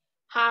drink,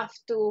 have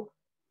to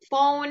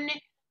phone,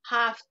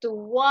 have to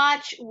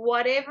watch,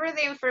 whatever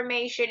the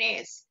information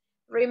is.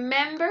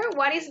 Remember,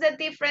 what is the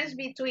difference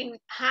between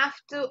have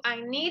to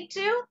and need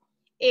to?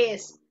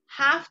 Is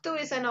have to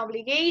is an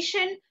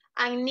obligation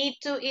and need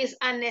to is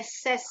a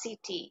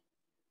necessity.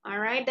 All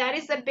right, that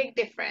is the big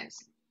difference.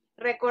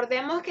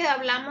 Recordemos que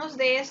hablamos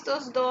de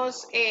estos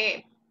dos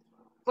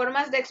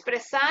formas de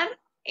expresar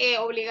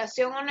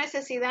obligación o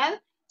necesidad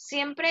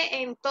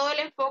siempre en todo el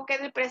enfoque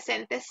del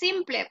presente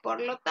simple.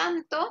 Por lo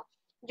tanto,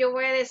 yo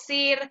voy a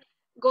decir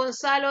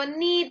Gonzalo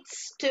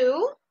needs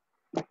to,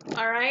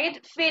 all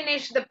right,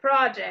 finish the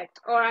project.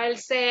 Or I'll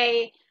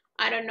say,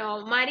 I don't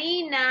know,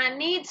 Marina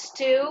needs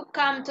to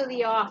come to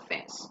the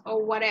office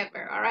or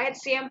whatever, all right,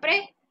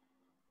 siempre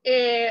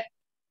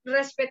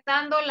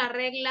respetando la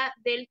regla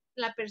de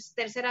la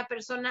tercera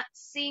persona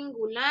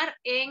singular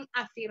en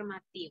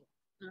afirmativo.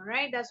 All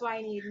right, that's why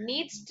I need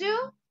needs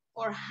to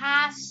or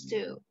has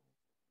to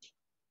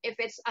if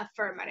it's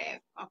affirmative,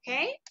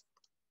 okay?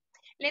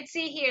 Let's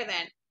see here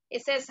then.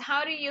 It says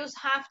how to use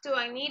have to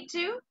and need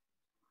to.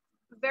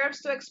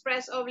 verbs to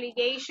express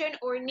obligation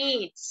or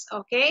needs,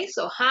 okay?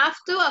 So have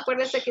to,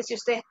 acuérdese que si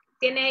usted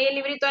tiene ahí el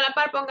librito a la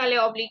par, póngale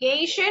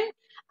obligation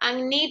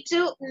and need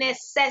to,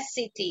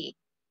 necessity.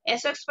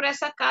 Eso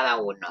expresa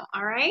cada uno,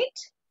 all right?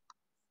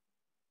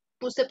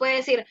 Usted puede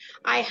decir,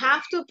 I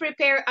have to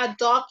prepare a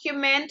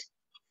document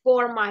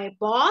for my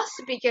boss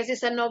because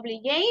it's an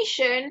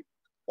obligation,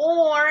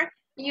 or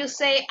you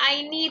say,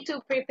 I need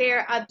to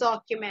prepare a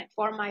document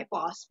for my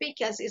boss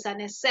because it's a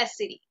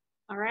necessity,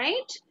 all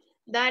right?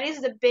 That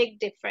is the big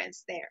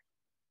difference there.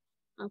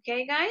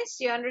 Okay, guys,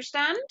 you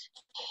understand?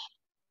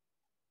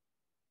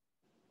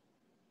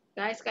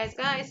 Guys,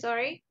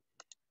 sorry.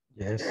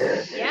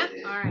 Yes. Yeah,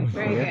 all right,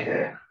 very Yeah.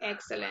 good.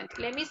 Excellent.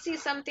 Let me see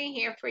something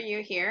here for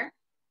you here.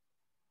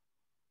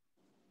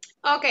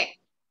 Okay.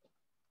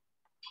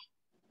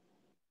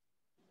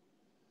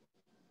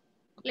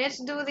 Let's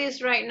do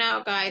this right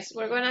now, guys.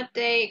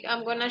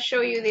 I'm gonna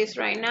show you this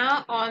right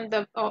now on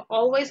the,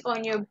 always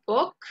on your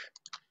book.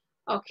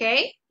 Ok,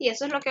 y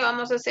eso es lo que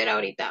vamos a hacer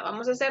ahorita.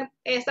 Vamos a hacer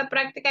esta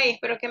práctica y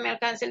espero que me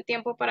alcance el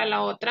tiempo para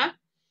la otra.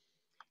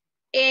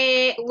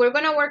 We're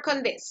gonna work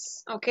on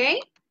this,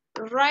 okay?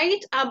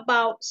 Write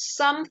about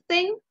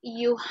something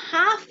you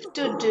have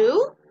to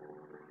do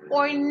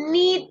or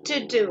need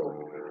to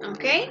do,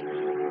 okay?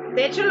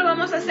 De hecho, lo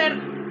vamos a hacer.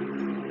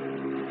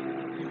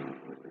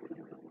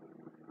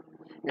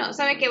 No,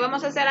 ¿sabe qué?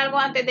 Vamos a hacer algo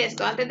antes de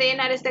esto, antes de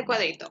llenar este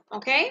cuadrito,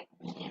 okay?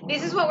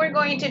 This is what we're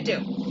going to do.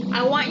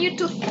 I want you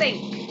to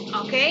think,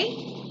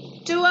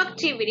 okay? 2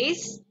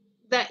 activities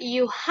that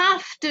you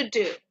have to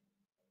do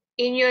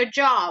in your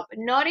job,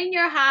 not in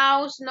your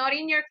house, not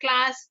in your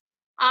class,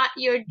 at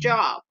your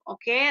job,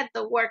 okay, at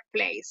the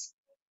workplace.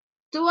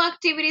 2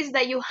 activities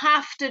that you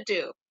have to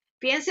do.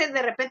 De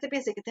repente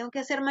piense que tengo que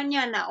hacer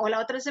mañana o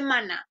la otra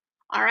semana.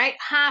 All right,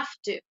 have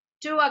to.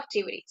 2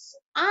 activities.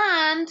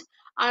 And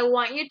I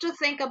want you to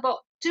think about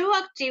 2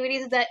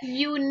 activities that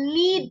you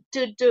need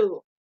to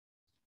do.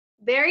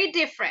 Very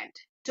different.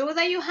 2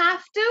 that you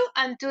have to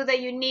and 2 that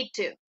you need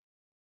to.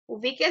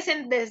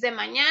 Ubíquese desde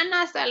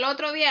mañana hasta el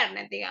otro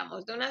viernes,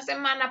 digamos, de una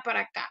semana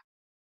para acá.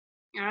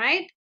 All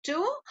right?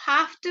 2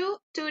 have to,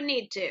 2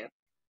 need to.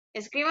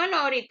 Escríbanlo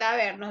ahorita, a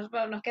ver, nos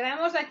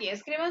quedamos aquí.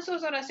 Escriban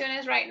sus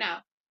oraciones right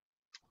now.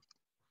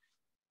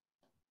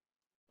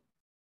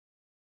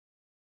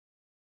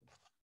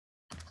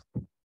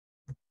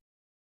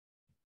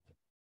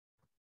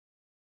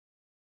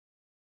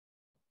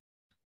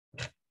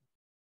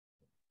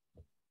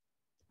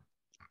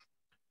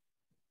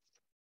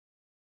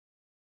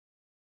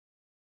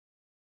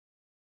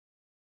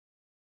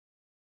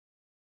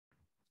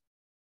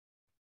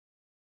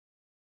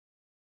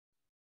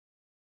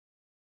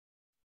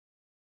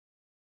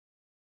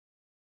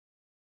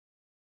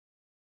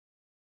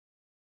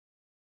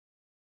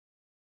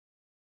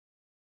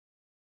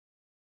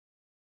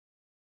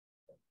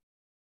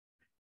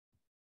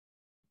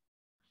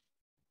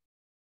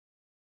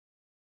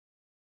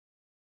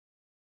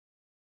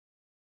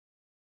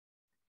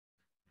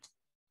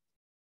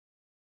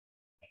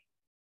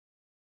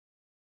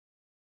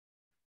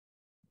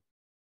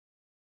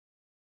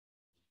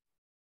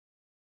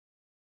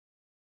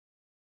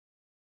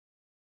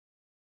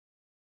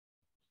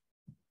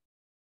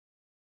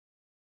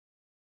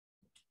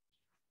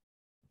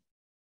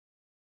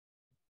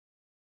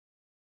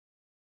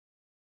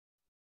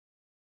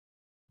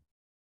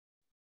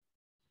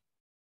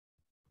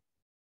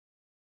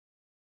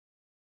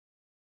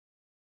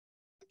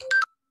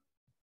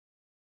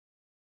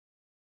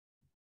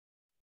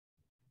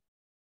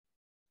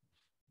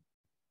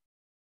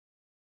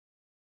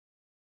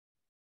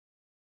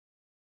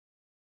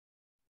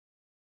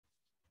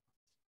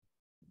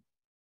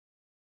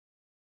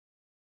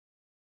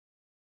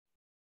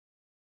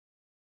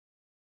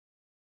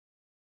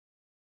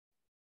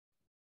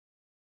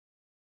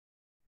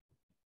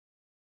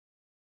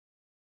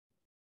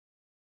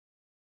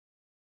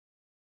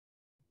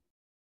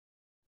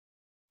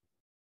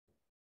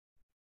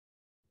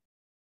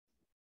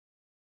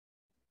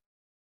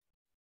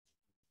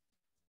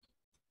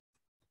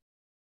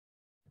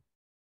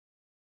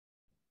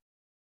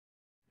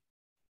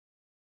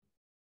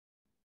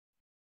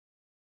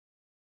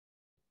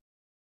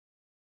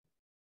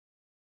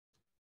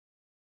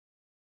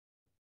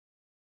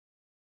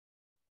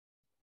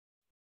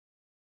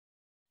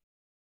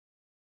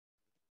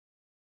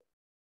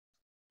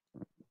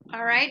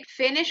 All right,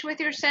 finish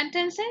with your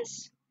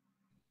sentences.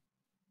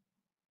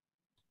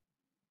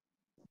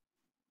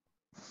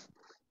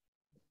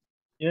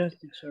 Yes,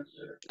 teacher.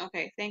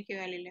 Okay, thank you,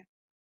 Galilea.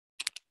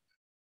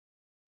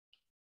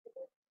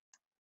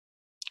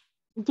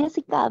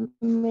 Jessica,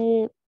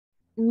 me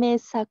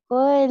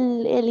sacó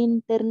el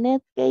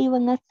internet que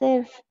iban a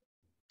hacer.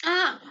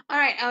 All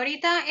right,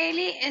 ahorita,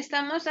 Eli,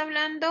 estamos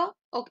hablando,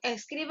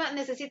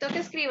 necesito que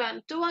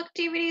escriban 2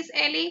 activities,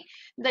 Eli,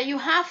 that you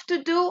have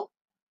to do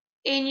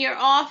in your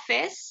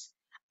office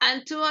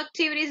and 2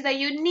 activities that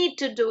you need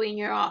to do in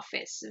your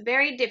office.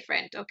 Very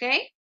different,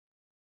 okay?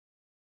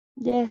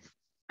 Yes.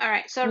 All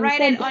right, so write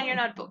it on your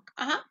notebook.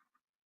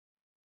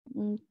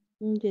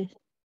 Yes.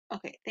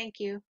 Okay,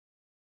 thank you.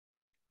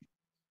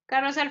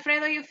 Carlos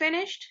Alfredo, you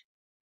finished?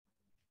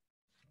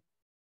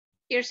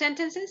 Your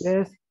sentences?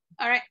 Yes.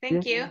 All right,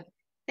 thank Yes. you.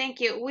 Thank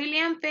you.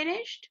 William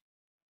finished?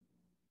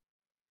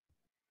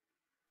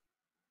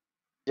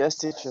 Yes,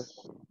 teacher.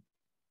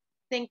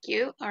 Thank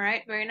you. All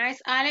right, very nice.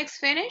 Alex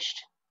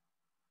finished?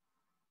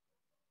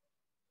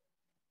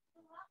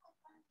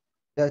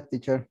 Yes,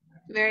 teacher.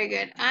 Very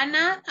good.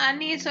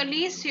 Annie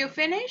Solis, you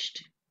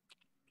finished?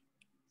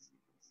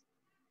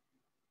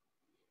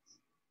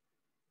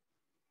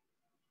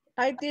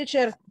 Ay,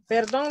 teacher,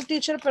 perdón,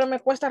 teacher, pero me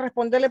cuesta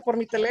responderle por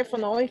mi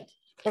teléfono hoy,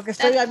 porque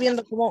estoy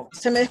viendo cómo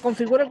se me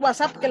desconfigura el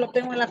WhatsApp, que lo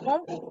tengo en la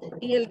compu,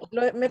 y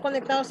me he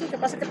conectado así, que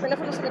pasa que el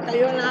teléfono se me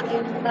cayó en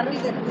el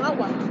barril de con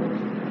agua,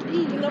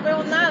 y no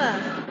veo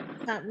nada.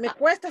 O sea, me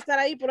cuesta estar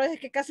ahí, pero es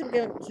que casi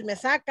que se me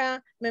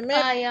saca, me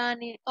meto. Ay,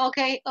 Annie.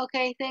 Okay,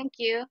 thank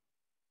you.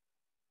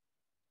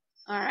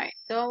 All right,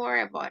 don't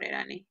worry about it,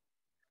 Annie.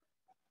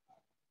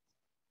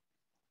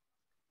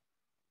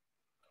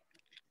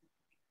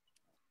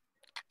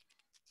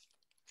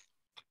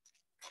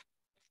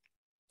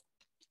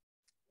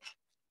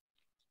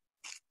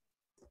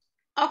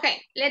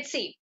 Okay, let's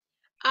see.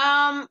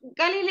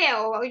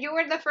 Galileo, you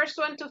were the first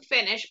one to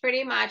finish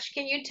pretty much.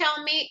 Can you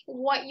tell me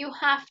what you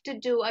have to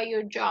do at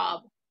your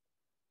job?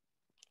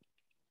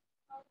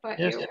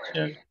 Yes,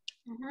 teacher.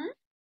 Mm-hmm.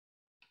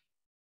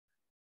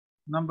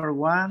 Number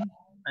 1,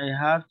 I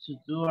have to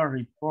do a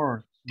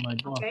report to my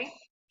boss. Okay.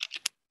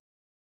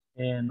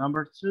 And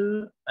number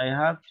 2, I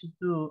have to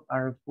do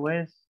a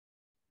request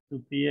to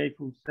PA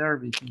Full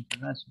Service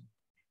International.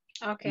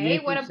 Okay.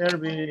 PA Full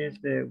Service is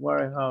the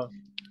warehouse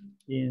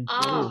in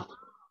Peru.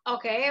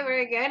 Okay,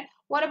 very good.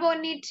 What about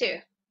need to?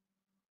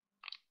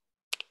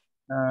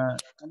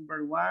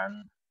 Number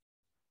 1,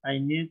 I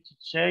need to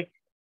check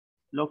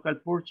local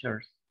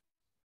purchase.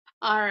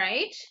 All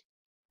right.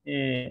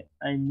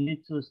 I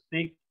need to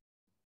speak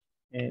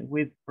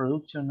with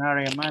production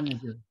area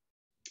manager.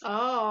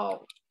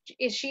 Oh,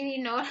 is she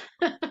not?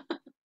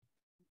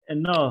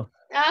 No.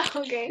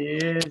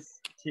 Okay.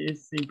 She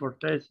is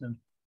importation.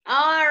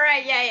 All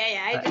right,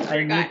 yeah. I just I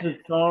forgot. need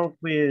to talk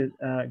with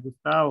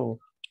Gustavo.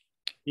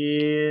 He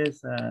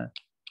is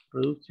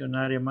production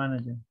area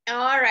manager.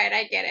 All right,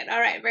 I get it. All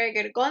right, very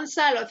good.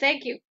 Gonzalo,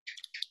 thank you.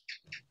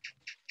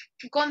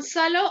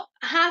 Gonzalo,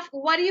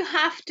 what do you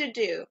have to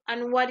do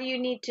and what do you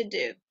need to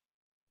do?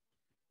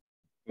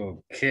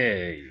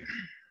 Okay.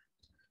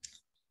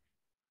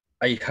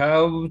 I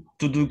have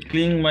to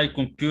clean my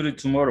computer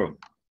tomorrow.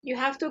 You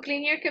have to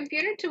clean your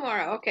computer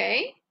tomorrow,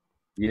 okay?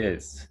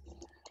 Yes.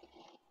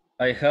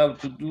 I have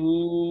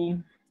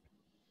to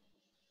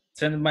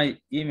send my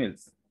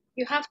emails.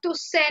 You have to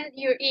send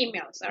your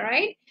emails, all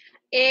right?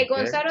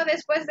 Gonzalo,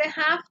 después de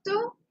have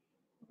to,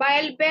 va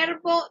el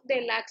verbo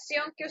de la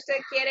acción que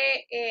usted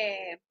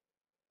quiere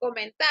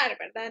comentar,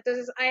 ¿verdad?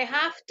 Entonces, I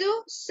have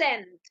to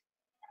send,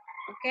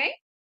 okay?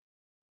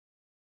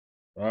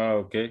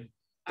 Okay.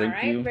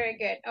 Thank you. Very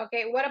good.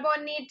 Okay, what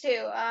about need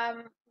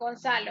to,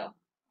 Gonzalo?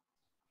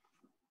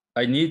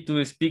 I need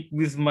to speak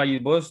with my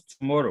boss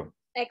tomorrow.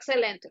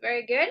 Excellent,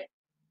 very good.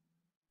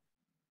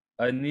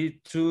 I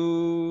need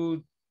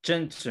to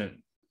change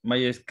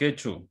my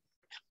schedule.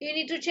 You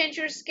need to change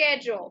your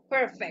schedule.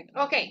 Perfect.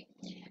 Okay.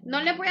 No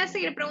le voy a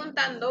seguir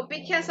preguntando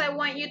because I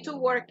want you to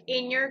work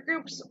in your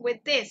groups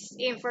with this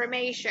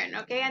information,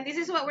 okay? And this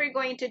is what we're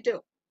going to do.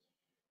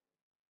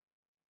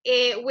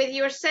 With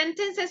your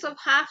sentences of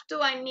have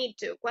to and need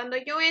to. Cuando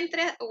yo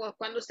entre, o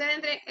cuando usted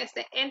entre,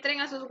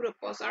 entren a sus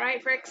grupos, all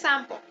right? For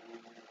example,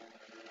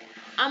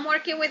 I'm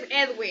working with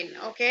Edwin,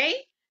 okay?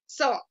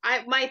 So,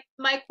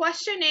 my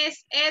question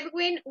is,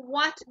 Edwin,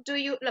 what do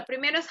you, lo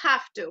primero es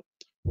have to.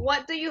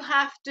 What do you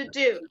have to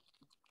do?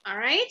 All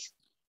right?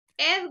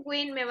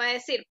 Edwin me va a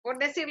decir, por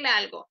decirle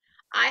algo,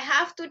 I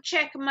have to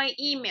check my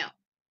email.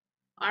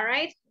 All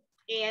right?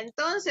 Y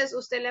entonces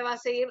usted le va a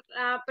seguir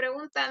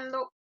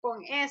preguntando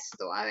con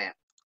esto. A ver,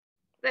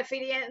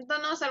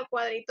 refiriéndonos al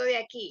cuadrito de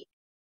aquí.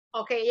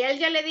 Ok, y él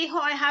ya le dijo,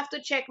 I have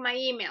to check my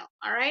email.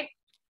 All right?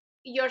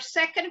 Your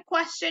second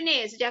question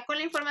is, ya con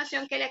la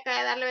información que le acaba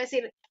de dar, le va a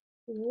decir,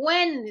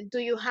 when do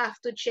you have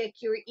to check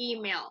your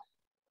email?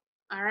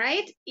 All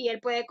right? Y él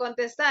puede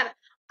contestar,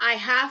 I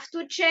have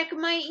to check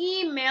my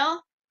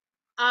email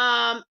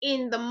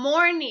in the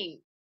morning.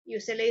 Y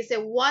usted le dice,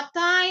 what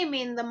time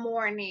in the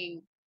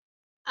morning?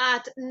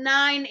 At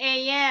 9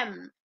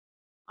 a.m.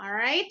 All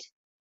right?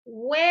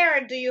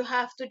 Where do you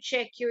have to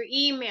check your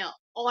email?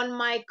 On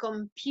my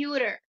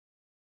computer.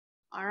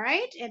 All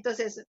right?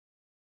 Entonces,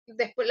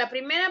 después, la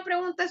primera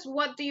pregunta es,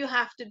 what do you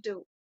have to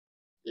do?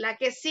 La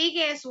que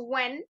sigue es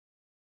when,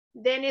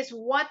 then is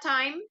what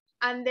time,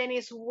 and then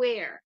is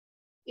where.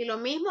 Y lo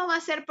mismo va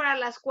a ser para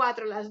las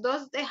cuatro, las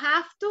dos de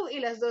have to y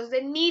las dos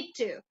de need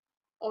to.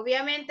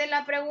 Obviamente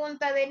la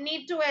pregunta de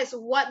need to es,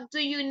 what do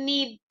you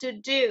need to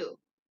do?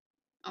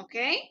 ¿Ok?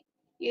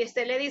 Y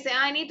usted le dice,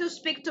 I need to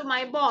speak to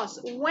my boss.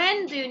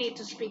 When do you need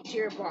to speak to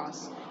your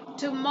boss?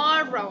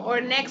 Tomorrow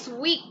or next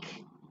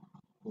week.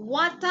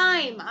 What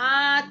time?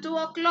 2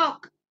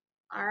 o'clock.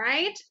 All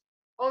right?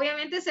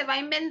 Obviamente se va a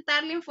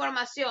inventar la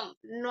información.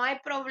 No hay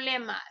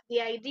problema.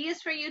 The idea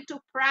is for you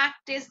to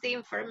practice the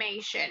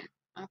information.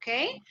 ¿Ok?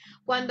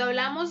 Cuando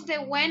hablamos de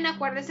when,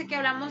 acuérdese que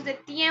hablamos de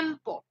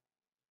tiempo.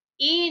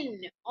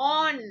 In,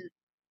 on,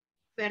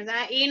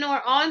 ¿verdad? In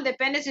or on,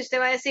 depende si usted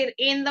va a decir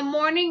in the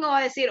morning o va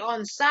a decir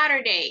on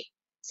Saturday.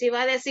 Si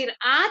va a decir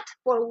at,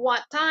 por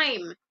what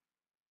time.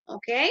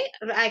 ¿Ok?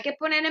 Hay que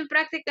poner en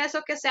práctica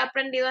eso que se ha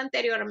aprendido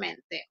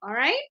anteriormente. All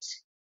right?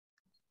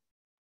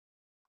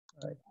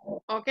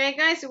 Okay,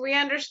 guys, we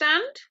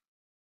understand?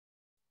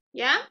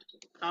 ¿Ya?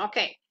 Ok.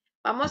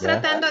 Vamos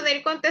tratando de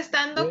ir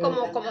contestando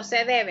como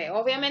se debe.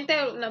 Obviamente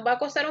nos va a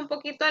costar un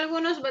poquito a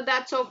algunos, but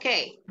that's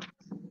okay.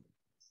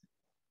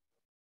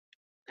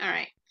 All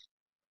right.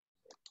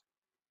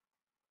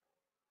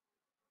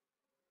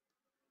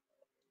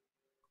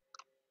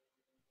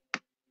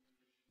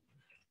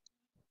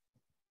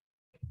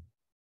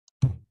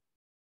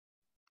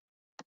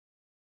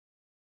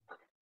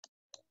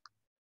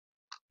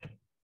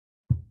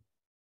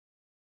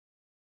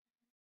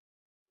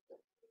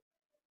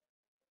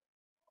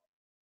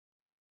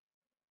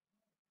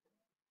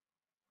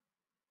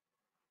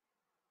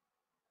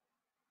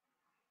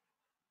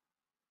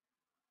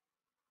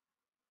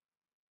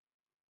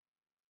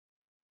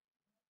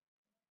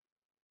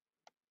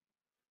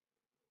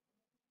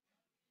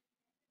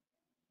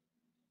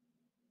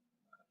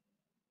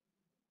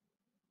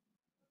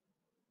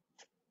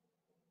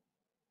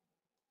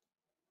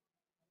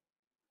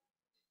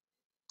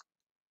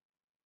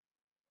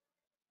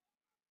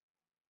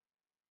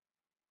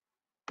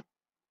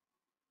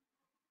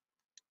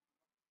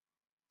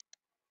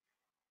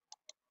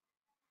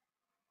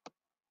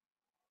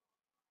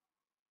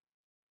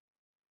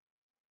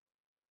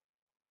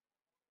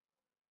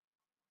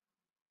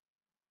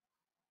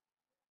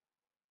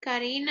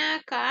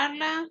 Karina,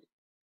 Carla,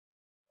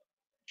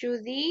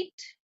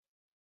 Judith,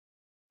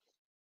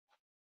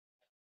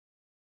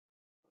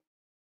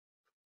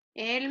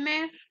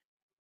 Elmer.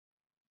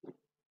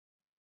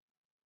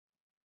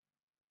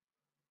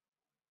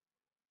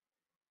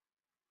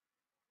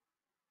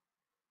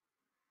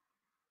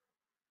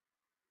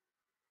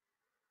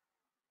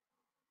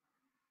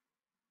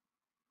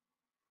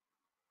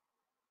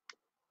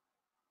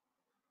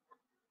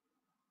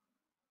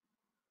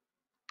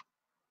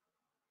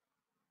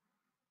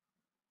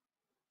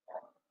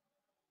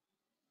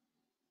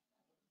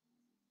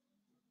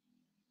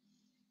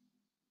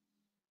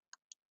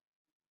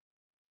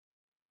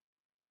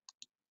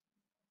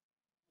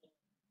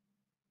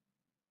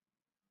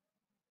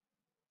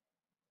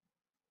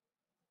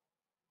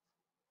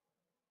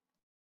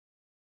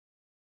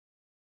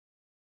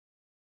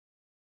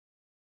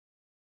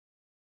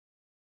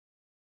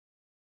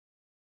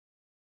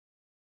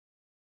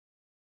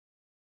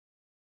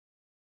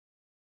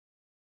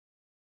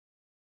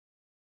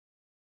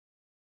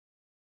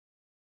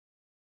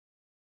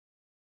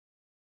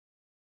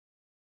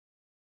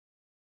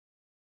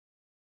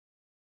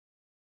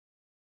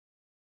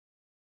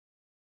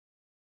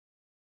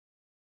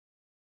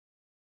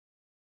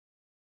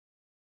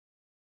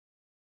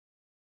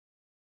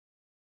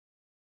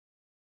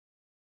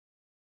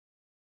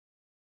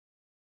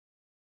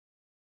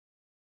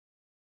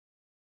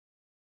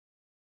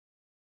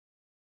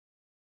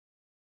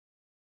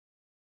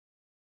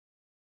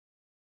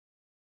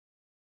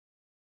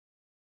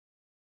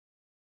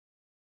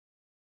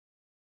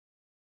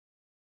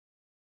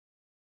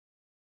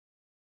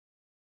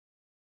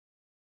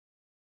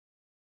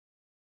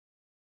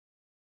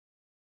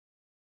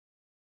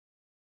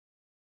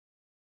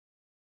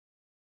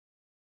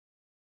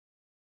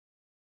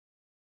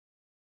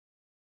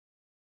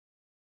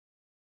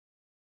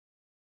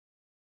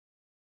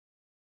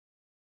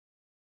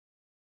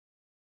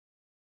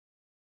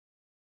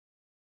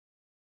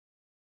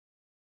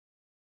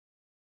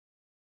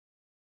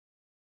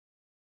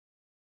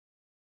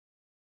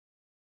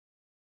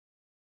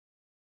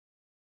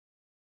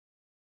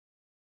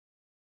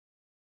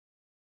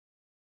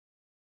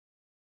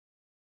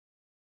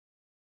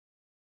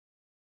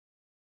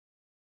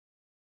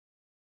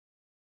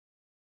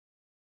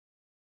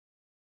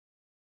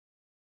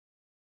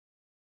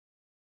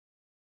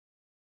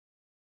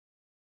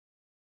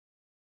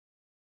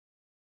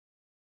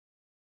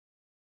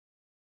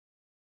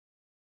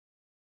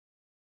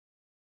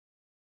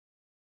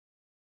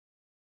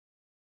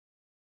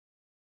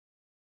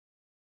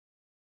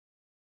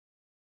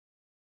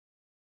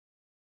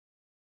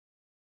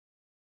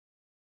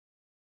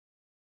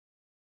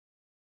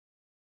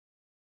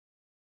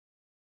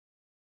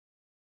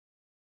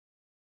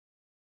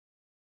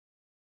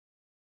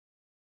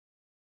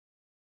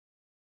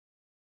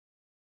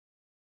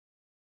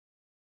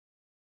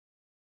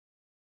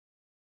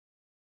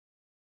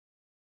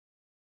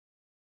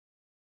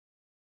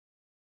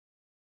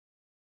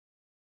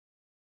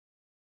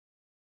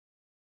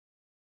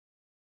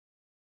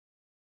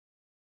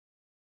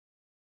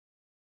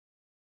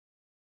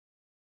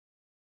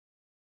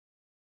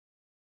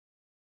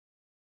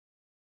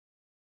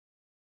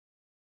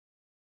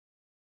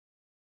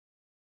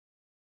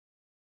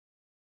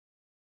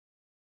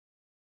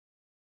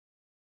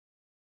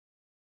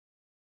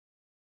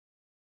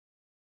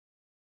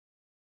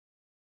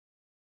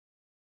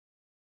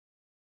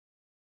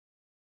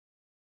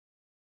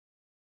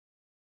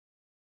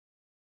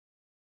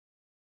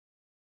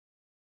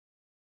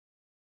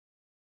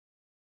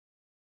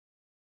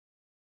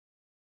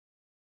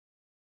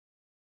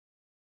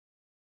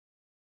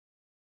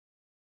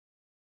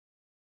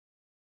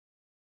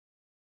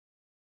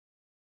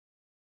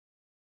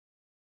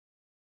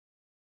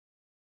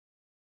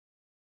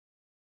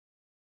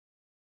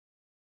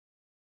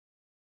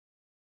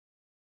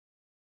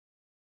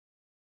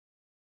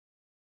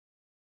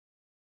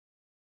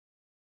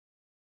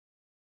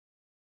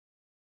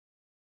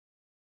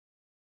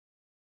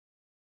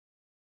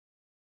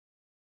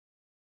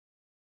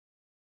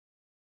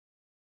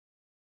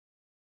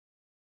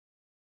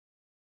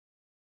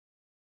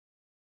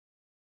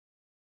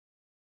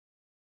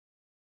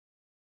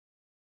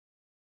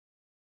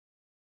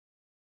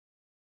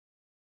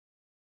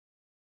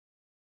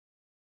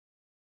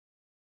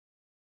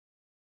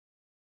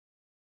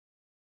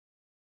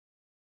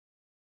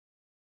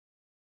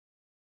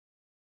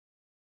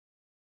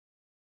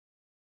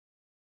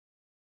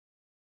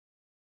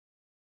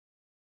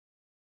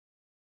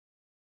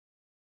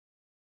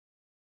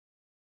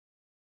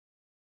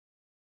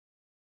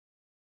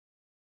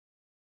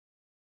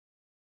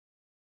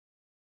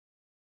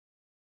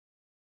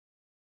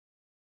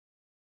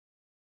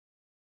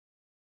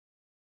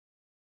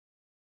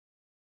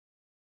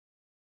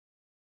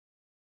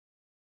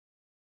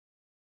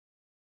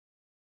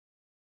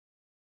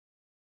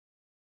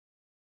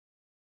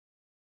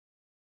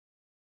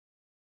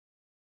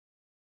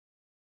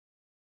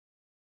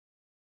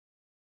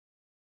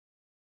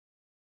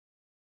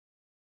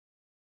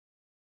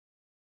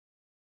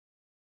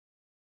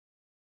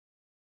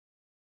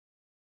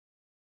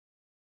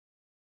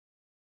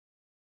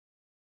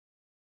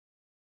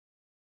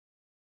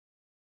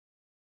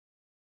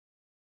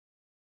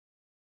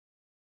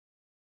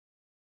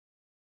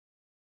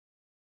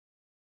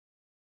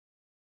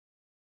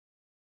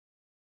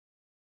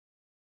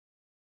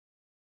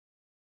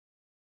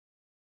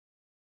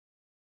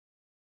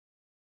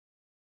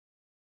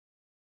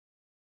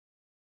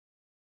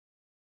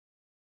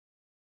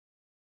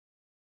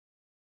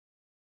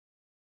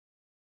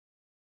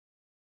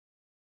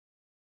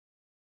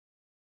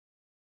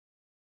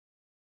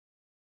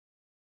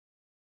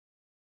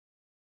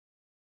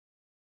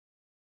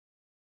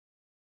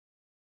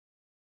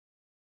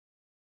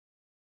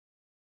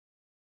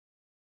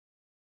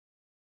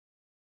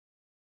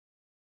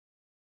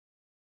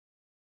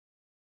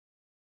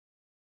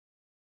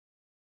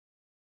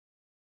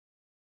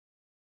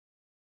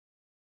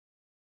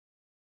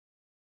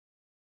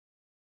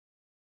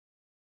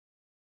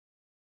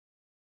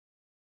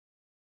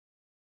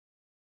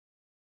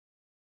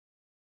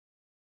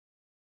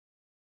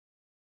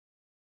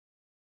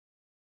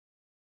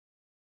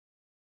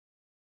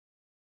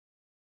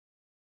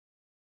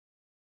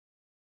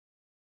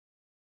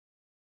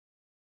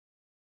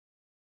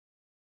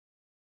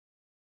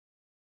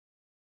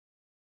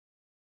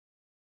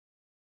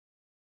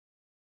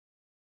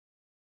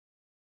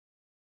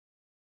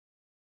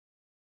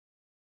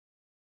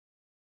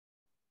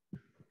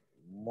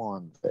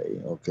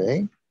 Monday,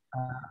 okay.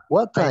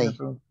 What time?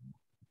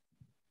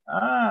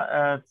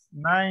 At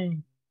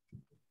 9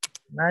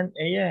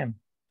 a.m.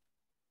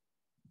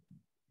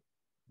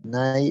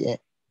 9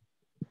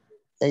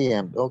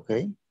 a.m.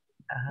 Okay.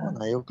 Oh,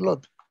 9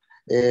 o'clock.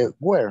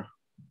 Where?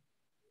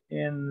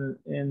 In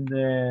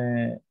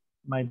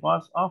my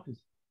boss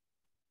office.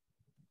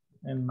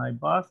 In my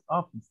boss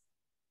office.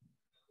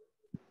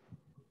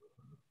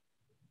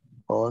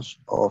 Boss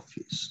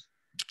office.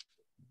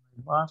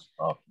 Boss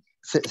office.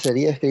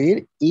 Sería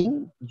escribir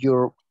in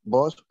your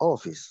boss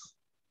office.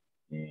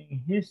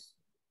 In his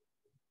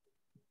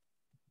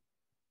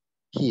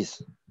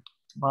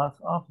boss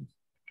office.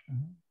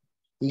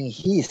 In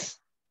his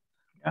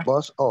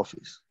boss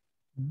office.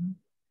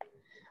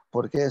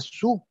 Porque es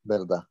su,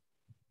 ¿verdad?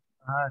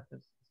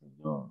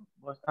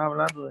 Vos estás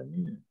hablando de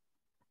mí.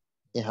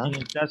 En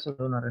el caso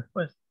de una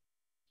respuesta.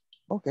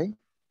 Okay.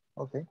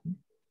 Okay.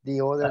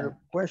 The other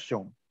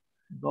question.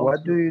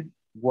 What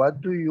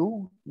do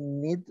you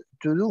need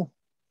to do?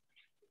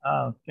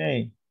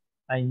 Okay.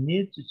 I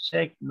need to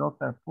check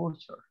local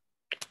culture.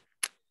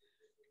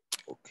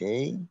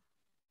 Okay.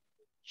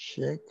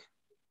 Check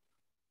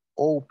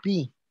OP.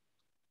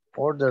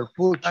 Order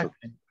culture.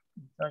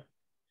 Exactly.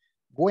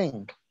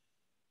 When?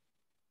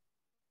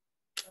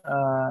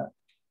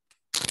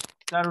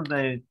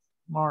 Saturday.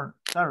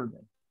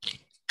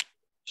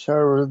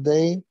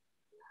 Saturday.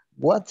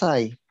 What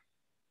time?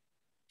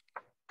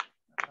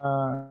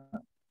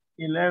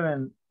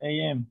 11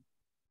 a.m.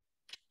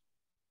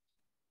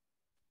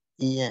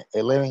 Yeah,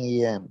 11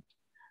 a.m.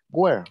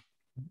 Where?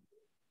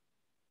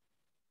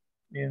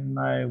 In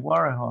my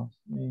warehouse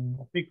in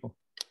Pico.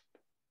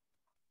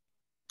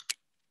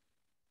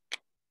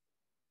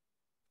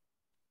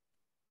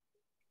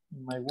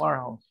 In my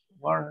warehouse.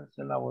 Warehouse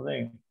en la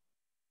bodega.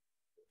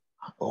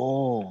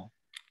 Oh,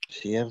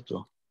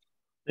 cierto.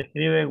 Se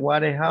escribe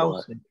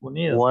warehouse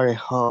unido.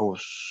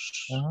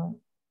 Warehouse.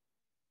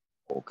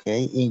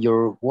 Okay, in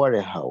your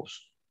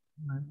warehouse.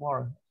 My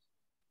warehouse.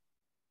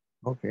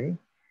 Okay.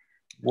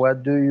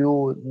 What do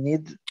you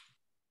need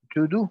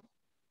to do?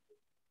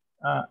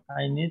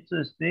 I need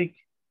to speak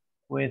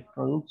with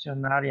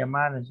production area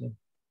manager.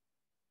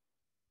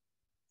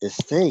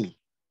 Stay.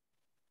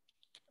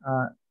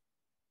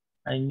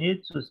 I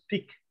need to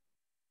speak.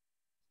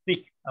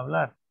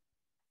 Hablar.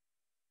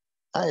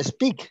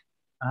 Speak.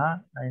 I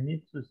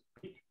need to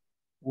speak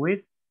with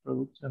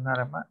production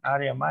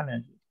area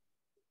manager.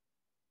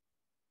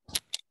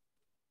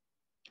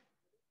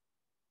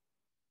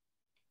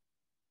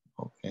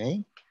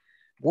 Okay.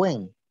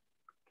 When?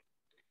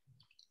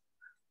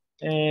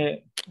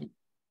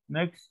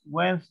 Next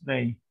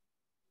Wednesday.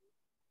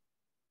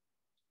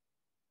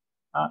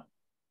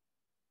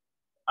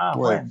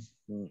 When?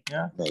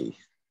 Yeah.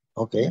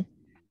 Okay.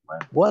 When?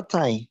 What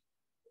time?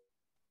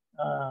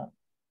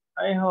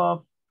 I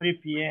hope 3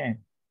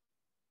 p.m.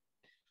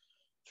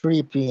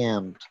 3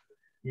 p.m.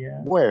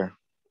 Yeah. Where?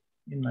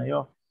 In my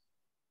office.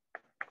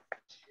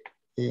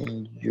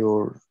 In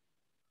your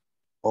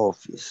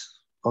office.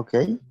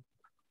 Okay.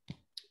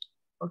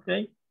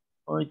 Okay.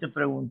 Hoy te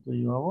pregunto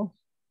yo a vos.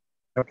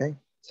 Okay.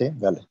 Sí,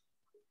 dale.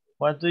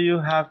 What do you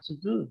have to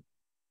do?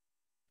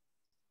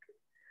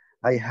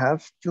 I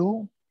have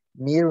to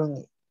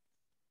mirror.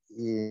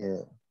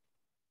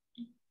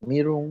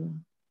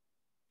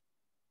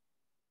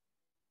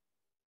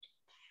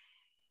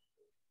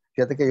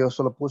 Fíjate que yo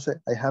solo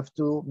puse I have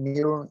to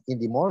mirror in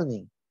the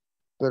morning,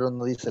 pero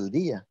no dice el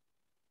día.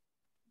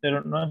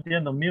 Pero no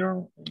entiendo,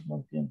 mirror, no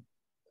entiendo.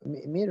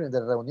 Mirror de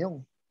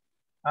reunión.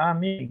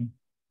 Meeting.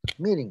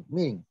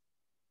 Meeting.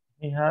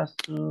 He has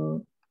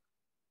to.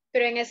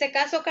 Pero en ese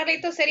caso,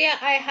 Carlito, sería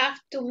I have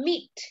to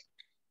meet.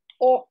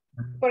 O,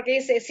 porque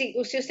dice, si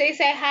usted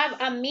dice I have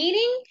a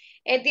meeting,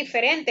 es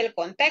diferente el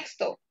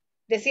contexto.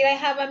 Decir I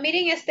have a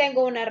meeting es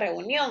tengo una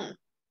reunión.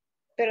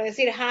 Pero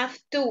decir have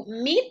to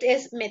meet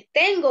es me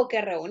tengo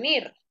que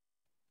reunir.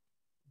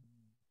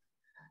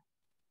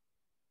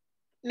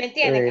 ¿Me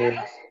entiende,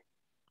 Carlos?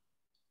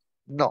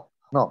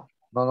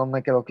 No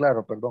me quedó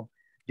claro, perdón.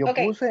 Yo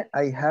puse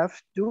I have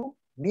to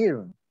meet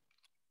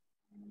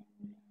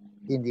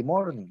in the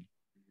morning.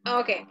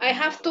 Okay, I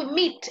have to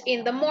meet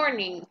in the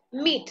morning.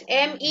 Meet,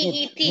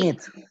 M-E-E-T. Meet.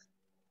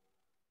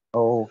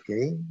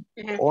 Okay.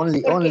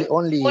 Only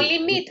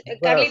meet,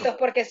 Carlitos,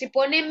 porque si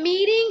pone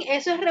meeting,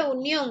 eso es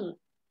reunión.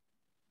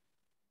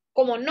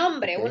 Como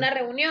nombre, una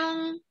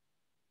reunión.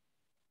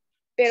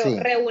 Pero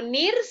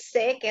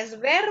reunirse, que es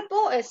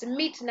verbo, es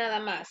meet nada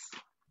más.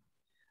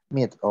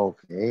 Meet,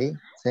 okay.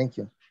 Thank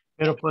you.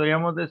 Pero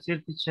podríamos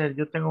decir, teacher,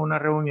 yo tengo una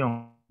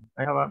reunión.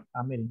 I have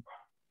a meeting.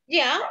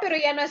 Ya, pero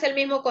ya no es el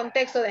mismo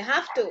contexto de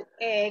have to,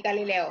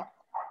 Galileo.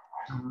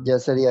 Ya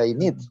sería I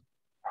need.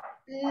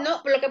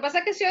 No, lo que pasa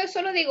es que si yo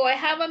solo digo I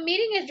have a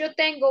meeting es yo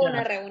tengo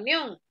una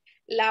reunión.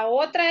 La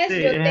otra es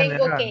yo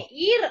tengo que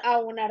ir a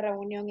una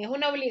reunión. Es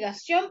una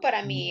obligación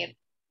para mí ir.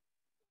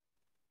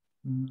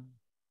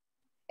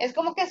 Es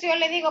como que si yo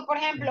le digo, por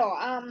ejemplo,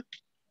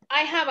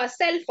 I have a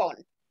cell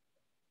phone.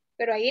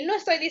 Pero ahí no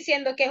estoy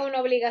diciendo que es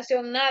una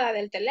obligación nada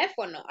del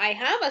teléfono. I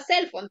have a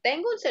cell phone.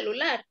 Tengo un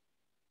celular.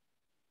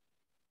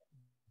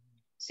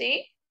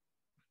 ¿Sí?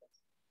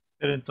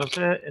 Pero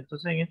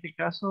entonces en este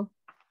caso,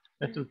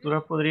 la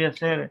estructura podría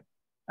ser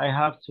I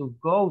have to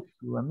go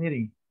to a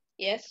meeting.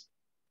 Yes.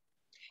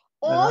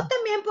 O ¿Verdad?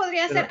 también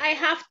podría ser I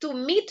have to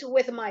meet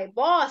with my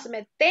boss.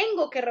 Me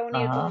tengo que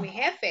reunir Ajá. con mi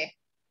jefe.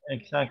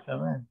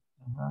 Exactamente.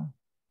 Ajá.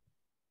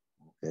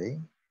 Ok.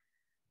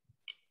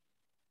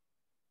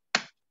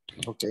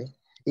 Ok.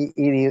 Y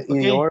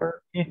Okay.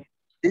 your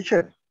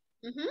teacher,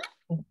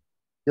 Ujú.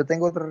 yo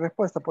tengo otra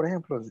respuesta, por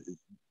ejemplo.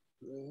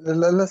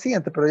 La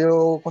siguiente, pero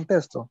yo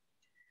contesto.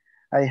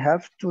 I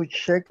have to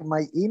check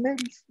my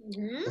emails.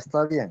 Ujú.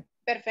 Está bien.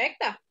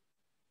 Perfecta.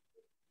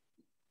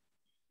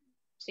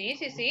 Sí,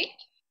 sí, sí.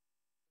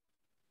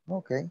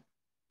 Ok.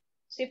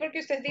 Sí, porque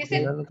ustedes Ok.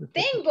 dicen,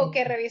 tengo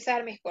que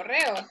revisar mis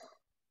correos.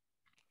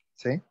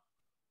 Sí.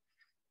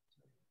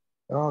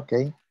 Ok.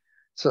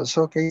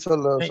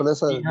 Solo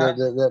esa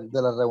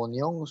de la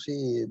reunión,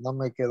 sí, no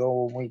me quedó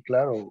muy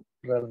claro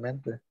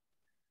realmente.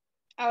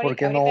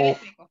 Ahorita no? le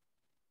explico.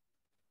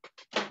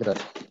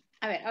 Gracias.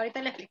 A ver,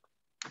 ahorita le explico.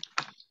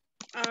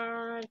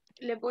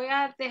 Le voy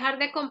a dejar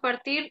de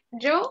compartir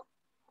yo.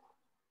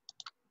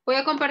 Voy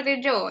a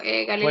compartir yo,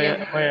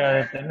 Galileo. Voy a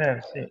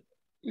detener, sí.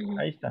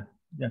 Ahí está,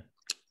 ya.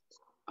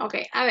 Ok,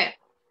 a ver.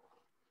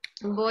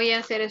 Voy a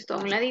hacer esto a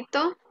un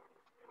ladito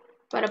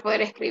para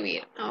poder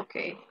escribir. Ok.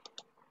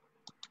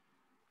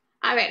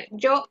 A ver,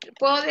 yo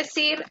puedo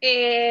decir,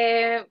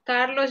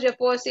 Carlos, yo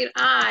puedo decir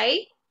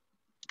I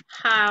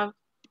have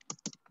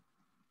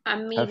a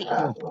meeting.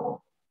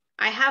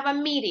 I have a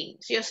meeting.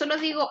 Si yo solo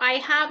digo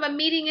I have a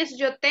meeting es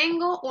yo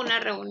tengo una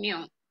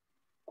reunión.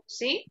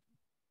 ¿Sí?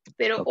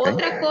 Pero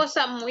otra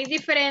cosa muy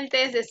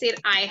diferente es decir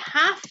I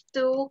have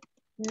to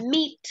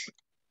meet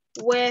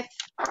with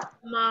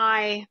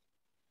my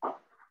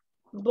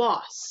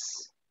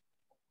boss.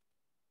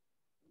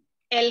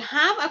 El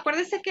have,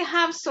 acuérdense que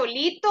have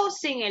solito,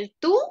 sin el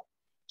tú,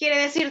 quiere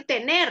decir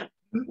tener.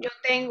 Yo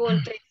tengo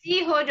 3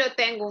 hijos, yo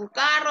tengo un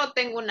carro,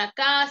 tengo una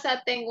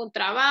casa, tengo un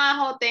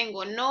trabajo,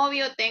 tengo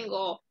novio,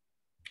 tengo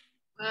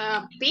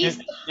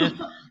pisto. Es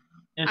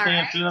en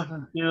el pleno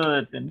sentido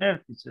de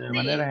tener, de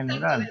manera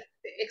general.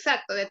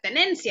 Exacto, de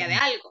tenencia de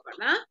algo,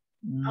 ¿verdad?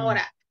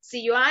 Ahora,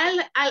 si yo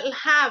al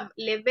have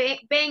le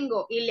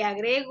vengo y le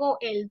agrego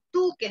el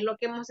tú, que es lo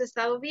que hemos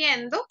estado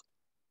viendo,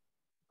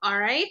 all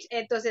right,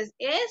 entonces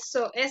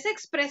esa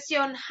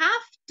expresión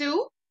have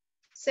to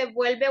se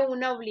vuelve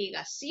una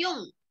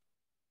obligación.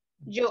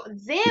 Yo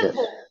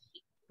debo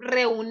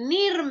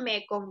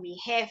reunirme con mi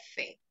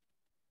jefe.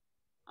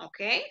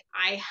 Ok,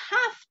 I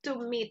have to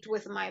meet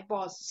with my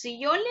boss. Si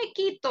yo le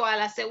quito a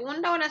la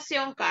segunda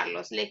oración,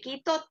 Carlos, le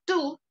quito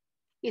to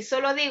y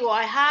solo digo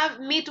I have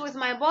meet with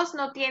my boss,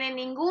 no tiene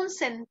ningún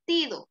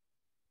sentido.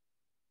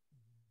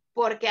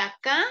 Porque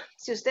acá,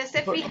 si usted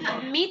se fija,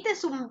 meet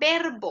es un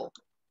verbo.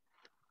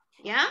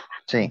 ¿Ya?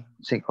 Sí,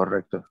 sí,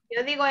 correcto.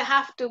 Yo digo I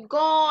have to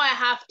go, I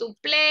have to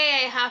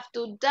play, I have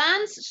to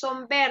dance,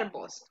 son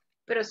verbos.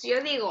 Pero si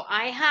yo digo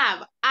I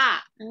have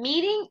a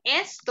meeting,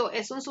 esto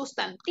es un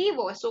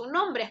sustantivo, es un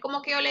nombre. Es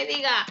como que yo le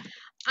diga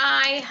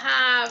I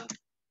have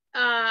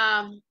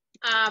a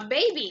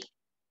baby.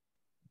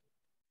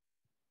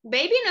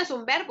 Baby no es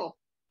un verbo.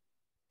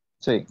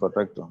 Sí,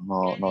 correcto.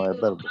 No es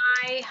verbo.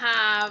 I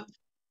have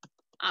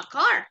a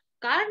car.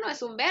 Car no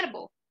es un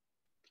verbo.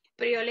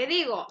 Pero yo le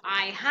digo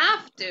I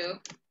have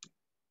to.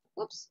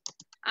 Oops.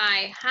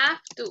 I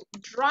have to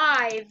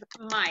drive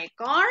my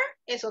car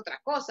es otra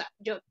cosa.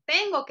 Yo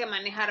tengo que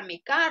manejar mi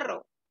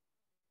carro.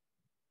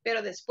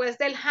 Pero después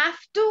del have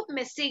to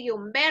me sigue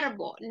un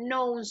verbo,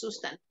 no un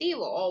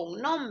sustantivo o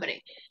un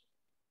nombre.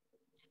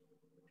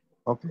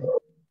 Ok.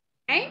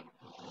 ¿Okay?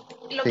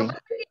 Lo que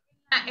pasa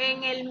es que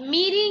en el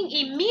meeting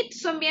y meet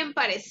son bien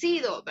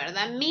parecidos,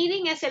 ¿verdad?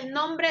 Meeting es el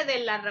nombre de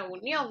la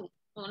reunión,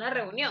 una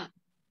reunión.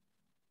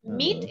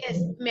 Meet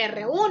es me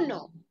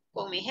reúno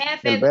con mi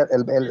jefe.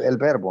 El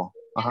verbo.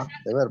 Ajá,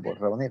 de verbo,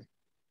 reunir.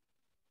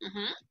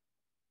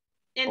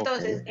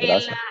 Entonces,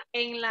 Okay,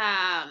 en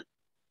la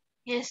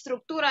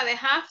estructura de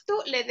have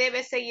to le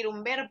debe seguir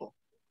un verbo.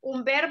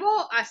 Un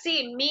verbo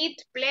así,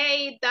 meet,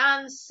 play,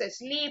 dance,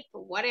 sleep,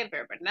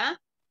 whatever, ¿verdad?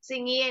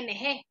 Sin ing.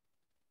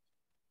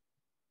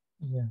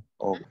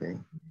 Ok.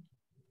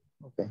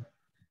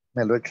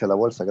 Me lo echo a la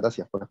bolsa,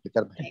 gracias por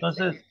explicarme.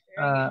 Entonces,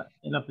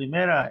 en la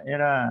primera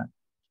era,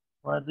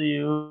 what do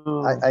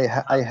you...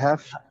 I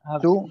have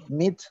to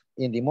meet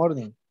in the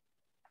morning.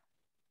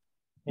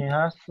 He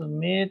has to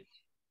meet,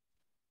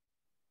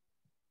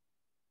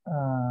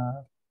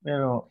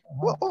 pero...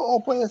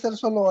 O puede ser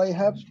solo I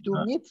have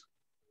to meet.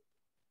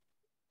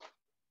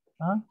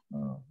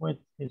 With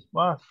his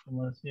boss,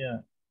 como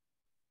decía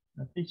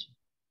la teacher.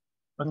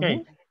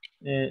 Okay,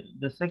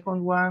 the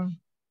second one,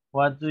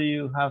 what do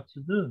you have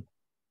to do?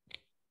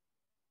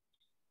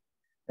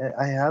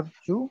 I have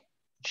to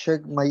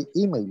check my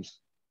emails.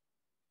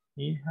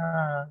 He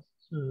has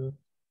to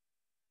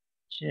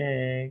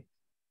check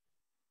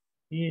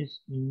his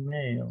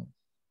email.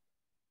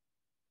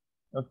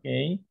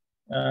 Okay,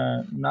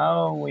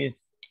 now we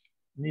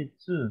need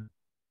to.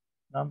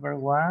 Number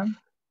one,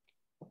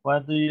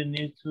 what do you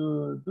need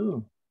to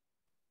do?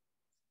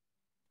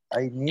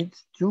 I need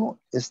to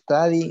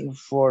study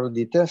for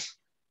the test.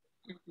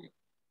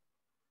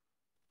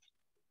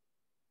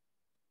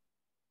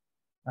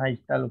 Ahí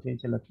está lo que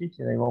dice la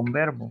teacher, ahí va un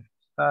verbo,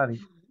 study.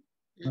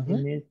 You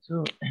need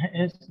to,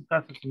 es un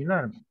caso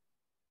similar.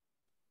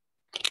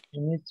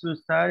 You need to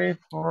study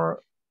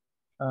for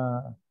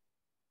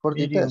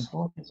the test.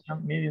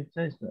 Medium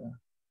test.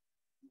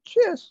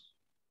 Yes.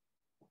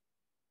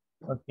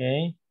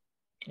 Okay.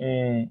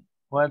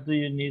 What do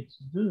you need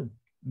to do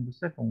in the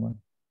second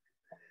one?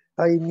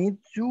 I need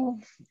to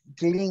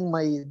clean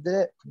my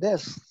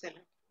desk.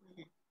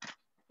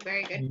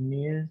 Very good. You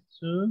need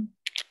to,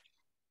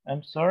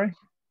 I'm sorry,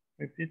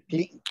 repeat.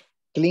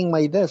 Clean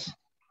my desk.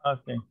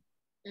 Okay.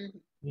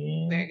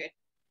 Very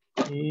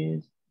good.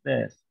 Is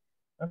desk.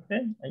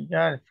 Okay, I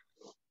got it.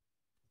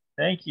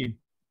 Thank you.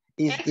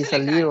 It's a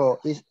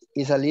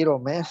little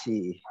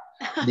messy.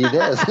 The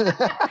desk.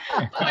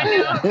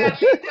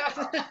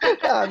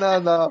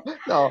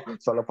 No,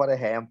 solo por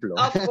ejemplo.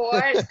 Of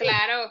course,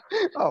 claro.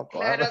 Of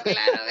course.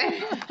 Claro.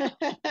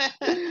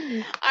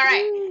 All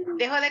right,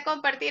 dejo de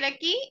compartir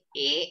aquí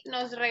y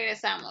nos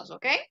regresamos,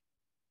 ¿ok?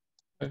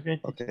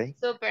 Okay.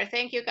 Super,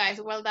 thank you guys,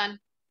 well done.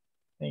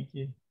 Thank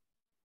you.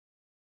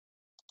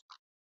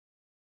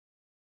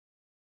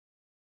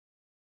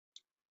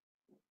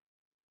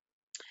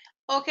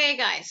 Okay,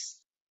 guys,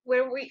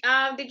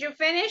 did you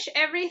finish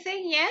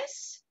everything?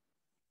 Yes?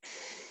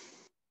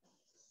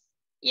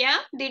 Yeah,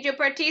 did you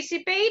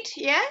participate?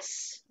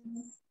 Yes?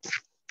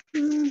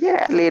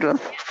 Yeah, a little.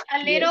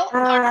 A little?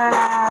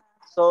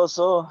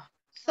 So.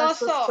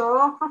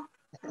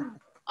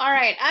 All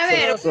right, a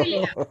ver,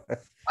 William.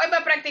 Hoy va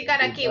a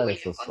practicar aquí,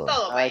 William, con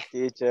todo. Ay,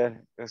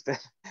 teacher, usted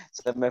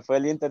se me fue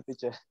el inter,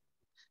 teacher.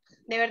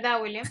 De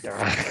verdad, William.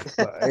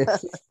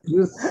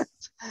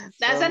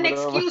 That's Son an broma.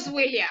 excuse,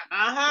 William.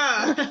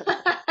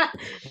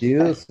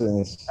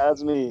 Excuses.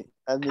 Ask me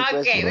Okay,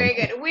 question. very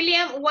good.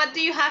 William, what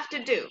do you have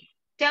to do?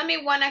 Tell me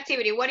one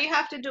activity. What do you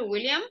have to do,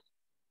 William?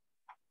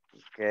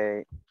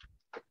 Okay.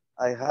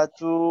 I had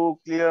to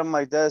clear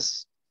my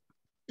desk.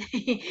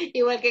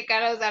 Igual que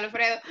Carlos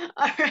Alfredo.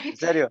 All right. ¿En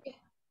serio?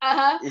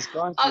 It's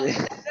country. Okay,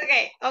 that's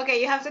okay.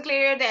 Okay, you have to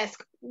clear your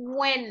desk.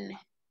 When?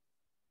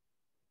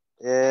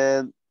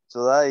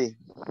 Today.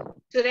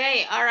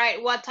 Today. All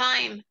right. What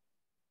time?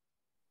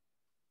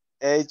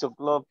 8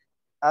 o'clock.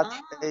 At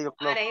 8 At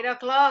o'clock. 8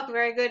 o'clock.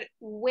 Very good.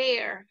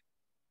 Where?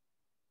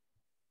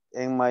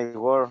 In my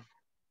work.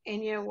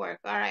 In your work.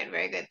 All right.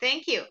 Very good.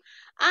 Thank you.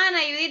 Ana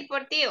Judith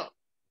Portillo.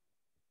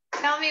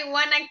 Tell me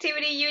one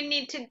activity you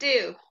need to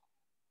do.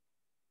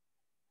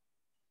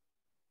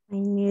 I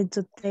need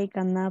to take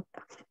a nap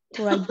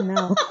right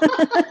now.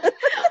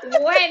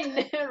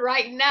 When?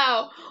 Right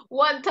now.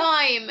 What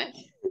time?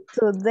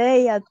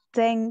 Today at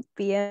 10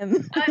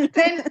 p.m. At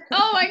 10.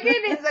 Oh my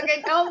goodness.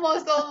 Okay,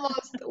 almost.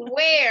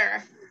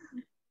 Where?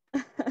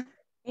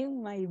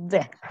 In my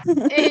bed.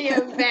 In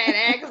your bed.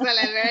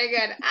 Excellent. Very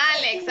good.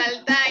 Alex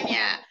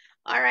Altaña.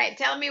 All right.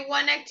 Tell me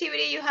one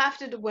activity you have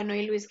to do. Bueno,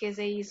 ¿y Luis qué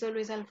se hizo,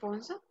 Luis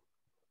Alfonso?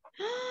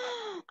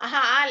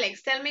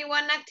 Alex, tell me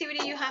one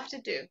activity you have to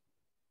do.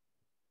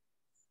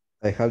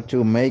 I have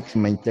to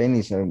maintain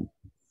a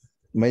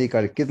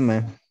medical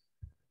equipment.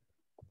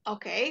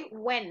 Okay.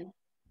 When?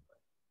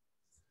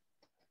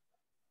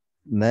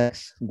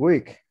 Next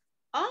week.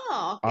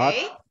 Oh,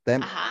 okay. At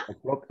 10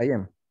 o'clock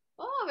a.m.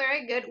 Oh,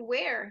 very good.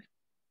 Where?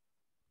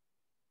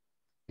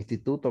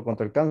 Instituto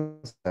contra el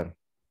Cáncer.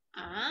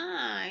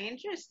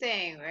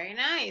 Interesting. Very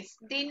nice.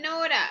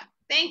 Dinora.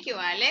 Thank you,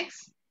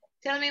 Alex.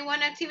 Tell me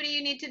one activity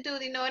you need to do,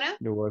 Dinora.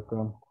 You're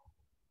welcome.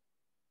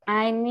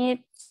 I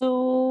need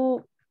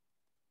to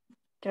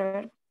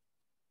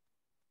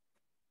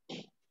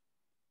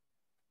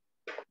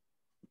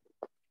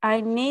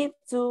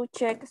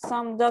check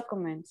some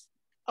documents.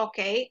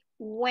 Okay.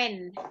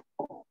 When?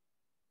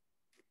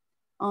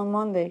 On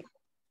Monday.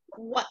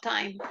 What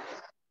time?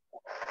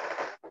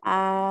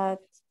 At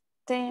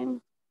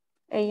 10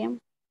 a.m.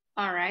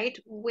 All right.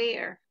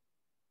 Where?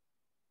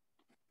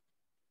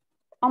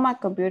 On my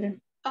computer.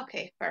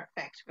 Okay,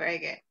 perfect. Very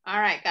good. All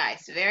right,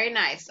 guys. Very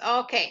nice.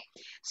 Okay.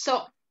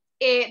 So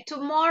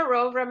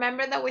tomorrow,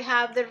 remember that we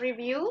have the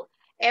review.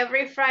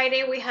 Every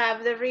Friday, we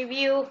have the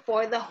review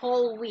for the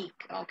whole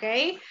week,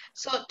 okay?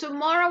 So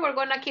tomorrow, we're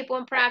going to keep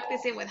on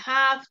practicing with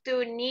have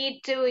to,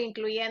 need to,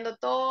 incluyendo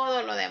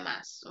todo lo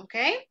demás,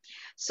 okay?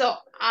 So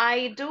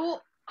I do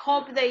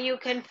hope that you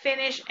can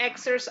finish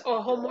exercise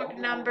or homework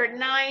number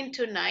 9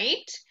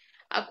 tonight.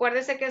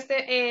 Acuérdese que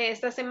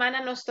esta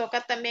semana nos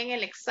toca también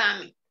el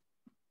examen.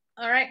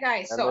 All right,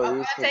 guys. So I'm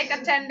going to take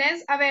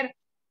attendance. A ver,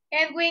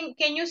 Edwin,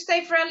 can you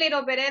stay for a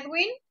little bit,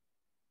 Edwin?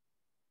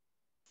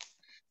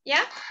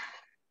 Yeah?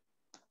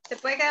 ¿Se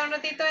puede quedar un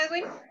ratito,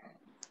 Edwin?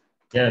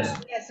 Yes.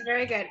 Yes,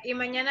 very good. Y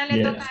mañana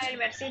le toca el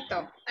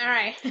versito. All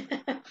right.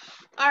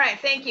 All right,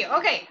 thank you.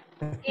 Okay.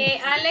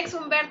 Alex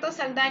Humberto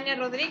Saldaña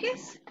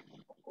Rodríguez.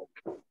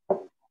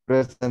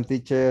 Present,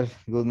 teacher.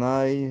 Good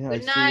night.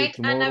 Good night.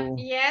 Ana,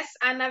 yes,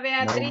 Ana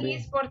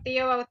Beatriz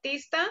Portillo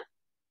Bautista.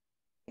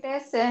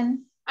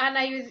 Present.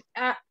 Ana,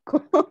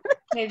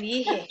 ¿qué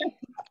dije?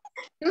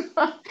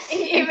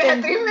 Y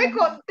Beatriz me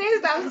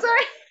contesta, I'm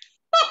sorry.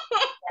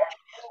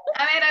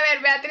 A ver,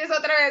 Beatriz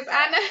otra vez.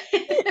 Ana.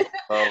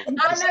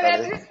 Ana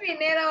Beatriz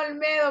Pineda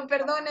Olmedo,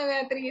 perdone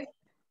Beatriz.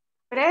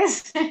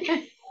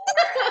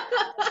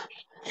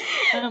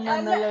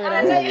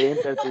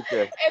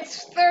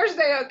 It's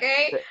Thursday,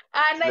 okay?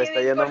 Ana Le y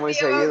está yendo muy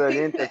seguido el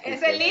Inter.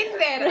 Es el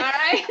Inter, all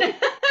right?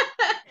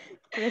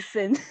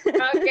 Present.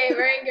 Okay,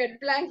 very good.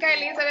 Blanca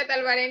Elizabeth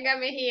Alvarenga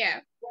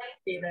Mejía.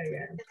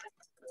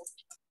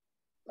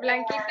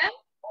 Blanquita.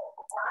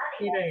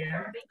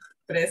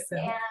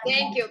 Present.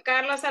 Thank you.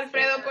 Carlos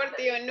Alfredo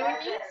Portillo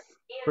Núñez.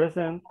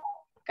 Present.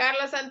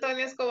 Carlos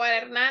Antonio Escobar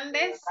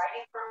Hernández.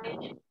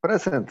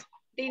 Present.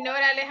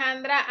 Dinora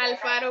Alejandra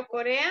Alfaro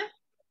Correa.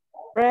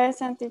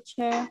 Present,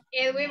 teacher.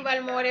 Edwin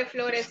Balmore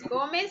Flores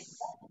Gómez.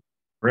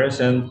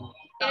 Present.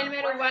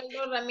 Elmer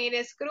Ubaldo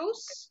Ramírez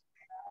Cruz.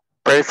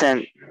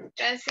 Present.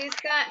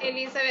 Francisca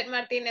Elizabeth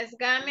Martínez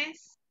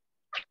Gámez.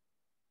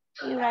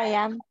 Here I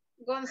am.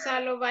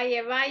 Gonzalo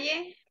Valle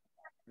Valle.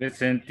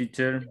 Present,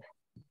 teacher.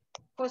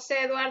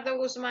 José Eduardo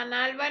Guzmán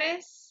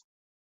Álvarez.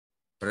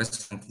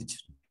 Present,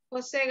 teacher.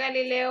 José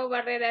Galileo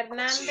Barrera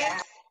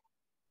Hernández.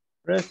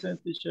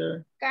 Present,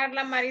 teacher.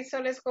 Carla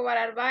Marisol Escobar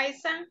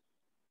Arbaiza.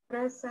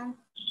 Present.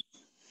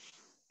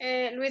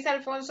 Luis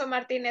Alfonso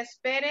Martínez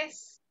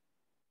Pérez.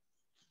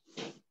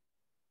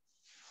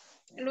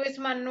 Luis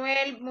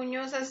Manuel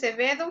Muñoz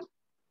Acevedo.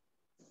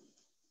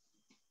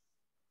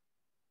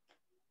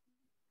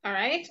 All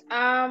right.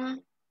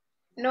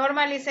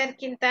 Norma Lizeth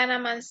Quintana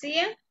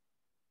Mancía.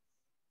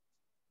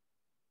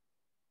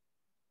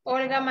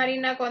 Olga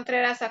Marina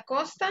Contreras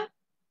Acosta.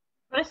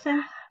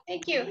 Present.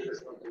 Thank you.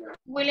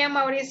 William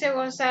Mauricio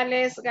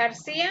González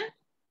García.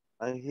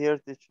 I'm here,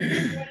 teacher.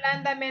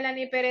 Yolanda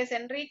Melanie Pérez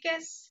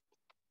Enríquez.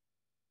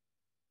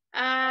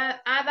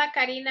 Ada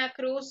Karina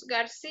Cruz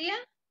García.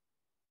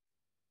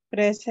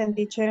 Present,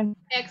 teacher.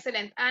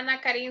 Excellent. Ana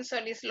Karin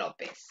Solís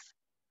López.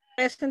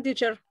 Present,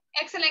 teacher.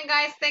 Excellent,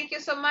 guys. Thank you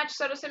so much.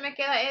 Solo se me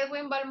queda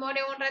Edwin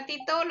Balmore un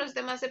ratito. Los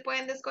demás se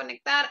pueden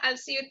desconectar. I'll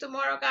see you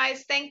tomorrow,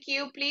 guys. Thank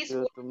you. Please. See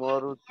you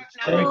tomorrow,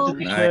 teacher. Thank you,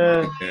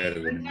 teacher.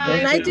 Good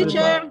Good night,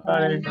 teacher.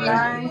 Bye.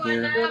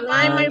 Good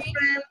night, my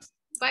friends.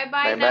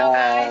 Bye-bye now,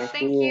 guys.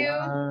 Thank you.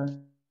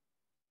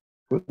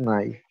 Good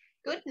night.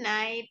 Good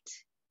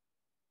night.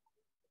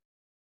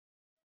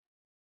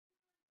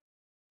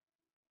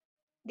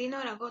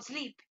 Dinora, go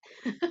sleep.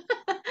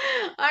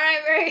 All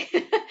right,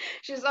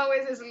 she's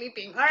always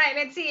sleeping. All right,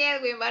 let's see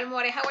Edwin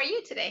Balmore. How are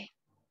you today?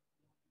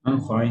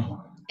 I'm fine.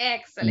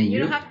 Excellent. And You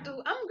don't you? have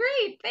to. I'm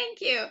great. Thank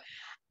you.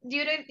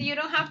 You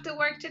don't have to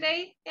work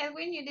today,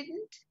 Edwin? You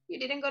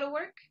didn't go to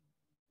work?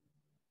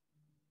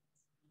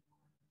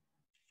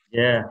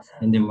 Yeah,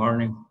 in the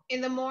morning.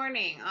 In the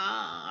morning.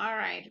 Ah, all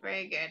right.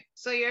 Very good.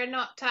 So you're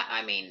not,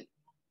 Yeah.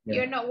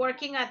 you're not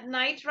working at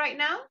night right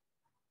now?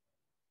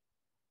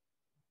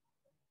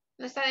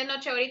 No está de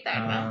noche ahorita,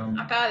 ¿verdad?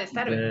 Acaba de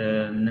estar.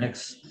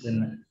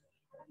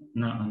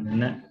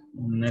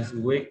 Next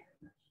week.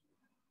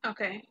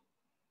 Okay.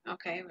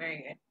 Okay,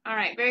 very good. All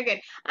right, very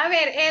good. A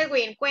ver,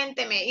 Edwin,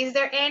 cuénteme, is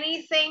there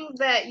anything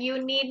that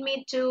you need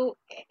me to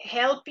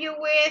help you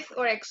with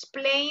or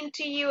explain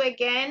to you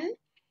again?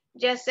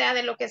 Ya sea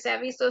de lo que se ha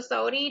visto hasta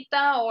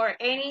ahorita or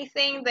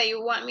anything that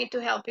you want me to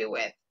help you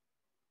with?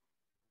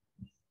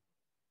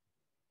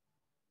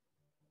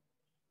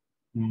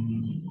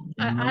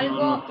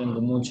 No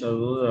tengo mucha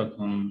duda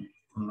con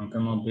lo que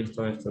hemos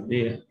visto estos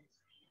días.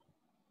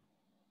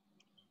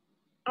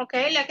 Ok,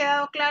 ¿le ha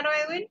quedado claro,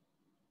 Edwin?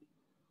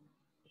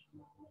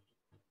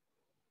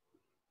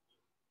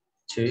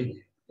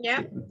 Sí. ¿Ya?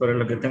 Sí, pero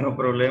lo que tengo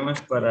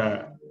problemas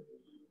para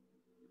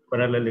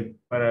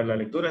la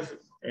lectura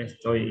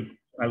estoy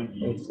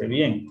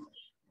bien.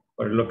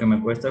 Pero lo que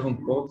me cuesta es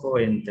un poco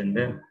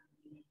entender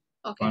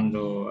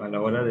cuando a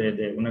la hora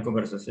de una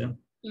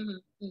conversación.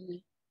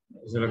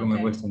 Eso es lo que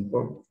me cuesta un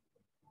poco.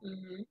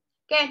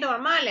 Que es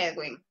normal,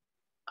 Edwin.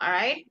 All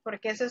right,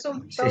 porque ese es todo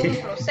un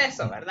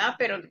proceso, ¿verdad?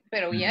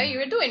 Pero yeah,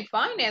 you're doing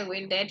fine,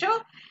 Edwin. De hecho,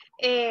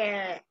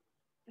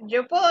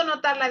 yo puedo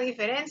notar la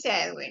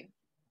diferencia, Edwin,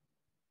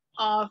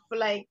 of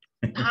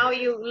how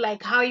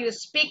you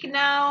speak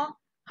now,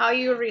 how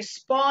you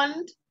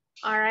respond.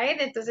 All right,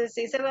 entonces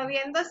sí se va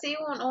viendo así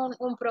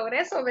un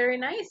progreso. Very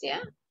nice,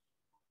 yeah.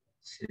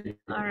 Sí.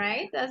 All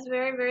right, that's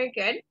very, very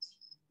good.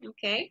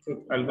 Okay.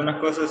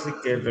 Algunas cosas sí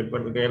que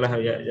recuerdo que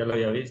ya lo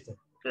había visto.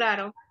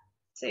 Claro,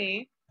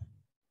 sí.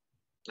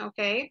 Ok.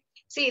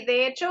 Sí,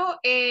 de hecho,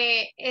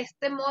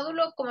 este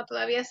módulo, como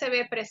todavía se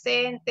ve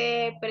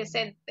presente,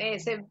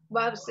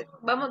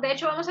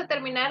 vamos a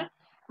terminar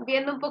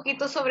viendo un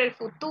poquito sobre el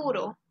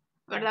futuro,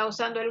 ¿verdad?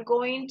 Usando el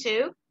going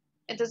to.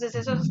 Entonces,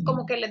 eso es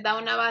como que les da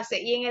una base.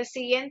 Y en el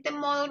siguiente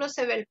módulo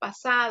se ve el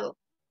pasado.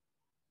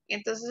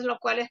 Entonces, lo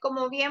cual es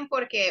como bien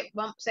porque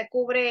se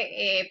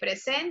cubre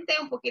presente,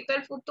 un poquito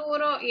el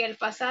futuro y el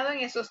pasado en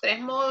esos 3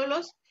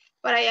 módulos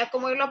para ya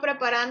como irlo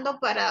preparando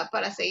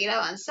para seguir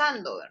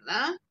avanzando,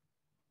 ¿verdad?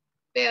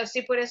 Pero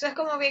sí, por eso es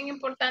como bien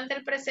importante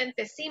el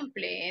presente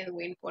simple,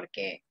 Edwin,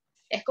 porque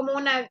es como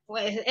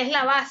es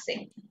la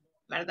base,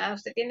 ¿verdad?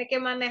 Usted tiene que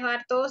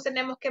manejar, todos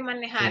tenemos que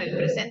manejar el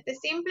presente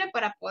simple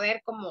para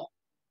poder como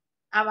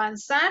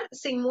avanzar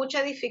sin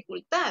mucha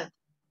dificultad.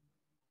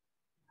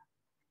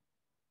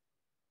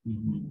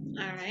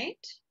 All right.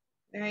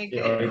 Very Sí,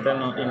 good. ahorita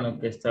en lo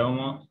que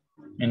estábamos,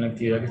 en la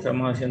actividad que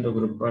estamos haciendo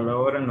grupal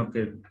ahora, en lo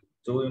que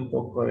tuve un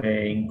poco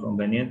de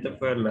inconveniente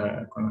fue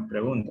con las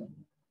preguntas.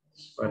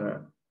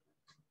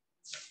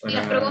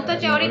 Las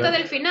preguntas ya ahorita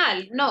del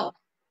final, no.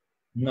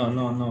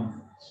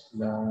 No.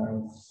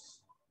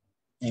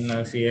 En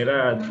la si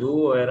era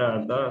do era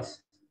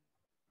does.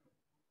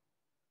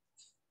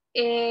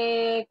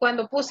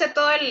 Cuando puse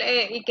todo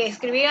y que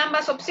escribí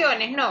ambas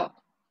opciones,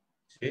 no.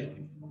 Sí.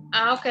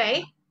 Ah, ok.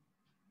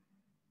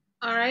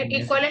 All right.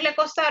 ¿Y cuáles le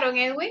costaron,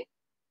 Edwin?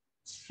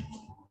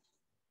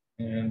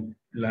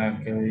 La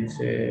que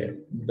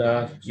dice,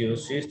 does your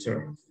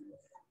sister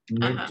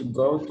need to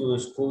go to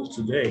school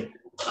today?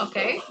 Ok.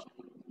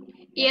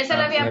 ¿Y esa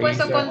la había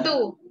puesto con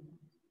do?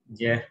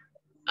 Yeah.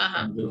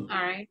 Ajá. All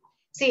right.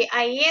 Sí,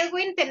 ahí,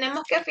 Edwin,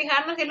 tenemos que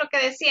fijarnos en lo que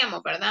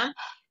decíamos, ¿verdad?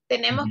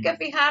 Tenemos que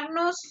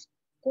fijarnos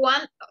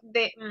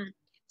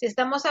si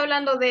estamos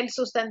hablando del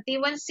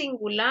sustantivo en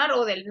singular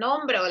o del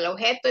nombre o del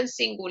objeto en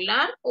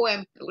singular o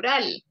en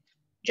plural.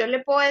 Yo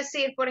le puedo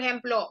decir, por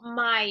ejemplo,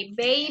 my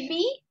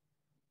baby,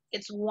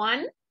 it's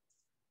one,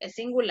 es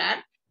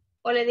singular.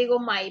 O le digo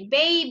my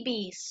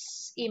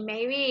babies y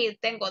maybe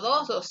tengo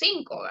 2 o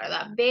 5,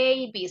 ¿verdad?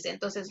 Babies.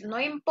 Entonces,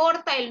 no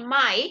importa el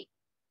my,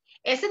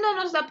 ese no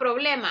nos da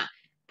problema.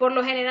 Por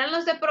lo general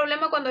nos da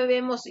problema cuando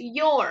vemos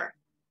your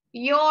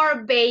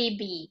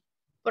baby.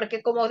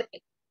 Porque como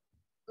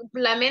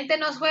la mente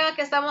nos juega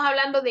que estamos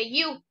hablando de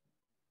you,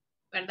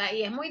 ¿verdad?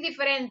 Y es muy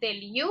diferente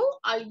el you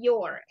al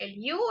your. El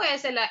you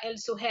es el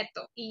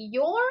sujeto y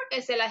your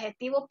es el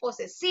adjetivo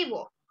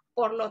posesivo.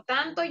 Por lo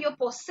tanto, yo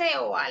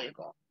poseo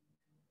algo.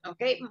 ¿Ok?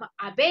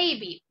 A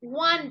baby,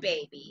 one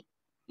baby,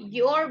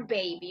 your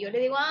baby. Yo le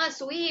digo,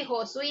 su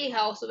hijo, su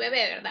hija o su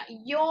bebé, ¿verdad?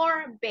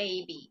 Your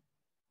baby.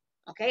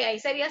 ¿Ok? Ahí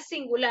sería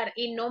singular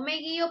y no me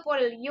guío por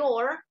el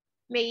your,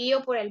 me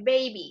guío por el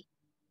baby.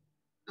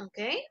 ¿Ok?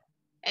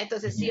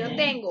 Entonces, si yo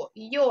tengo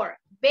your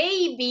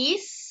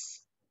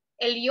babies,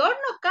 el your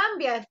no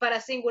cambia,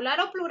 para singular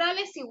o plural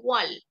es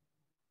igual,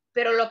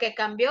 pero lo que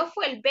cambió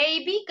fue el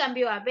baby,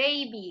 cambió a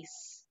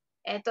babies.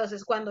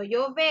 Entonces, cuando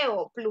yo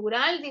veo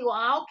plural, digo,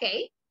 ok,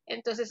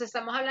 entonces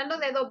estamos hablando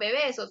de 2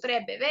 bebés o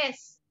 3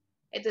 bebés.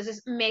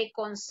 Entonces, me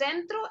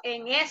concentro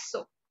en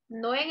eso,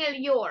 no en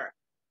el your.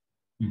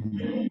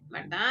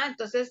 ¿Verdad?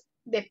 Entonces,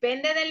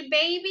 depende del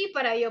baby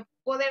para yo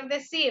poder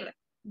decir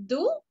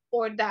do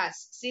or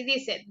does. Si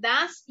dice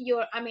does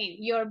your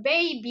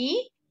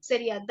baby,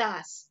 sería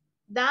does.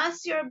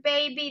 Does your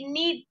baby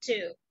need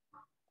to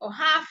o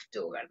have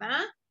to,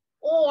 ¿verdad?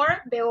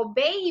 Or veo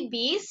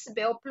babies,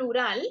 veo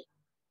plural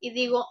y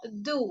digo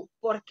do.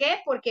 ¿Por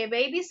qué? Porque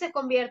baby se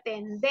convierte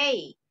en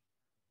they.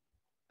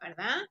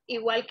 ¿Verdad?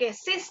 Igual que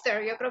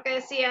sister, yo creo que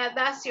decía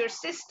does your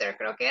sister,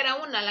 creo que era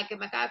una la que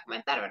me acaba de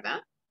comentar,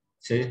 ¿verdad?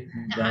 Sí.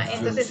 Ajá,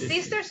 entonces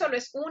sister solo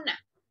es una.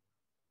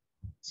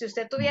 Si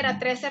usted tuviera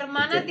 3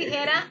 hermanas,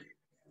 dijera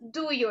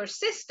do your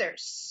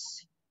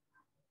sisters.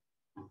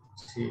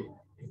 Sí,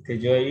 que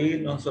yo ahí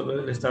no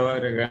solo le estaba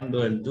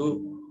agregando el do,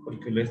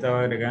 porque le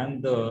estaba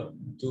agregando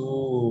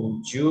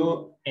do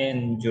you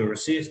and your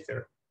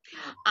sister.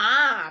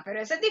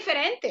 Pero eso es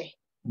diferente.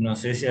 No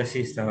sé si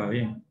así estaba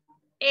bien.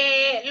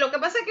 Lo que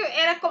pasa es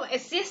que era como,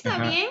 sí está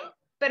bien,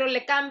 pero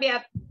le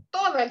cambia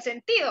todo el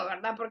sentido,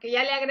 ¿verdad? Porque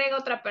ya le agrega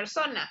otra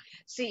persona.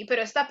 Sí,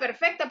 pero está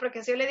perfecta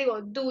porque si yo le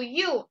digo, do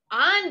you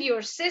and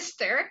your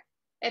sister,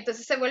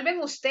 entonces se vuelven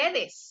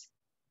ustedes.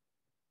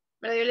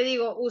 ¿Verdad? Yo le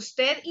digo,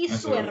 usted y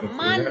su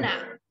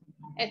hermana.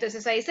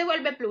 Entonces ahí se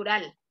vuelve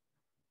plural.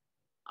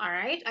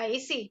 All right,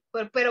 ahí sí,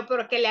 pero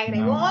porque le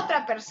agregó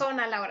otra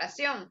persona a la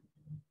oración.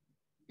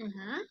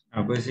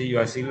 Pues sí, yo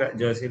así la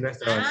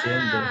estaba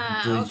haciendo.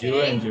 Do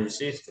you and your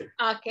sister.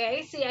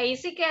 Ok, sí, ahí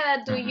sí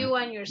queda do you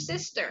and your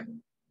sister.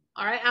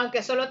 All right,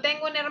 aunque solo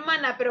tengo una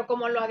hermana, pero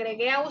como lo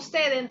agregué a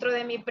usted dentro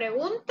de mi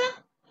pregunta,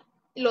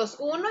 los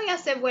uno ya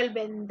se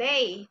vuelven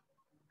they.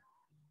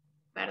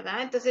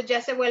 ¿Verdad? Entonces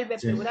ya se vuelve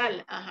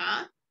plural.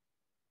 Ajá.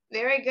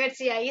 Very good.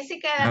 Sí, ahí sí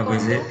queda como...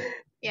 Sí.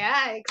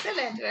 Yeah,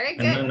 excelente. Very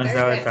good. No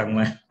estaba tan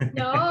mal.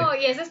 No,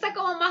 y eso está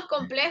como más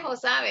complejo,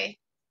 ¿sabe?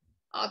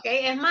 Ok,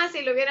 es más,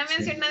 si lo hubiera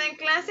mencionado en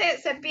clase,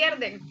 se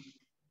pierden.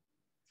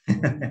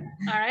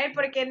 All right,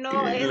 porque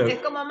no, es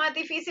como más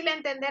difícil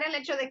entender el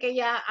hecho de que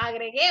ya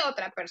agregué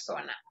otra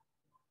persona.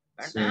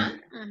 ¿Verdad?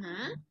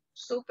 Sí.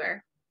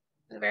 Super.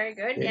 Very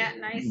good. Yeah,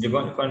 nice. Yo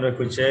cuando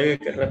escuché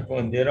que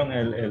respondieron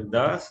el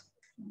does,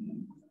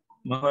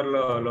 mejor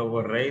lo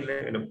borré y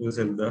le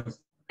puse el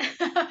does.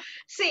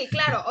 Sí,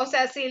 claro. O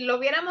sea, si lo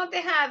hubiéramos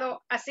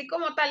dejado así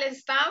como tal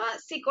estaba,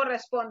 sí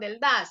corresponde el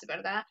does,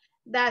 ¿verdad?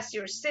 Does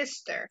your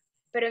sister.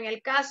 Pero en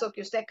el caso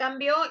que usted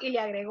cambió y le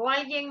agregó a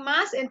alguien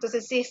más,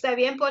 entonces sí está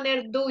bien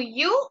poner do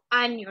you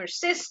and your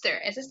sister.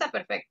 Eso está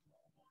perfecto.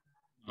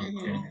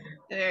 Okay.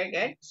 Very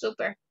good.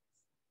 Super.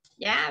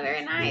 Yeah,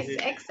 very nice. Sí,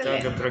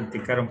 Excellent. tengo que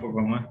practicar un poco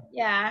más.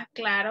 Yeah,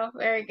 claro.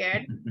 Very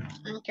good.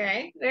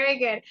 Okay, very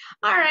good.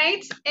 All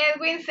right,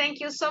 Edwin, thank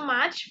you so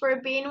much for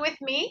being with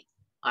me.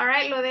 All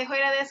right, lo dejo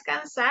ir a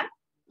descansar.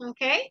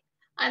 Okay,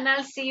 and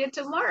I'll see you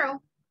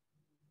tomorrow.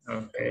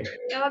 Okay.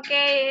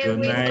 Okay, Good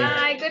Edwin, night.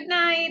 bye. Good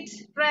night.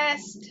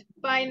 Rest.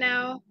 Bye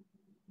now.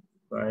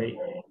 Bye.